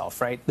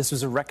yourself, right? This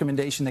was a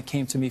recommendation that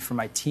came to me from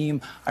my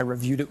team. I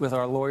reviewed it with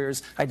our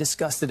lawyers. I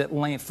discussed it at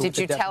length with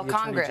the Deputy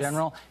Attorney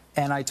General,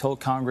 and I told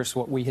Congress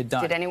what we had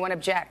done. Did anyone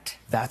object?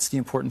 That's the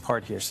important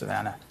part here,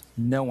 Savannah.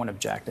 No one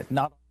objected.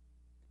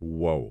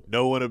 Whoa.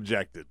 No one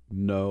objected.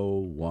 No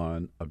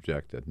one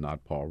objected.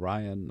 Not Paul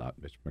Ryan, not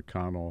Mitch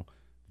McConnell.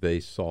 They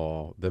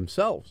saw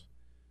themselves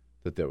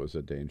that there was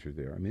a danger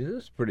there. I mean,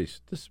 this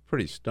is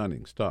pretty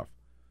stunning stuff.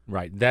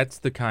 Right. That's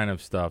the kind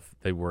of stuff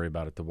they worry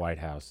about at the White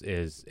House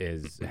is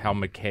how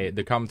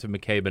the comments of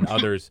McCabe and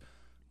others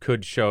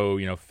could show,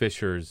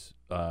 fissures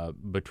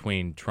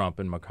between Trump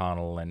and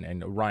McConnell,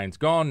 and Ryan's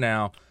gone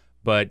now,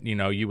 but,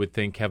 you would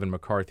think Kevin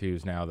McCarthy,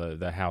 who's now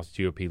the House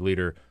GOP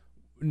leader,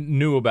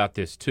 knew about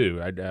this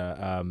too.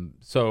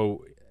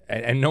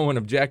 And no one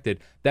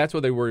objected. That's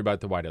what they worry about at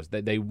the White House.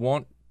 They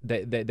want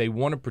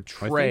to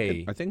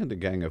portray. I think in the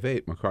Gang of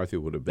Eight, McCarthy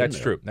would have been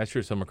there. That's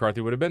true. So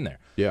McCarthy would have been there.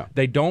 Yeah.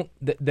 They don't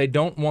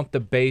want the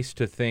base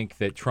to think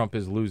that Trump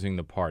is losing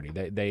the party.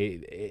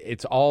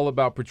 It's all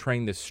about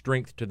portraying the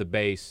strength to the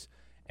base,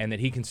 and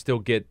that he can still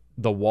get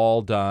the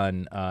wall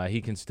done.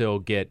 He can still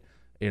get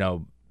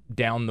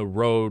down the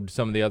road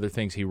some of the other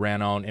things he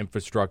ran on,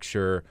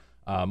 infrastructure,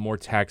 more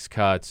tax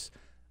cuts.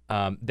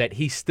 That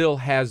he still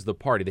has the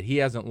party. That he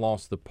hasn't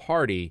lost the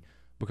party.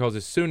 Because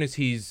as soon as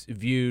he's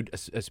viewed,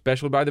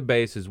 especially by the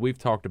base, as we've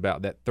talked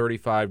about, that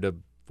 35 to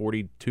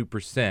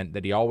 42%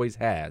 that he always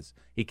has,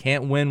 he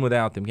can't win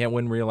without them, can't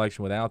win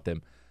re-election without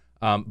them.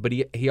 But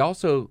he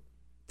also,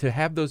 to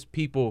have those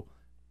people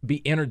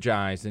be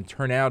energized and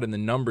turn out in the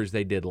numbers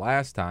they did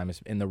last time,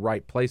 in the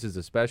right places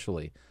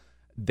especially,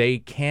 they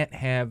can't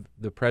have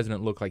the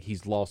president look like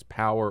he's lost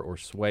power or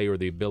sway or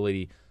the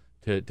ability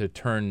to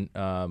turn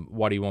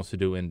what he wants to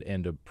do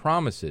into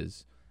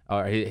promises,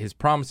 his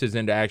promises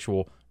into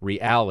actual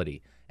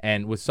reality.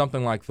 And with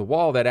something like the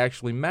wall, that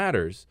actually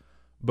matters,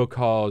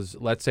 because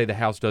let's say the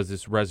House does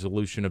this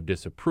resolution of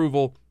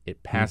disapproval.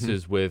 It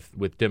passes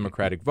with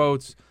Democratic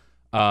votes.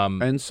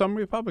 And some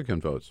Republican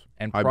votes,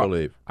 I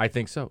believe. I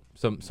think so.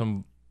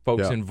 Some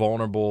folks in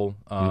vulnerable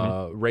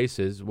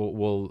races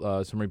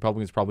will some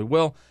Republicans probably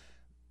will.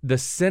 The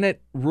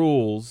Senate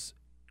rules,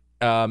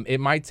 it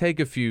might take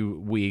a few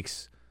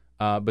weeks,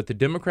 but the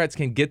Democrats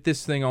can get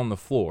this thing on the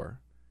floor.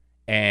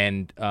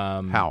 And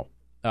how?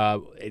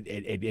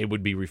 It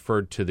would be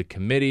referred to the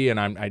committee, and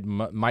I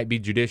might be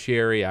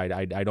judiciary.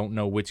 I don't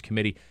know which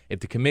committee.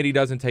 If the committee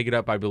doesn't take it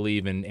up, I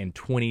believe in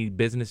 20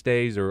 business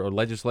days or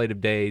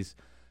legislative days,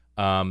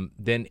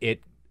 then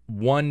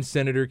one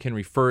senator can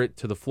refer it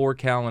to the floor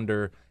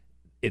calendar.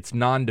 It's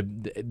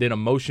then a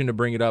motion to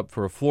bring it up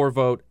for a floor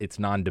vote. It's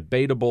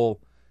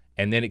non-debatable,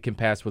 and then it can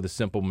pass with a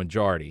simple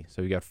majority.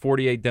 So you got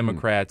 48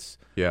 Democrats,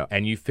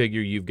 and you figure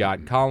you've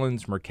got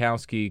Collins,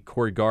 Murkowski,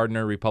 Cory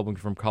Gardner,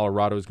 Republican from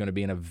Colorado, is going to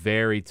be in a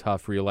very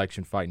tough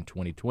re-election fight in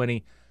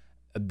 2020.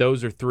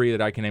 Those are three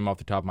that I can name off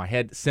the top of my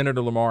head.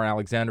 Senator Lamar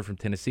Alexander from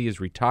Tennessee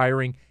is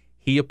retiring.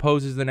 He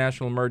opposes the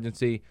national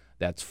emergency.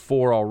 That's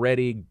 4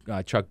 already.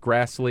 Chuck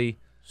Grassley.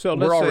 So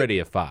we're already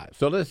at 5.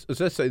 So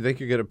let's say they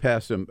could get it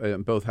passed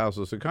in both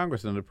houses of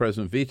Congress, and the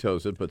president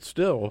vetoes it, but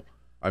still,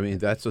 I mean,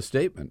 that's a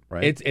statement,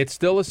 right? It's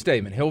still a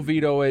statement. He'll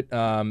veto it.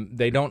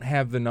 They don't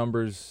have the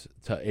numbers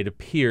it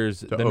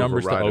appears, the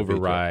numbers to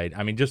override.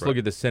 I mean, just look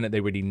at the Senate.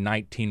 They would need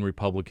 19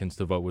 Republicans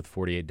to vote with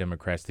 48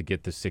 Democrats to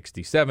get to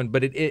 67.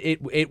 But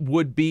it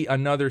would be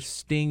another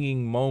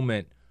stinging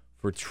moment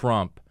for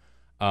Trump.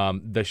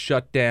 The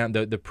shutdown,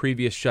 the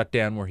previous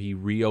shutdown where he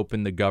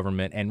reopened the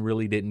government and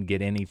really didn't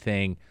get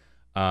anything.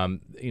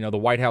 The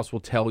White House will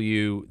tell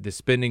you the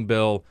spending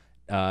bill.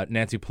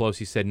 Nancy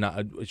Pelosi said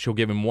she'll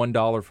give him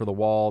 $1 for the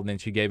wall, and then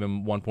she gave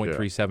him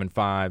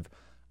 1.375.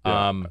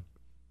 I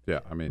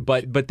mean,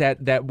 but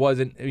that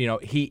wasn't.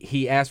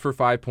 He asked for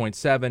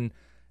 5.7,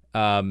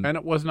 and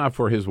it was not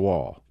for his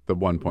wall. The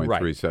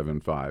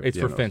 1.375. It's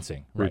for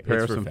fencing.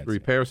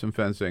 Repair some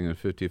fencing and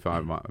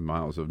 55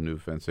 miles of new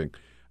fencing.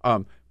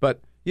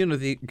 But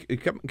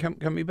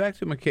coming back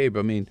to McCabe,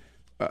 I mean,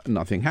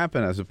 nothing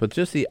happened as it, but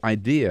just the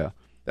idea.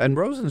 And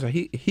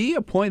Rosenstein, he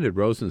appointed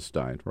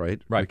Rosenstein,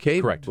 right? Right.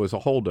 McCabe was a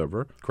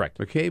holdover. Correct.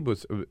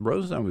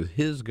 Rosenstein was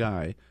his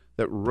guy.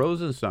 That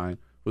Rosenstein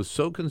was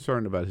so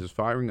concerned about his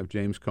firing of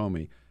James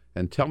Comey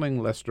and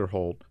telling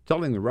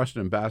the Russian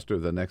ambassador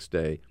the next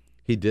day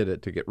he did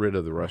it to get rid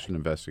of the Russian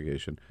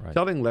investigation. Right.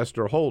 Telling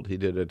Lester Holt he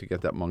did it to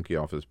get that monkey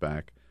off his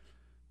back.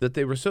 That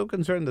they were so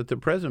concerned that the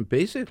president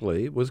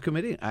basically was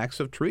committing acts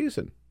of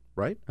treason.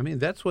 Right. I mean,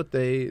 that's what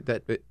they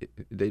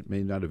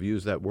may not have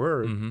used that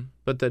word,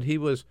 but that he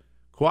was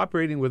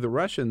cooperating with the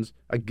Russians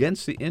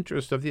against the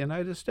interest of the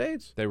United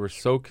States. They were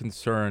so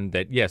concerned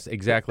that, yes,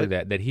 exactly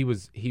that he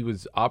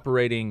was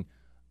operating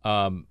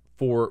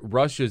for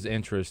Russia's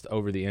interest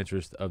over the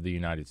interest of the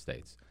United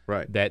States.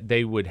 Right. That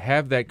they would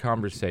have that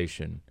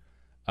conversation.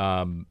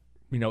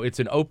 It's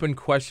an open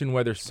question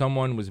whether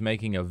someone was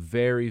making a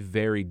very,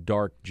 very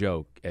dark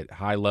joke at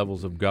high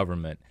levels of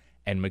government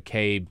and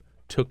McCabe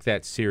took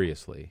that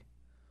seriously.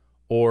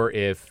 Or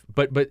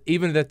but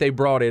even that they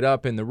brought it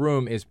up in the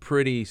room is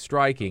pretty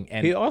striking.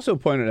 And he also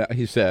pointed out,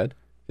 he said,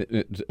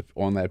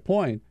 on that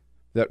point,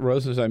 that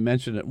Rosenstein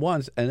mentioned it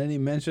once, and then he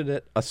mentioned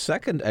it a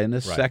second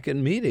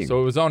meeting.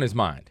 So it was on his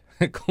mind.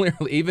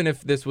 Clearly, even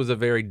if this was a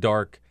very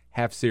dark,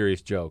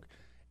 half-serious joke,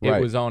 it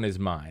was on his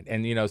mind.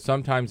 And,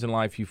 sometimes in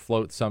life you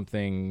float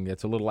something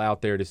that's a little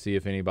out there to see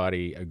if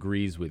anybody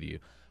agrees with you.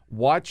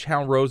 Watch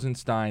how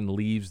Rosenstein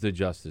leaves the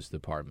Justice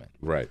Department.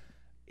 Right.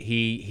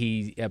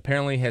 He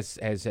apparently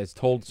has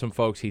told some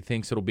folks he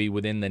thinks it'll be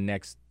within the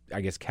next,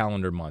 I guess,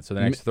 calendar month, so the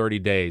next 30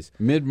 days.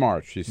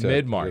 Mid-March, he said.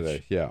 Mid-March.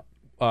 Today. Yeah.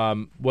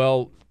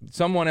 Well,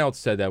 someone else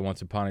said that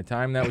once upon a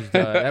time. That was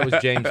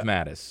James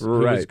Mattis,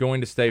 who was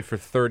going to stay for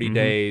 30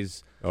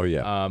 days. Oh,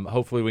 yeah.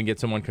 Hopefully we can get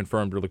someone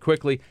confirmed really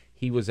quickly.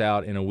 He was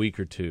out in a week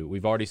or two.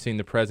 We've already seen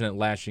the president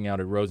lashing out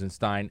at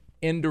Rosenstein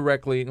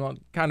indirectly, well,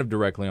 kind of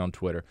directly on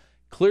Twitter.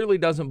 Clearly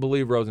doesn't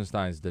believe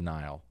Rosenstein's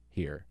denial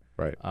here.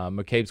 Right.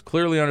 McCabe's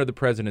clearly under the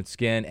president's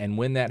skin, and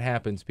when that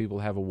happens, people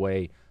have a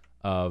way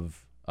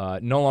of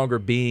no longer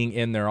being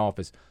in their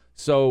office.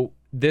 So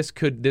this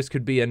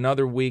could be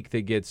another week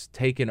that gets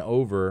taken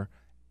over,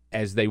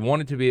 as they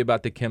want it to be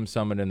about the Kim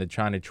Summit and the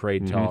China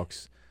trade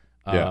talks.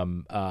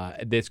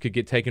 This could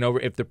get taken over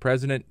if the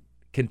president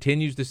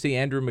continues to see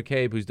Andrew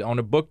McCabe, who's on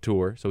a book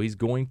tour, so he's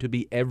going to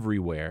be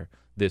everywhere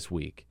this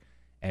week,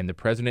 and the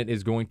president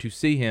is going to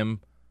see him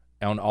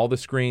on all the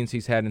screens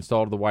he's had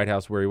installed at the White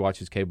House where he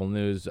watches cable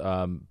news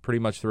pretty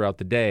much throughout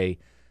the day.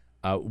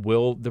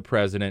 Will the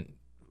president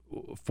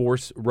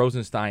force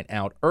Rosenstein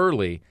out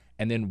early?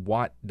 And then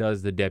what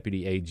does the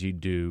deputy AG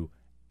do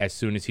as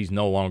soon as he's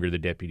no longer the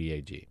deputy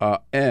AG?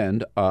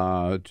 And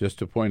just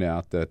to point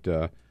out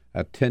that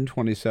at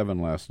 10:27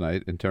 last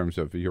night, in terms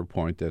of your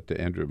point that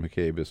Andrew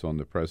McCabe is on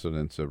the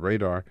president's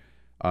radar,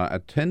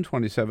 at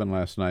 10:27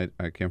 last night,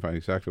 I can't find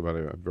exactly what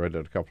I've read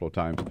it a couple of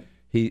times,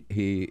 he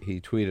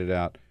tweeted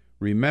out,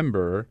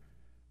 remember,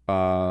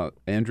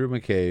 Andrew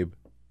McCabe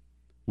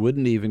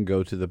wouldn't even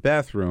go to the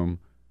bathroom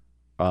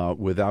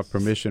without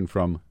permission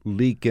from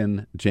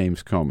leaking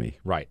James Comey.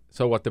 Right.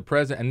 So what the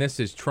president, and this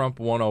is Trump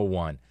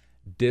 101,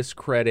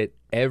 discredit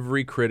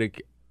every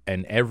critic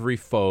and every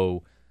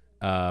foe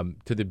to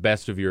the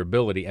best of your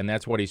ability, and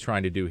that's what he's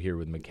trying to do here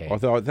with McCabe.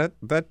 Although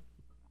that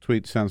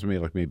tweet sounds to me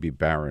like maybe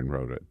Barron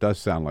wrote it. It does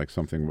sound like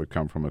something would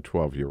come from a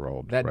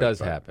 12-year-old. That does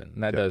happen.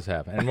 That does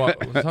happen.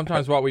 And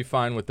sometimes what we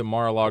find with the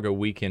Mar-a-Lago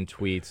weekend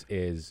tweets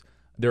is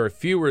there are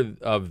fewer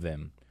of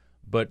them,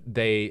 but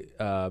they,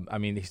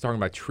 he's talking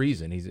about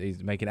treason.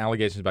 He's making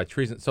allegations about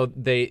treason. So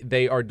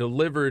they are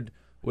delivered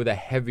with a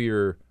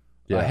heavier,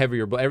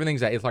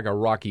 everything's it's like a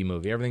Rocky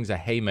movie. Everything's a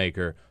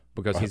haymaker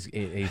because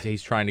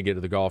he's trying to get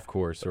to the golf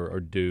course or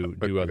do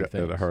other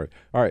things. In a hurry.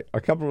 All right,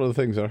 a couple of other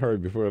things in a hurry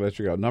before I let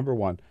you go. Number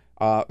one,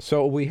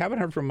 so we haven't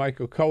heard from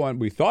Michael Cohen.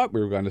 We thought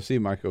we were going to see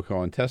Michael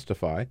Cohen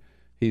testify.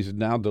 He's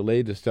now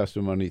delayed his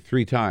testimony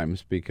 3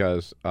 times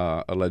because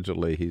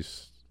allegedly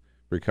he's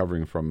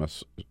recovering from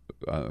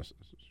a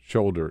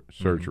shoulder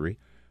surgery.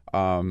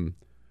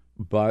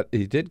 But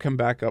he did come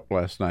back up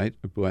last night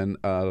when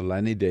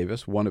Lanny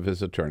Davis, one of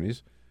his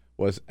attorneys,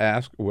 was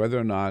asked whether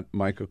or not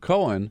Michael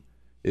Cohen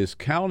is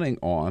counting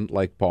on,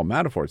 like Paul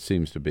Manafort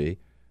seems to be,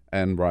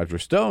 and Roger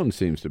Stone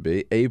seems to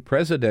be, a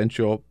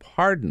presidential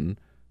pardon.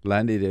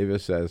 Lanny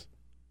Davis says,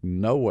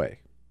 no way.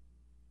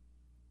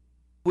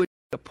 Would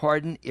a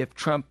pardon if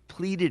Trump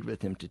pleaded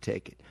with him to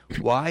take it.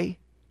 Why?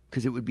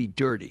 Because it would be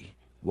dirty.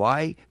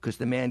 Why? Because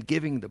the man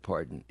giving the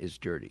pardon is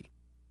dirty.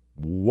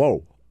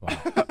 Whoa. Wow.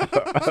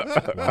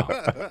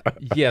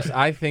 Yes,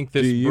 I think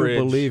this bridge... Do you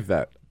believe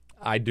that?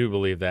 I do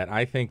believe that.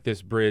 I think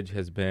this bridge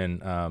has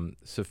been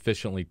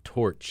sufficiently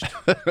torched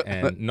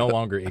and no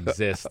longer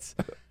exists.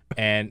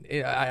 And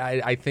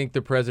I think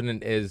the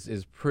president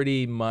is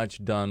pretty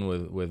much done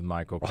with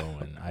Michael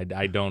Cohen.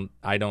 I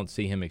don't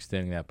see him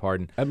extending that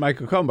pardon. And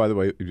Michael Cohen, by the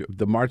way,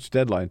 the March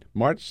deadline,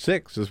 March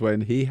 6th is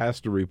when he has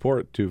to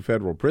report to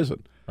federal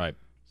prison. Right.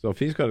 So if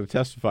he's going to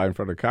testify in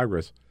front of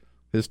Congress,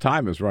 his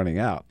time is running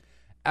out.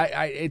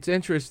 It's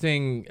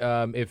interesting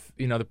if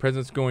the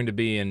president's going to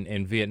be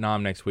in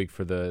Vietnam next week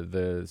for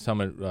the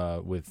summit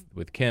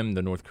with Kim,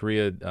 the North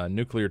Korea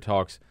nuclear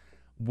talks.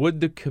 Would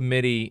the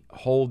committee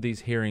hold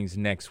these hearings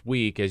next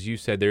week? As you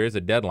said, there is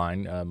a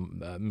deadline.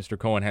 Mr.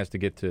 Cohen has to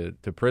get to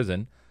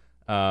prison.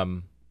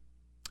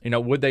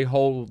 Would they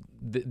hold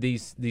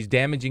these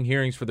damaging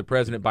hearings for the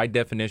president by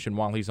definition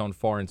while he's on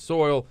foreign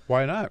soil?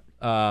 Why not?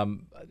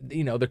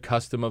 The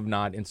custom of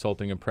not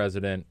insulting a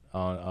president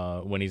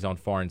when he's on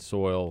foreign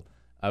soil.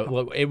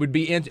 It would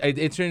be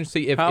interesting to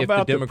see if the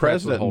Democrats the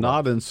president would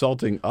not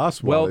insulting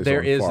us. Well, while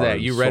there he's on is that.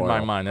 You read soil. my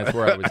mind. That's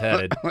where I was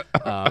headed.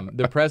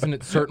 The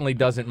president certainly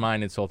doesn't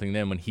mind insulting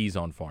them when he's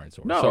on foreign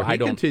soil. No, so he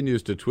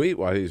continues to tweet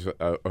while he's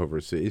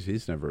overseas.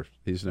 He's never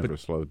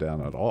slowed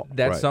down at all.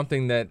 That's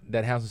something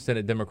that House and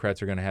Senate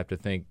Democrats are going to have to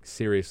think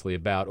seriously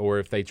about, or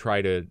if they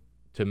try to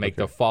make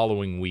the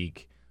following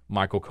week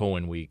Michael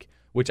Cohen week,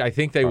 which I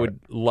think they would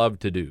love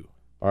to do.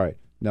 All right.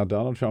 Now,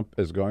 Donald Trump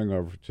is going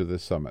over to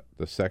this summit,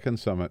 the second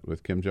summit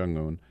with Kim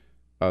Jong-un.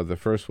 The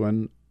first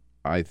one,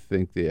 I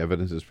think the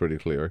evidence is pretty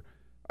clear.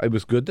 It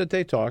was good that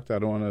they talked. I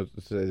don't want to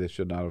say they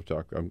should not have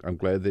talked. I'm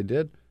glad they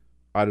did.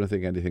 I don't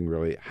think anything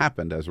really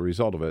happened as a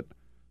result of it,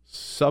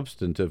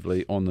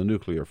 substantively on the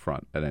nuclear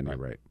front, at any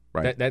rate.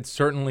 Right. That's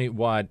certainly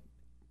what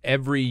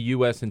every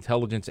U.S.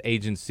 intelligence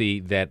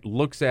agency that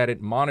looks at it,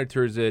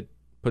 monitors it,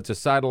 puts a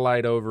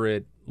satellite over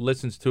it,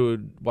 listens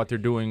to what they're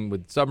doing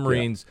with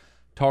submarines,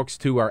 talks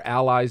to our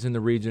allies in the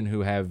region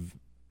who have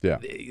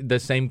the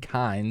same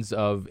kinds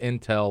of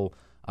intel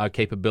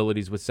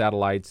capabilities with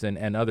satellites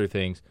and other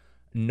things.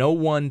 No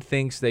one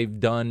thinks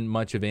they've done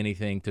much of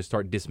anything to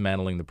start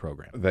dismantling the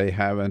program. They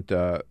haven't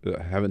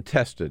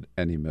tested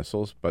any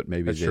missiles, but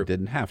maybe they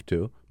didn't have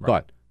to. Right.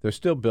 But they're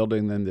still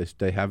building them.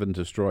 They haven't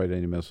destroyed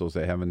any missiles.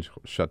 They haven't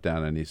shut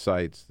down any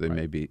sites. They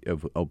may be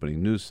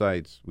opening new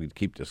sites. We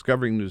keep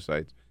discovering new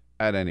sites.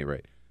 At any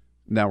rate,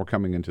 now we're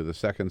coming into the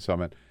second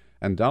summit,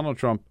 and Donald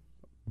Trump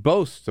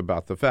boasts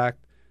about the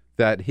fact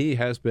that he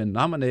has been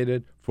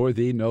nominated for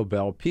the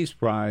Nobel Peace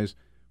Prize,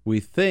 we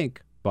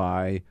think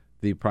by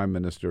the Prime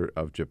Minister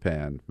of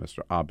Japan, Mr.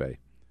 Abe.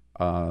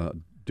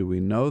 Do we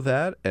know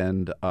that?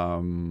 And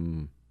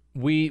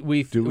we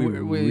really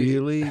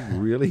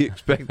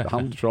expect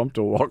Donald Trump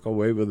to walk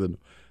away with a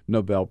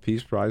Nobel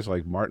Peace Prize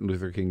like Martin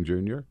Luther King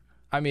Jr.?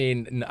 I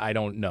mean, I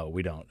don't know.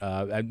 We don't.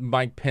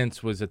 Mike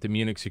Pence was at the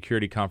Munich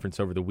Security Conference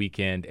over the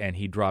weekend, and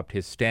he dropped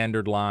his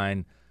standard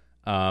line.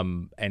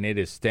 And it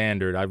is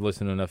standard. I've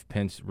listened to enough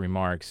Pence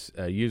remarks.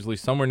 Usually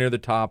somewhere near the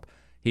top,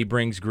 he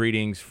brings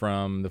greetings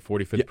from the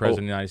 45th President of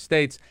the United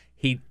States.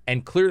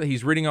 Clearly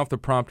he's reading off the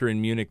prompter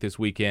in Munich this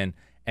weekend,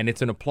 and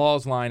it's an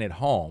applause line at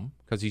home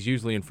because he's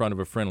usually in front of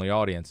a friendly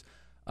audience.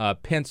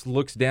 Pence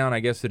looks down, I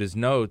guess, at his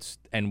notes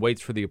and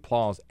waits for the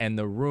applause, and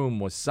the room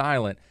was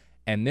silent,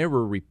 and there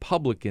were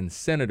Republican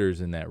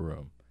senators in that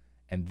room.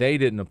 And they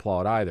didn't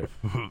applaud either.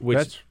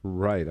 That's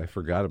right. I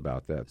forgot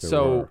about that.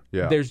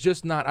 There's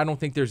just not, I don't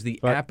think there's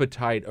the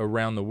appetite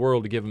around the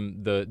world to give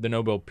him the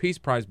Nobel Peace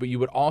Prize, but you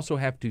would also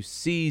have to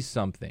see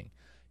something.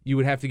 You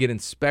would have to get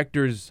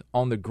inspectors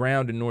on the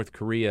ground in North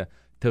Korea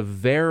to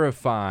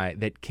verify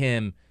that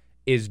Kim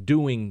is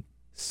doing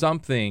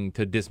something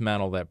to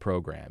dismantle that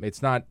program.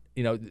 It's not,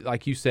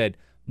 like you said,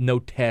 no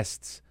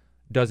tests.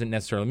 doesn't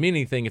necessarily mean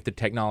anything if the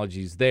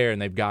technology's there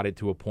and they've got it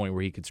to a point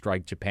where he could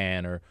strike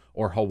Japan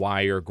or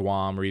Hawaii or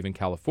Guam or even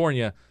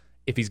California.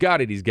 If he's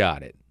got it, he's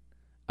got it.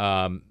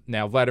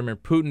 Now, Vladimir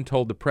Putin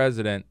told the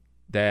president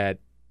that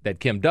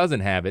Kim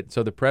doesn't have it.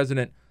 So the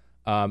president,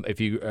 if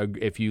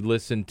you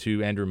listen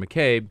to Andrew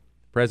McCabe,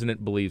 the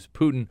president believes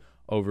Putin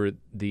over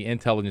the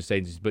intelligence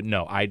agencies. But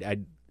no,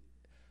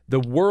 the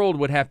world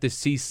would have to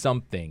see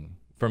something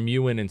from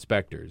UN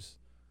inspectors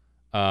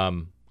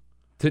to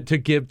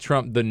give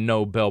Trump the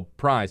Nobel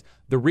Prize.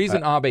 The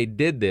reason Abe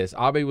did this,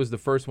 Abe was the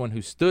first one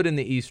who stood in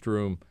the East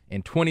Room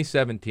in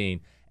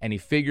 2017, and he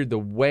figured the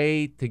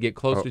way to get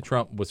close to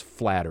Trump was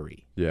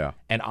flattery. Yeah.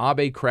 And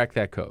Abe cracked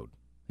that code.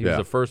 He was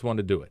the first one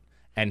to do it.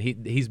 And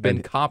he's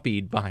been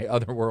copied by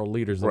other world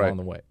leaders along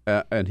the way.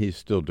 And he's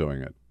still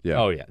doing it. Yeah.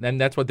 Oh, yeah. And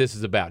that's what this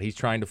is about. He's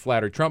trying to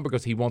flatter Trump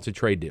because he wants a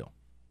trade deal.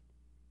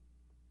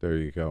 There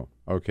you go.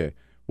 Okay.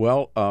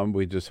 Well,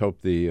 we just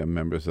hope the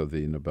members of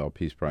the Nobel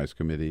Peace Prize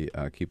Committee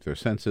keep their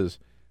senses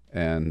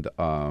and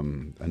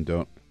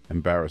don't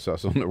embarrass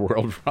us on the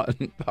world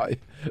front by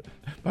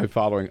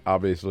following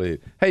Abe's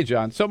lead. Hey,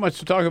 John, so much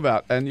to talk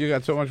about, and you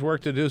got so much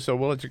work to do, so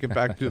we'll let you get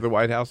back to the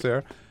White House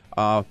there.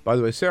 By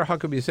the way, Sarah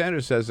Huckabee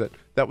Sanders says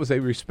that was a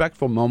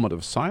respectful moment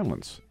of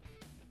silence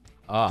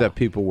that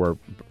people were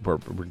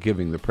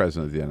giving the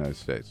President of the United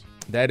States.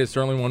 That is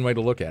certainly one way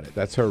to look at it.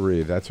 That's her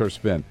read. That's her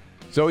spin.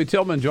 Zoe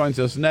Tillman joins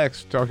us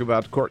next to talk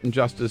about court and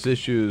justice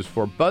issues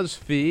for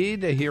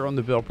Buzzfeed here on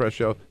the Bill Press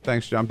Show.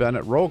 Thanks, John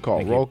Bennett. Roll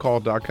call,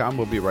 rollcall.com.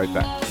 We'll be right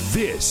back.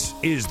 This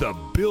is the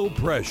Bill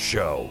Press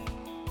Show.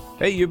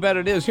 Hey, you bet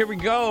it is. Here we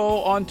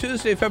go on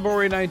Tuesday,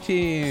 February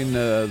 19,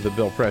 the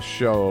Bill Press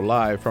Show,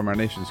 live from our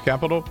nation's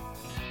capital.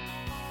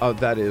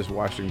 That is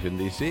Washington,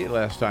 D.C.,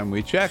 last time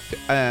we checked.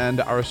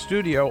 And our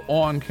studio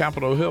on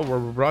Capitol Hill, we're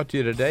brought to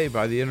you today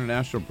by the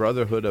International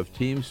Brotherhood of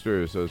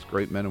Teamsters, those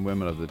great men and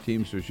women of the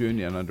Teamsters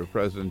Union under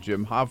President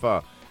Jim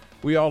Hoffa.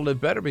 We all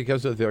live better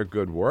because of their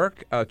good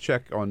work.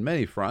 Check on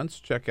many fronts.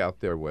 Check out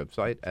their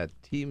website at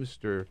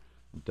teamster.org.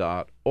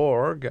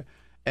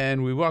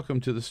 And we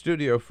welcome to the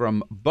studio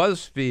from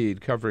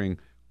Buzzfeed, covering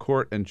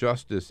court and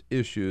justice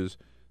issues,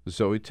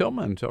 Zoe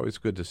Tillman. It's always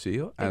good to see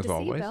you, as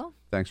always. Bill.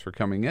 Thanks for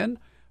coming in.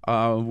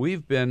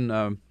 We've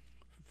been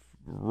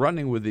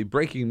running with the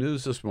breaking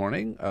news this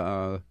morning,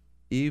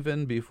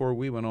 even before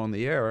we went on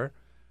the air.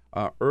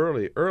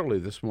 Early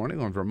this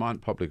morning on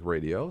Vermont Public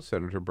Radio,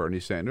 Senator Bernie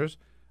Sanders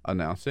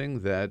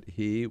announcing that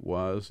he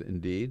was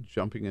indeed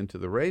jumping into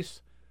the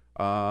race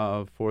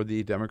for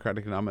the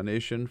Democratic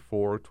nomination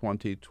for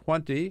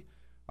 2020.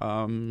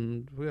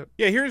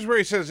 Here's where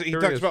he says he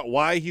talks about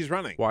why he's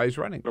running. Why he's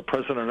running. The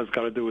president has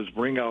got to do is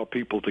bring our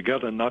people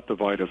together and not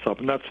divide us up.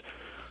 And that's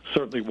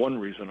certainly one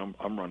reason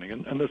I'm running.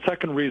 And the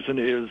second reason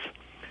is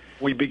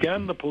we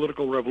began the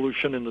political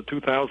revolution in the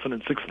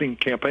 2016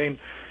 campaign,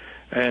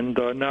 and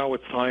now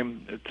it's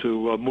time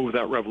to move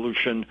that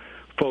revolution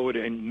forward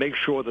and make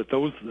sure that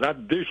that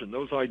vision,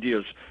 those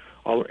ideas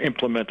are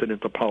implemented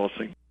into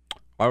policy.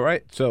 All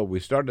right, so we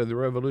started the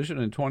revolution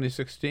in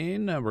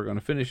 2016. We're going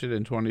to finish it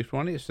in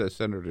 2020, says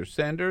Senator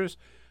Sanders.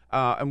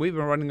 And we've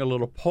been running a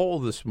little poll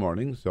this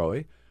morning,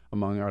 Zoe,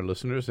 among our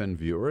listeners and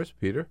viewers.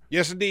 Peter?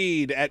 Yes,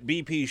 indeed. At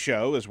BP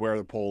Show is where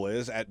the poll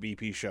is, at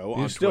BP Show on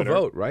Twitter. You still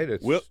vote, right?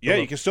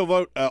 You can still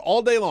vote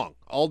all day long.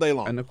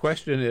 And the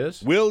question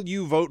is? Will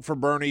you vote for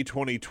Bernie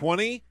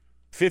 2020?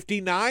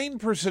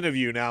 59% of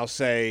you now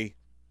say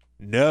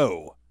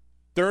no.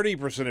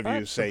 30% of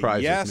you say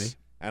yes.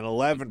 And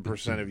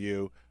 11% of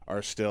you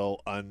are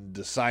still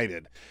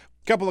undecided.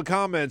 A couple of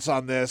comments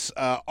on this.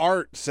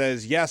 Art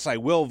says, yes, I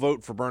will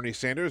vote for Bernie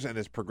Sanders and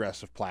his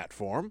progressive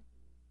platform.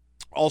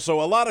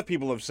 Also, a lot of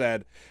people have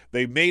said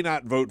they may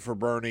not vote for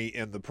Bernie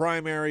in the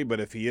primary, but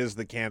if he is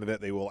the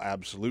candidate, they will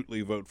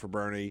absolutely vote for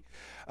Bernie.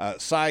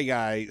 Psy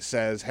Guy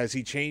says, has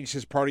he changed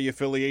his party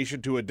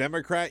affiliation to a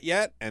Democrat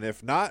yet? And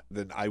if not,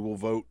 then I will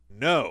vote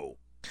no.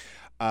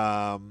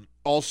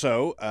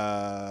 Also,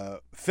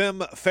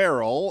 Fim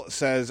Farrell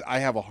says, I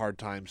have a hard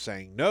time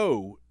saying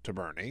no to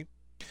Bernie.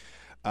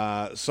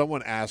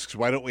 Someone asks,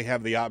 why don't we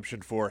have the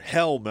option for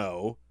hell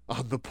no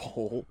on the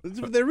poll?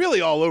 They're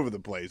really all over the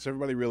place.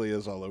 Everybody really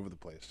is all over the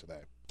place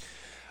today.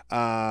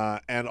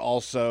 And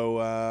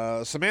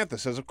also, Samantha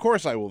says, of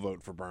course I will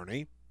vote for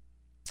Bernie.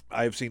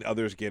 I've seen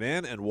others get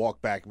in and walk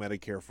back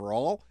Medicare for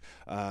all.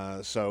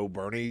 So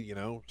Bernie,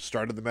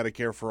 started the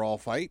Medicare for all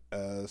fight.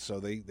 So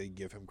they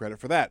give him credit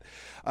for that.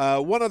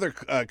 One other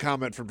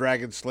comment from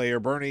Dragon Slayer,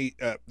 Bernie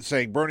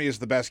saying Bernie is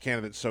the best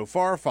candidate so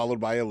far, followed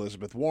by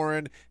Elizabeth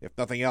Warren. If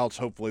nothing else,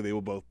 hopefully they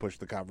will both push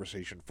the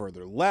conversation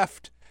further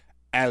left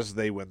as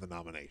they win the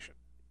nomination.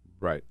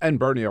 Right. And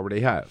Bernie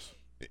already has.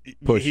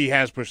 He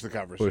has pushed the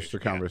conversation. Pushed the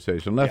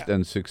conversation left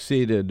and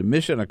succeeded.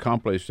 Mission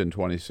accomplished in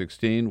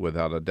 2016,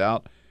 without a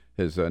doubt.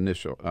 His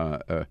initial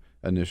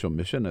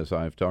mission, as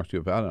I've talked to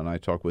you about and I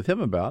talked with him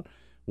about,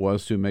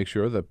 was to make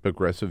sure that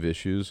progressive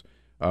issues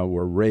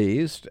were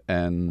raised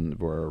and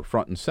were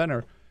front and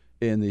center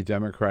in the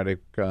Democratic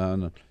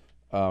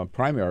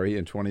primary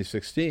in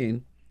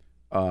 2016,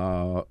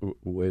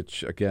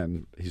 which,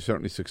 again, he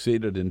certainly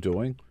succeeded in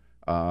doing.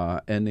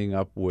 ending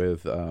up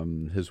with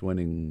his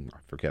winning, I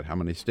forget how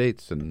many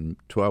states, and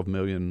 12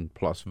 million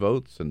plus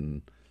votes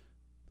and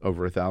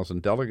over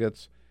 1,000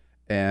 delegates,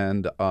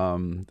 and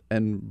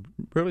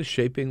really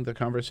shaping the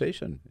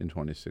conversation in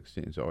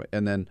 2016. So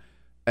and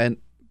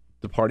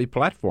the party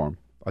platform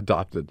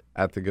adopted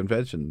at the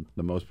convention,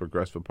 the most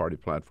progressive party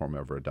platform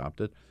ever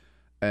adopted.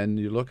 And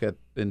you look at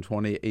in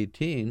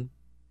 2018,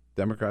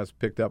 Democrats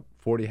picked up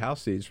 40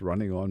 House seats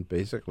running on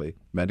basically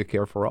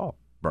Medicare for all,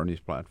 Bernie's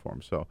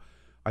platform. So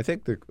I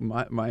think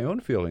my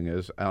own feeling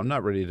is I'm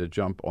not ready to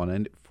jump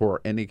on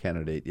for any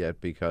candidate yet,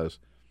 because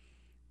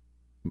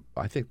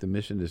I think the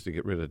mission is to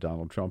get rid of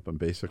Donald Trump. And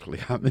basically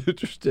I'm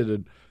interested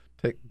in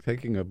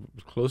taking a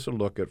closer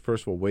look at,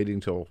 first of all,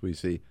 waiting till we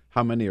see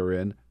how many are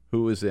in,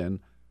 who is in,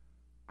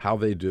 how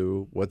they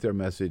do, what their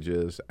message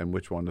is, and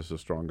which one is the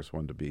strongest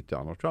one to beat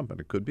Donald Trump. And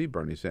it could be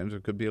Bernie Sanders,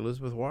 it could be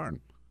Elizabeth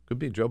Warren, it could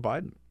be Joe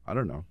Biden. I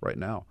don't know right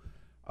now.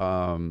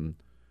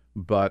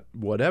 But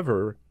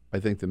whatever, I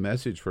think the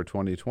message for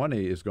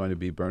 2020 is going to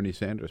be Bernie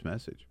Sanders'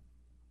 message.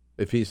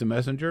 If he's the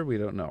messenger, we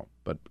don't know.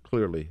 But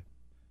clearly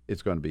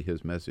it's going to be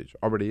his message.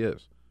 Already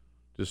is.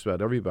 Just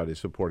about everybody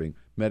supporting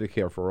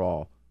Medicare for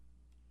all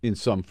in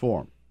some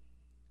form.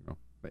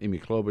 Amy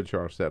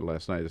Klobuchar said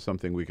last night is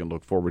something we can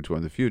look forward to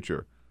in the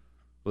future.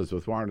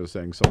 Elizabeth Warren is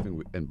saying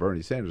something, and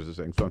Bernie Sanders is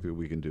saying something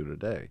we can do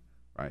today,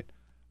 right?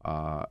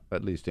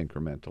 At least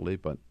incrementally,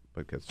 but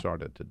get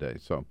started today.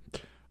 So,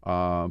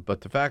 but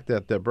the fact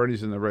that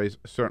Bernie's in the race,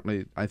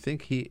 certainly, I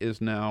think he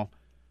is now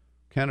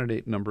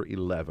candidate number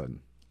 11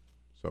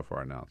 so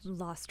far announced.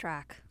 Lost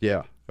track.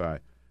 Yeah,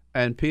 right.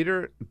 And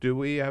Peter, do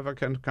we have a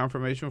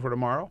confirmation for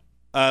tomorrow?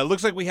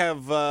 Looks like we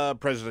have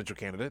presidential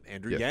candidate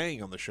Andrew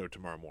Yang on the show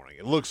tomorrow morning.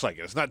 It looks like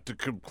it. It's not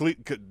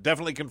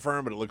definitely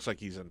confirmed, but it looks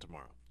like he's in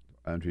tomorrow.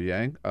 Andrew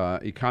Yang,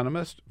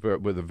 economist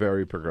with a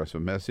very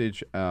progressive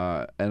message,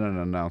 and an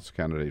announced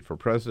candidate for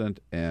president.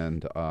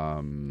 And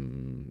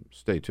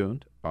stay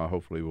tuned.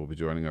 Hopefully we'll be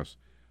joining us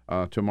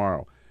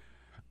tomorrow.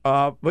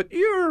 But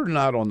you're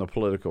not on the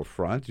political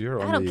front. I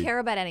don't care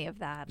about any of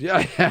that.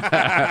 Yeah.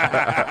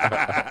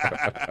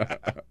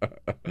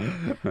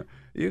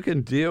 You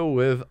can deal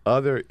with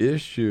other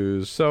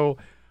issues. So,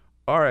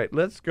 all right,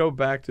 let's go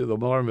back to the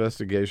Mueller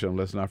investigation.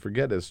 Let's not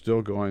forget it's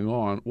still going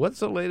on. What's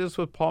the latest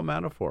with Paul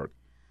Manafort?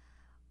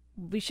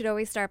 We should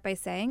always start by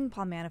saying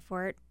Paul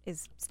Manafort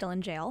is still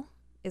in jail,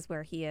 is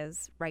where he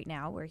is right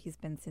now, where he's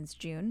been since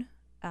June,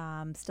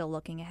 still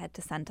looking ahead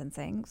to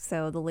sentencing.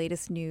 So the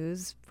latest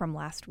news from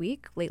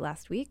late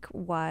last week,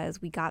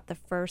 was we got the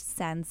first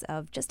sense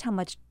of just how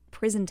much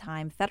prison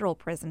time, federal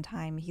prison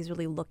time, he's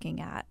really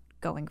looking at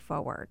going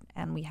forward.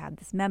 And we had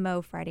this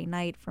memo Friday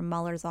night from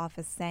Mueller's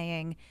office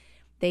saying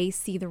they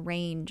see the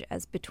range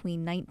as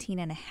between 19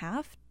 and a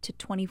half to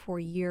 24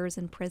 years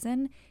in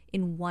prison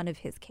in one of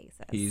his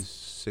cases. He's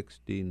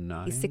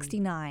 69? He's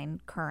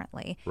 69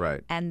 currently.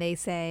 Right. And they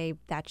say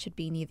that should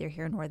be neither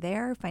here nor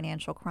there.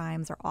 Financial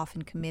crimes are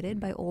often committed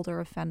by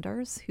older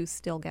offenders who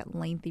still get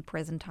lengthy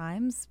prison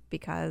times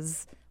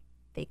because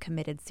they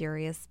committed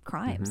serious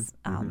crimes.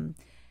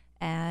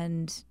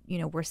 And,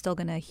 we're still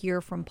going to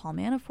hear from Paul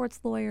Manafort's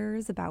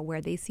lawyers about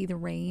where they see the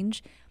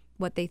range,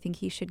 what they think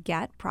he should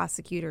get.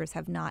 Prosecutors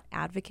have not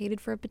advocated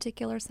for a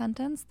particular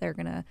sentence. They're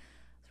going to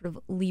sort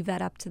of leave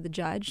that up to the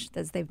judge,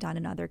 as they've done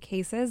in other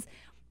cases.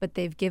 But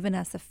they've given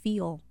us a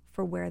feel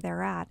for where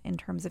they're at in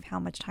terms of how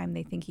much time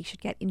they think he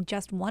should get in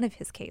just one of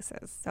his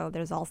cases. So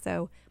there's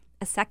also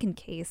a second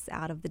case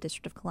out of the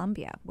District of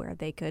Columbia where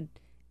they could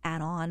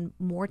add on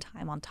more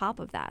time on top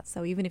of that.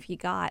 So even if he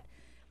got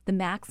the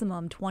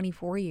maximum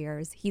 24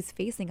 years, he's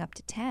facing up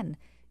to 10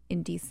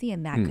 in D.C.,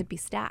 and that could be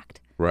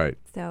stacked. Right.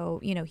 So,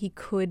 he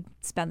could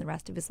spend the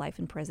rest of his life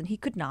in prison. He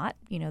could not.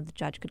 The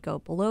judge could go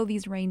below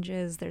these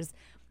ranges. There's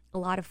a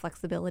lot of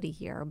flexibility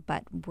here,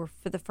 but we're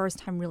for the first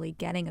time really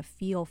getting a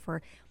feel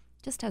for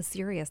just how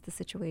serious the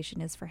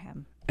situation is for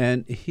him.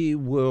 And he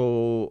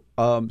will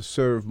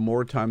serve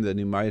more time than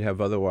he might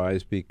have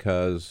otherwise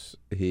because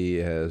he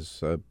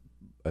has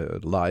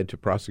lied to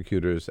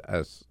prosecutors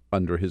as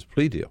under his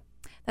plea deal.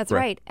 That's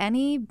right.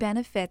 Any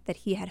benefit that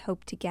he had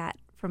hoped to get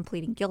from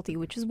pleading guilty,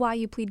 which is why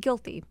you plead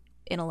guilty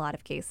in a lot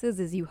of cases,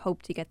 is you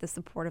hope to get the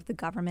support of the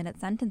government at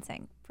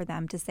sentencing for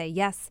them to say,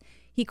 yes,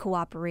 he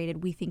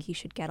cooperated, we think he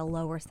should get a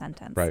lower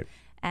sentence. Right.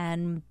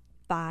 And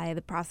by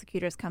the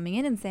prosecutors coming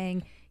in and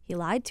saying he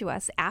lied to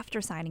us after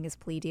signing his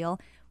plea deal,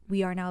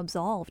 we are now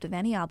absolved of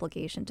any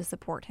obligation to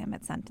support him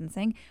at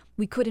sentencing.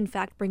 We could, in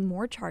fact, bring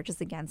more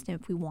charges against him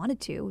if we wanted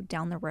to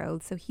down the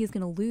road. So he's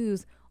going to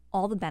lose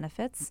all the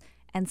benefits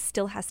and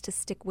still has to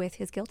stick with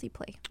his guilty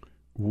plea.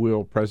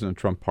 Will President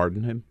Trump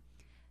pardon him?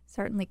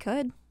 Certainly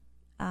could.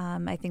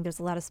 I think there's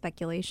a lot of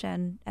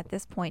speculation at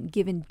this point,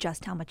 given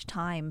just how much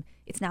time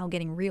it's now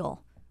getting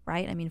real,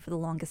 right? I mean, for the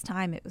longest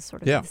time, it was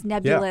sort of this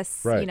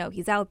nebulous,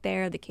 he's out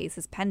there, the case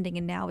is pending,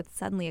 and now it's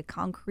suddenly a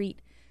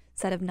concrete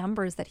set of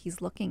numbers that he's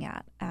looking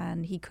at,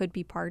 and he could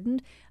be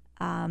pardoned.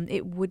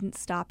 It wouldn't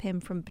stop him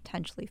from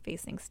potentially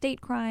facing state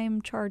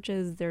crime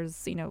charges.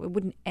 It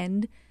wouldn't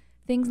end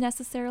things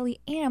necessarily,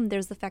 and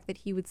there's the fact that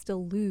he would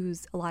still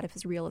lose a lot of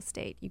his real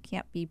estate. You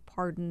can't be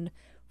pardoned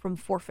from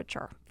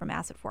forfeiture, from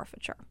asset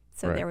forfeiture.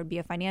 So Right. there would be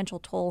a financial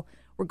toll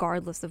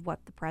regardless of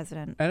what the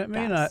president And it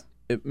may does. not.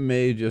 It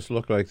may just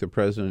look like the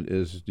president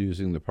is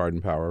using the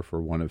pardon power for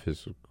one of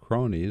his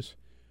cronies,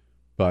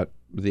 but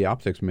the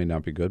optics may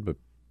not be good. But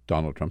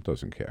Donald Trump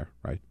doesn't care,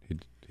 right?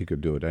 He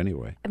could do it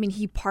anyway. I mean,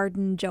 he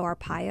pardoned Joe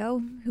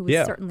Arpaio, who was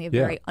certainly a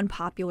very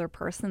unpopular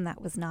person.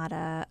 That was not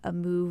a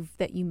move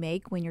that you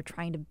make when you're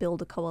trying to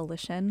build a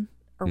coalition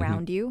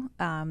around you.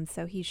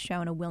 So he's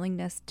shown a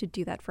willingness to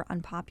do that for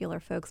unpopular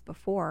folks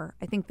before.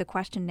 I think the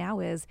question now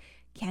is,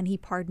 can he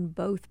pardon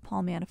both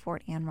Paul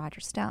Manafort and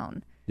Roger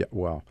Stone? Yeah,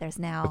 well, There's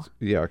now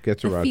it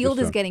gets the around. field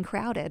is getting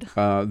crowded.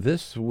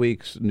 This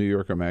week's New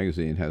Yorker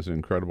magazine has an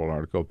incredible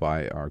article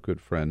by our good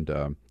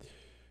friend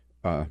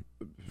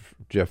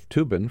Jeff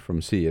Toobin from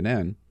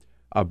CNN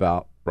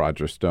about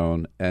Roger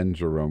Stone and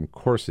Jerome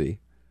Corsi.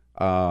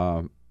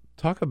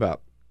 Talk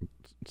about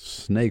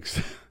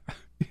snakes,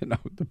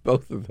 the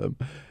both of them.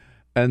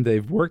 And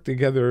they've worked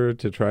together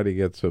to try to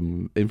get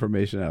some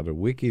information out of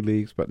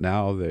WikiLeaks, but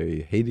now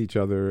they hate each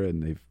other,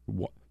 and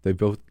they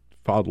both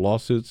filed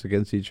lawsuits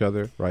against each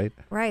other, right?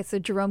 Right. So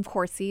Jerome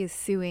Corsi is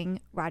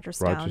suing Roger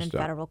Stone in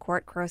federal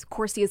court.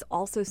 Corsi is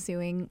also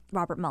suing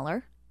Robert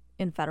Mueller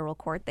in federal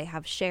court. They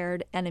have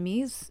shared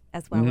enemies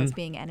as well as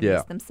being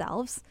enemies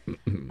themselves.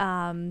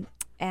 Jerome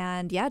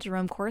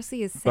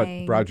Corsi is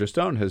saying... But Roger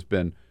Stone has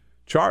been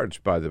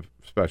charged by the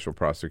special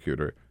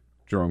prosecutor.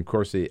 Jerome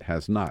Corsi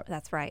has not.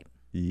 That's right.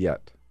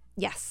 Yet.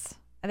 Yes.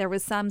 There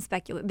was some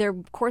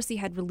speculation. Corsi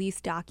had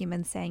released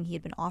documents saying he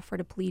had been offered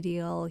a plea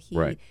deal.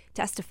 He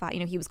testified.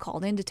 He was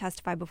called in to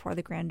testify before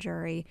the grand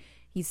jury.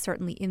 He's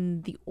certainly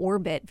in the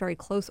orbit, very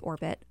close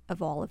orbit,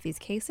 of all of these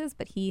cases,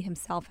 but he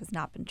himself has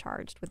not been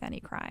charged with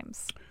any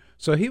crimes.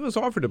 So he was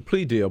offered a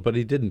plea deal, but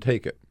he didn't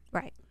take it.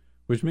 Right.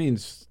 Which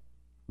means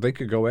they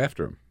could go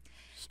after him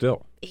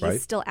still, right?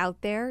 He's still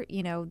out there.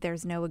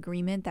 There's no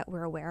agreement that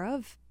we're aware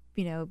of,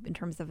 in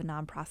terms of a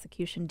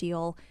non-prosecution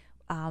deal.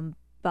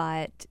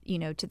 But,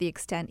 to the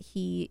extent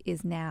he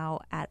is now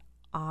at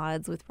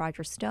odds with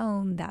Roger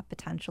Stone, that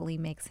potentially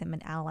makes him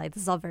an ally.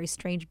 This is all very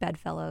strange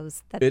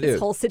bedfellows that this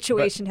whole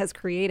situation has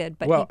created.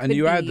 But and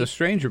you add the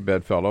stranger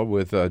bedfellow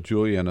with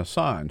Julian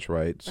Assange,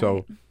 right?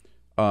 So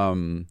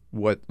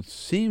what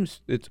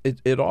seems,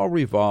 it all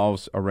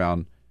revolves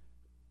around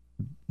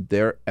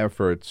their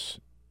efforts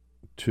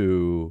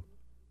to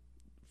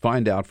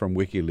find out from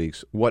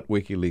WikiLeaks what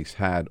WikiLeaks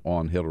had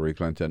on Hillary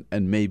Clinton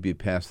and maybe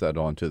pass that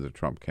on to the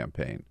Trump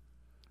campaign.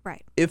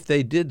 Right. If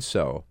they did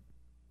so,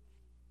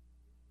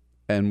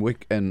 and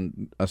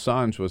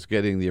Assange was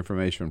getting the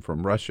information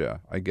from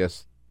Russia, I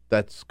guess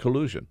that's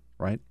collusion,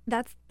 right?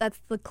 That's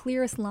the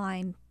clearest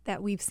line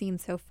that we've seen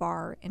so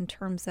far in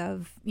terms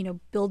of,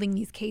 building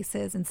these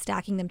cases and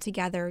stacking them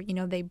together.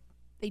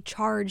 They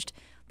charged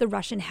the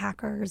Russian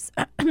hackers,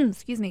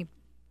 excuse me,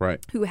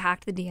 right, who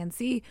hacked the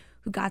DNC,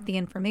 who got the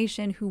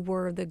information, who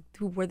were the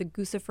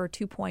Guccifer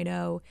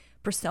 2.0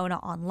 persona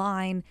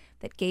online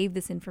that gave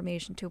this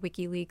information to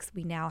WikiLeaks.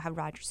 We now have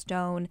Roger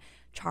Stone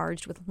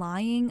charged with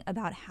lying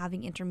about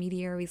having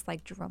intermediaries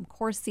like Jerome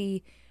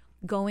Corsi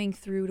going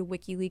through to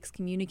WikiLeaks,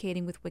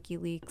 communicating with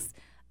WikiLeaks.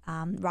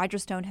 Roger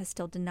Stone has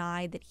still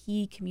denied that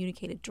he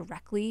communicated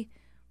directly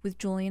with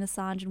Julian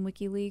Assange and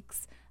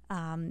WikiLeaks.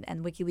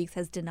 And WikiLeaks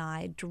has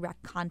denied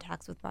direct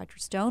contacts with Roger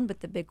Stone. But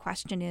the big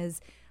question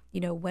is,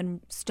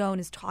 when Stone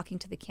is talking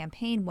to the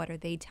campaign, what are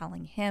they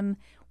telling him?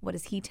 What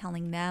is he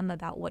telling them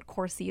about what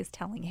Corsi is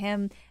telling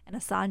him? And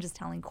Assange is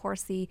telling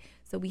Corsi.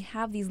 So we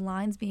have these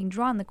lines being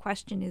drawn. The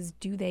question is,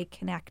 do they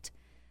connect,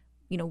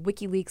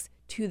 WikiLeaks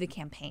to the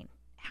campaign?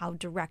 How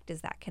direct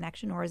is that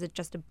connection? Or is it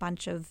just a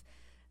bunch of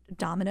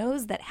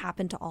dominoes that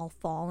happen to all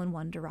fall in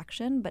one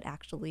direction, but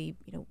actually,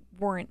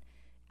 weren't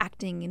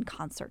acting in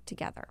concert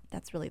together?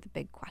 That's really the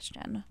big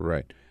question.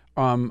 Right.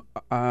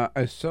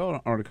 I saw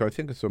an article, I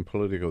think it's on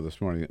Politico this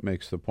morning, that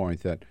makes the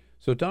point that,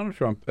 so Donald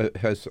Trump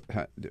has,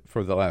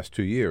 for the last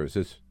 2 years,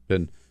 it's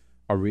been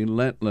a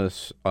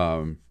relentless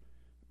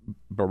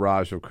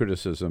barrage of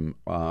criticism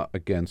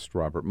against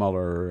Robert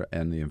Mueller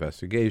and the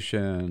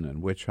investigation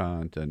and witch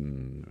hunt,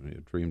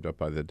 and dreamed up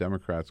by the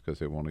Democrats because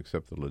they won't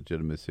accept the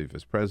legitimacy of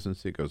his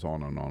presidency. It goes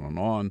on and on and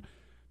on,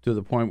 to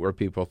the point where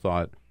people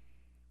thought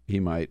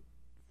he might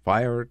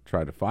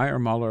try to fire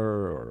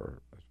Mueller, or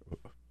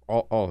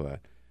all of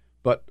that.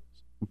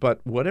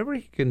 But whatever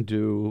he can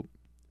do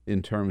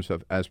in terms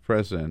of, as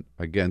president,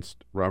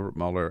 against Robert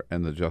Mueller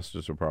and the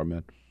Justice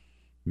Department,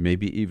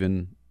 maybe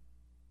even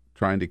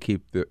trying to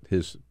keep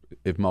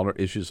if Mueller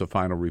issues a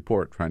final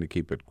report, trying to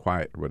keep it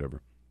quiet or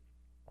whatever.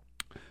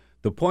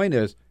 The point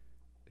is,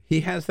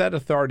 he has that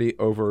authority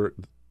over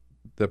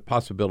the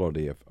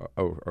possibility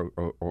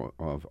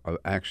of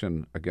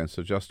action against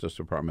the Justice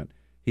Department.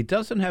 He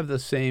doesn't have the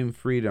same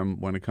freedom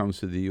when it comes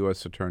to the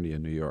U.S. Attorney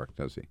in New York,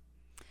 does he?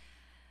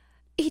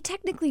 He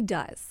technically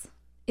does.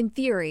 In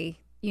theory,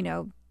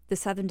 the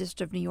Southern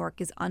District of New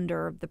York is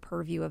under the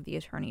purview of the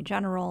Attorney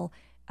General.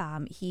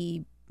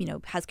 He,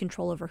 has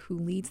control over who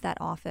leads that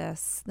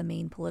office, the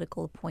main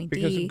political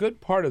appointee. Because a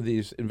good part of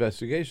these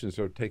investigations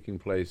are taking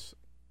place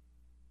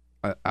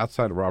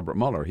outside of Robert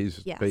Mueller. He's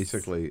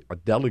basically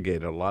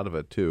delegated a lot of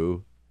it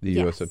to the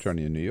U.S.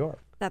 Attorney in New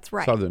York. That's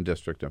right. Southern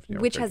District of New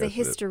York. Which has a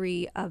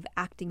history of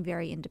acting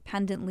very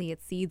independently.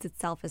 It sees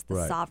itself as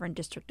the sovereign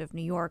district of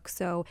New York.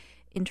 So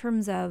in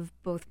terms of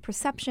both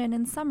perception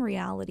and some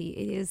reality,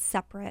 it is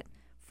separate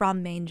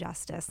from main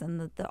justice and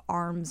the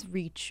arm's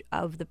reach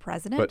of the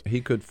president. But he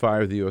could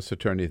fire the U.S.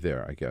 Attorney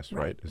there, I guess,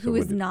 right? Who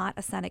is not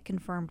a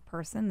Senate-confirmed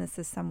person. This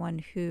is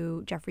someone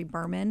who, Jeffrey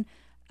Berman,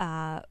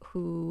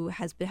 who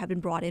have been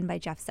brought in by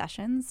Jeff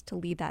Sessions to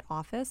lead that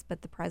office,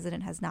 but the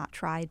president has not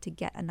tried to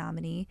get a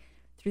nominee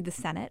through the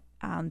Senate.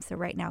 So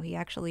right now he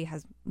actually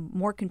has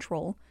more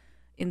control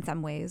in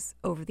some ways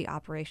over the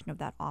operation of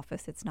that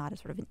office. It's not a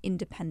sort of an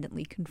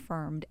independently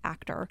confirmed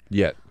actor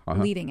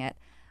leading it.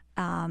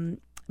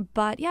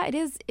 But yeah, it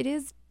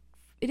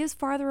is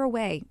farther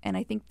away, and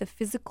I think the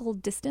physical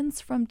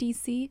distance from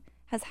D.C.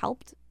 has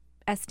helped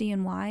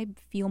SDNY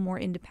feel more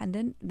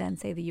independent than,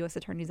 say, the U.S.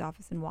 Attorney's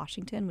Office in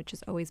Washington, which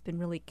has always been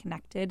really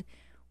connected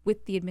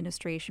with the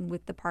administration,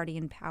 with the party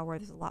in power.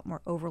 There's a lot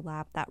more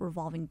overlap. That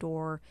revolving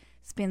door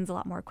spins a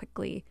lot more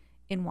quickly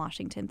in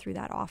Washington through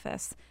that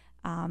office,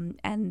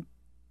 and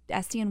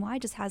SDNY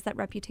just has that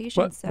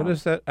reputation. What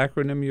is that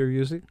acronym you're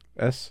using?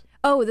 S.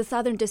 Oh, the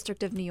Southern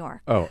District of New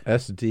York. Oh,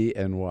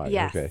 SDNY.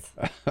 Yes.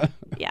 Okay.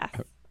 Yes.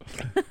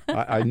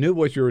 I knew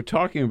what you were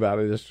talking about.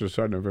 I just was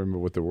starting to remember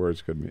what the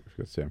words could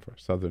stand for.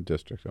 Southern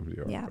District of New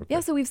York. Yeah. Okay.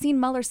 Yeah. So we've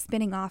seen Mueller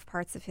spinning off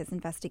parts of his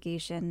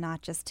investigation,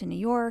 not just to New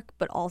York,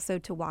 but also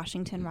to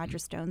Washington. Roger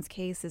Stone's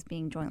case is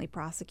being jointly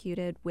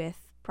prosecuted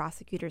with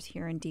prosecutors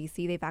here in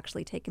D.C. They've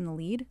actually taken the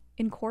lead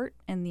in court.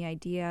 And the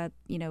idea,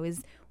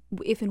 is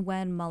if and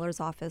when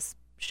Mueller's office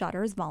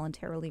shutters,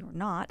 voluntarily or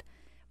not,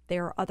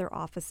 there are other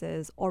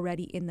offices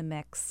already in the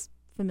mix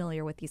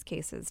familiar with these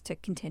cases to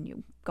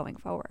continue going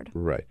forward.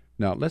 Right.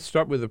 Now, let's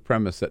start with the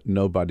premise that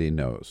nobody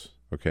knows,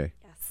 okay?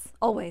 Yes,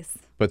 always.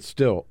 But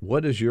still,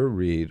 what is your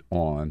read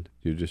on,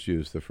 you just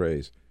used the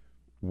phrase,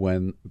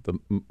 when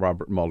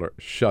Robert Mueller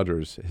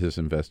shutters his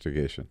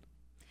investigation?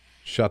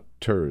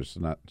 Shutters,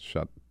 not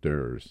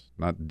shutters,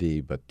 not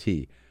D, but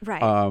T.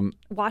 Right.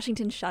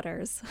 Washington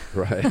shutters.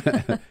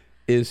 Right.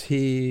 Is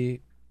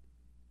he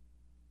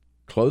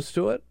close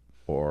to it?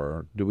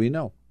 Or do we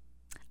know?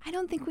 I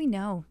don't think we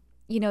know.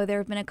 There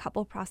have been a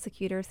couple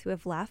prosecutors who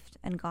have left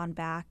and gone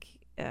back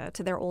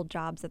to their old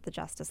jobs at the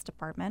Justice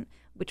Department,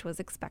 which was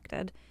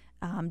expected.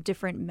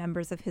 Different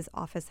members of his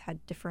office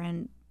had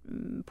different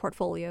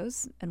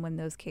portfolios, and when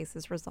those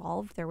cases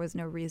resolved, there was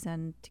no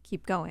reason to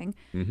keep going.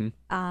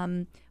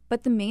 Mm-hmm.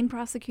 But the main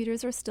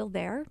prosecutors are still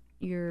there.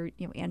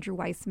 Andrew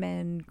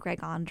Weissman,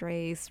 Greg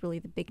Andres, really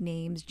the big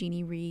names,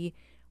 Jeannie Rhee,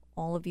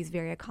 all of these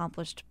very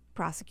accomplished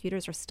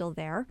prosecutors are still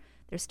there.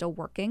 They're still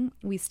working.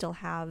 We still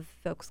have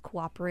folks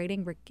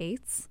cooperating. Rick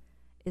Gates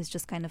is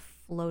just kind of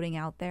floating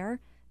out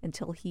there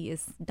until he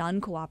is done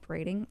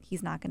cooperating.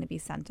 He's not going to be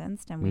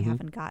sentenced, and we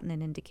haven't gotten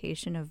an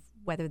indication of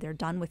whether they're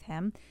done with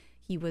him.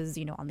 He was,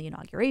 on the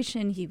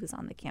inauguration. He was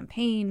on the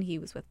campaign. He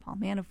was with Paul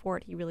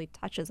Manafort. He really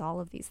touches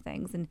all of these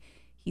things, and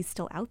he's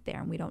still out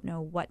there, and we don't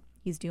know what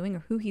he's doing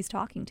or who he's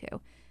talking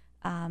to.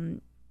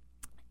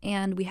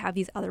 And we have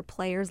these other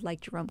players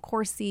like Jerome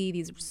Corsi,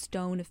 these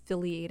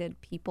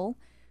Stone-affiliated people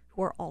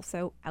who are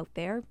also out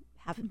there,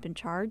 haven't been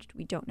charged.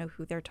 We don't know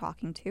who they're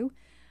talking to.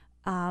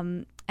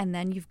 And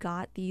then you've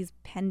got these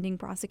pending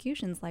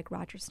prosecutions like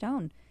Roger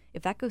Stone.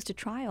 If that goes to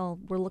trial,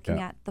 we're looking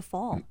at the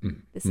fall.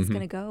 This is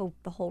going to go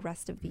the whole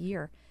rest of the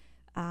year.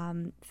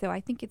 So I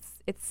think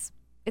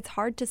it's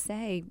hard to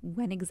say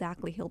when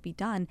exactly he'll be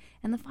done.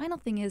 And the final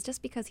thing is,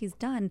 just because he's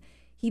done,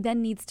 he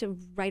then needs to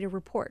write a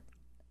report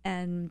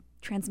and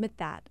transmit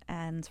that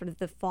and sort of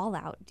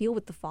deal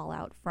with the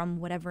fallout from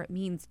whatever it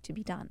means to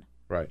be done.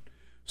 Right.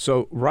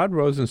 So Rod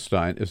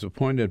Rosenstein is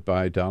appointed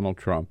by Donald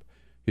Trump.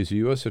 He's a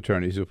U.S.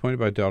 attorney. He's appointed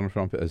by Donald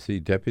Trump as the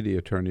Deputy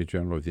Attorney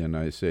General of the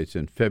United States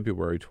in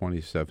February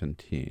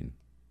 2017.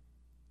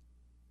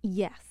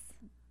 Yes.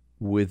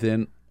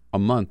 Within a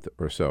month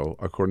or so,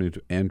 according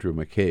to Andrew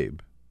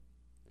McCabe,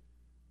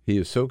 he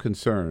is so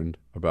concerned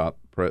about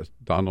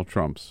Donald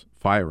Trump's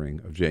firing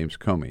of James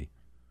Comey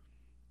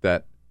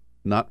that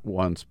not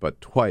once but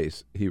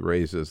twice he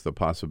raises the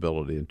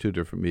possibility in two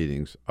different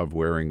meetings of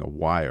wearing a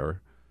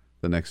wire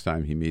the next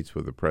time he meets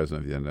with the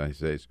President of the United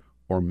States,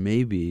 or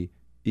maybe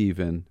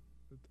even,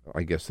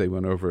 I guess they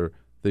went over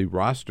the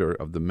roster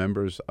of the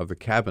members of the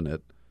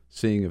cabinet,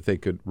 seeing if they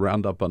could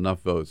round up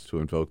enough votes to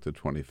invoke the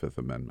 25th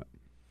Amendment.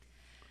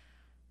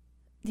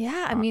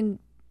 Yeah, I mean,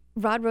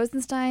 Rod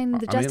Rosenstein,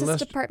 the Justice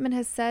Department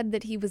has said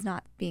that he was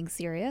not being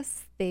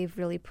serious. They've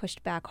really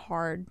pushed back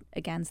hard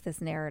against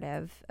this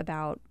narrative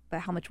about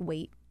how much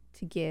weight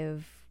to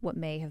give what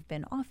may have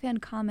been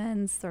offhand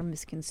comments or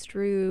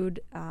misconstrued.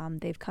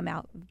 They've come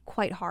out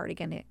quite hard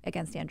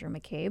against Andrew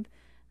McCabe,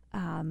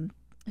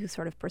 who's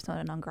sort of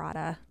persona non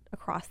grata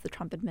across the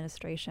Trump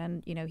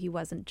administration. He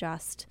wasn't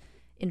just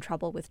in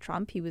trouble with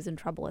Trump. He was in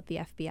trouble at the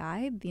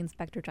FBI. The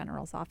Inspector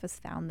General's office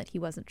found that he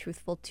wasn't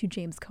truthful to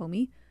James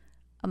Comey,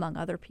 among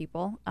other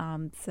people.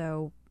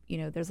 So,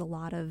 there's a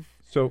lot of...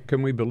 So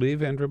can we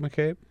believe Andrew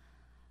McCabe?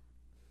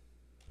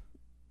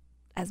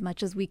 As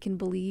much as we can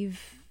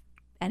believe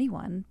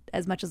anyone.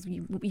 As much as if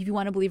you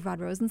want to believe Rod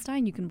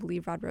Rosenstein, you can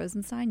believe Rod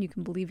Rosenstein. You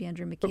can believe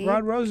Andrew McCabe. But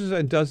Rod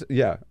Rosenstein does,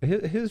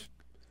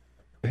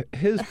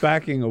 his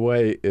backing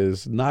away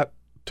is not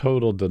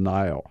total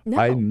denial. No.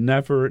 I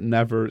never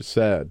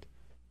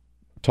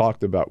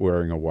talked about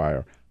wearing a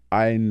wire.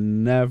 I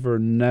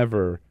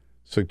never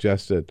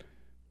suggested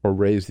or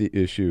raised the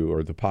issue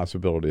or the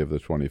possibility of the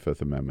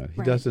 25th Amendment.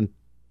 He doesn't.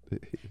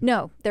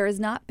 No, there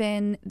has not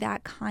been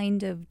that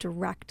kind of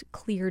direct,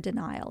 clear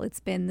denial. It's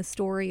been the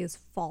story is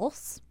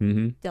false,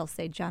 they'll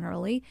say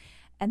generally,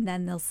 and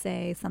then they'll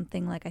say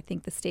something like, I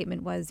think the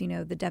statement was,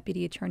 the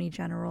Deputy Attorney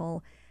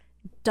General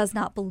does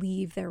not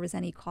believe there was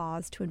any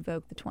cause to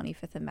invoke the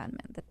 25th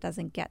Amendment. That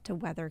doesn't get to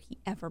whether he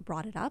ever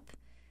brought it up.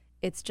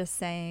 It's just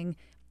saying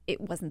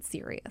it wasn't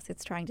serious.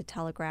 It's trying to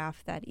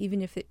telegraph that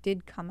even if it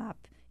did come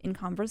up in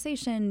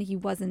conversation, he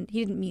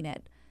didn't mean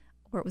it,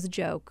 or it was a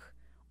joke,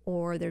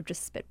 or they're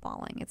just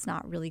spitballing. It's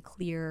not really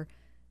clear,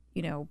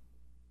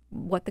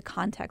 what the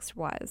context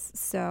was.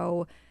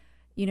 So,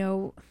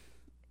 you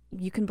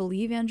can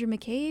believe Andrew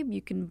McCabe,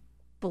 you can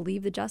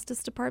believe the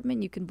Justice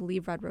Department, you can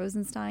believe Rod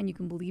Rosenstein, you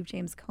can believe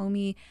James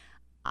Comey.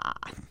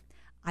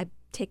 I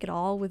take it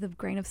all with a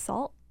grain of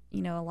salt, a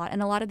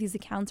lot of these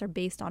accounts are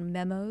based on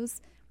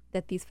memos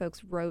that these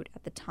folks wrote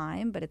at the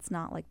time, but it's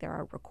not like there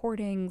are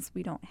recordings.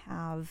 We don't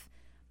have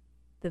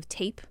the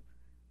tape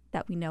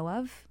that we know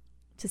of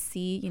to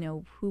see,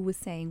 who was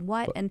saying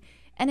what. And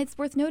it's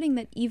worth noting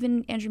that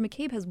even Andrew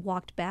McCabe has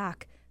walked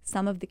back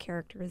some of the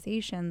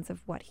characterizations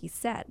of what he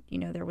said.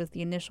 There was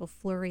the initial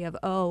flurry of,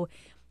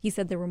 he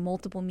said there were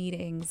multiple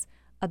meetings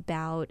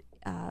about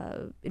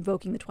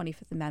invoking the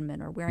 25th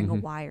Amendment or wearing a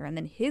wire. And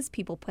then his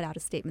people put out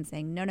a statement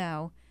saying,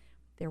 no,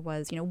 there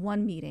was,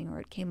 one meeting or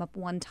it came up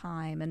one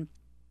time and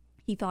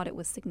he thought it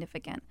was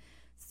significant.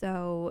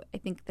 So I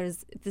think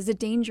there's a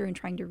danger in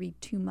trying to read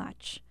too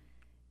much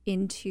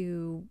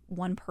into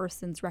one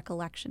person's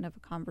recollection of a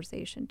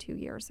conversation 2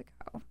 years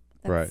ago.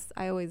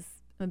 I always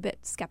am a bit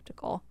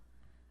skeptical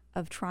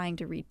of trying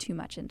to read too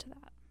much into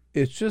that.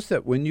 It's just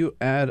that when you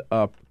add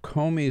up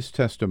Comey's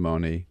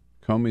testimony,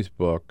 Comey's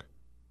book,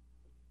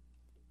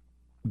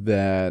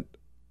 that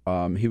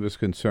he was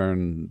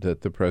concerned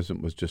that the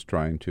president was just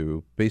trying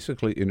to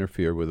basically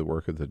interfere with the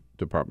work of the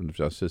Department of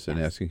Justice and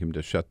asking him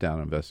to shut down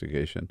an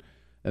investigation.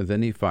 And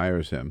then he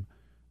fires him.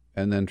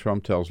 And then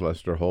Trump tells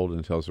Lester Holt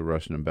and tells the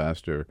Russian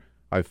ambassador,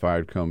 I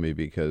fired Comey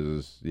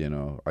because,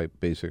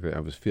 I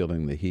was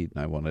feeling the heat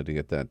and I wanted to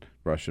get that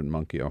Russian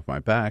monkey off my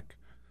back,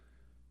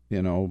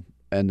 And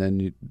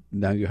then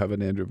now you have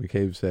an Andrew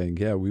McCabe saying,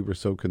 we were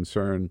so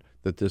concerned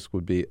that this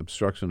would be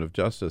obstruction of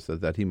justice,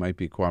 that he might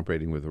be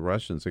cooperating with the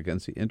Russians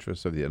against the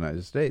interests of the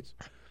United States.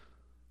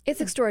 It's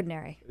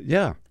extraordinary.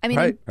 Yeah. I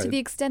mean, to the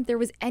extent there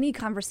was any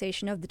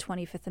conversation of the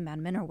 25th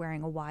Amendment or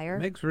wearing a wire.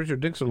 Makes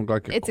Richard Nixon look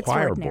like a it's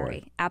choir extraordinary.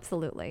 boy.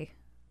 Absolutely.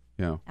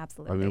 Yeah.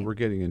 Absolutely. I mean, we're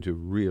getting into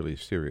really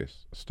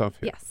serious stuff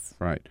here. Yes.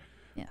 Right.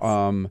 Yes.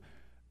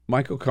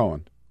 Michael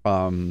Cohen,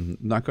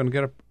 not going to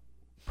get a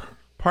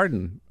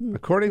pardon.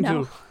 According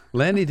to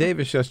Lanny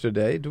Davis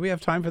yesterday, do we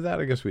have time for that?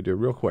 I guess we do.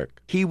 Real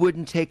quick. He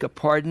wouldn't take a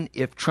pardon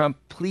if Trump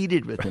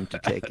pleaded with him to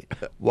take it.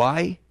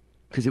 Why?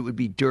 Because it would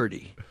be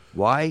dirty.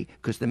 Why?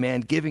 Because the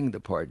man giving the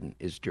pardon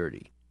is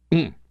dirty.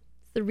 The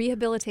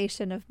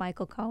rehabilitation of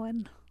Michael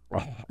Cohen.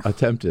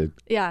 Attempted.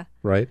 Yeah.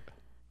 Right?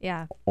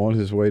 Yeah. On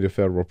his way to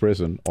federal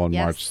prison on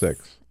March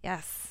 6th.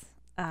 Yes.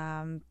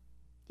 I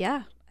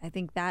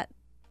think that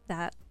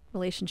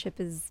relationship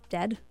is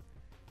dead.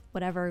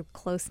 Whatever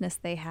closeness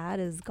they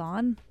had is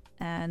gone.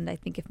 And I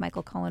think if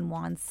Michael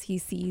Cohen he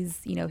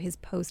sees, his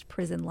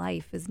post-prison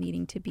life as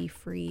needing to be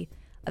free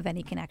of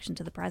any connection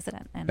to the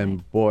president.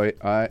 And boy,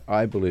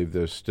 I believe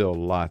there's still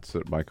lots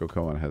that Michael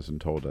Cohen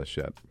hasn't told us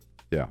yet.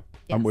 Yeah.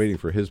 Yes. I'm waiting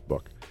for his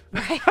book.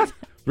 Right.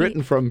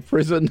 Written from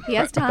prison. He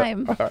has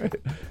time. All right.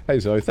 Hey,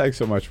 Zoe, thanks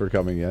so much for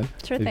coming in.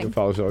 Sure thing. You can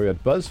follow Zoe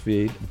at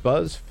Buzzfeed,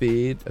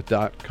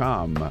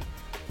 buzzfeed.com. All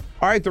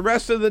right, the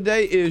rest of the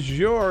day is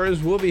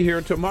yours. We'll be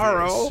here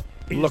tomorrow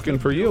looking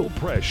for you. Bill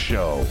Press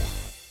Show.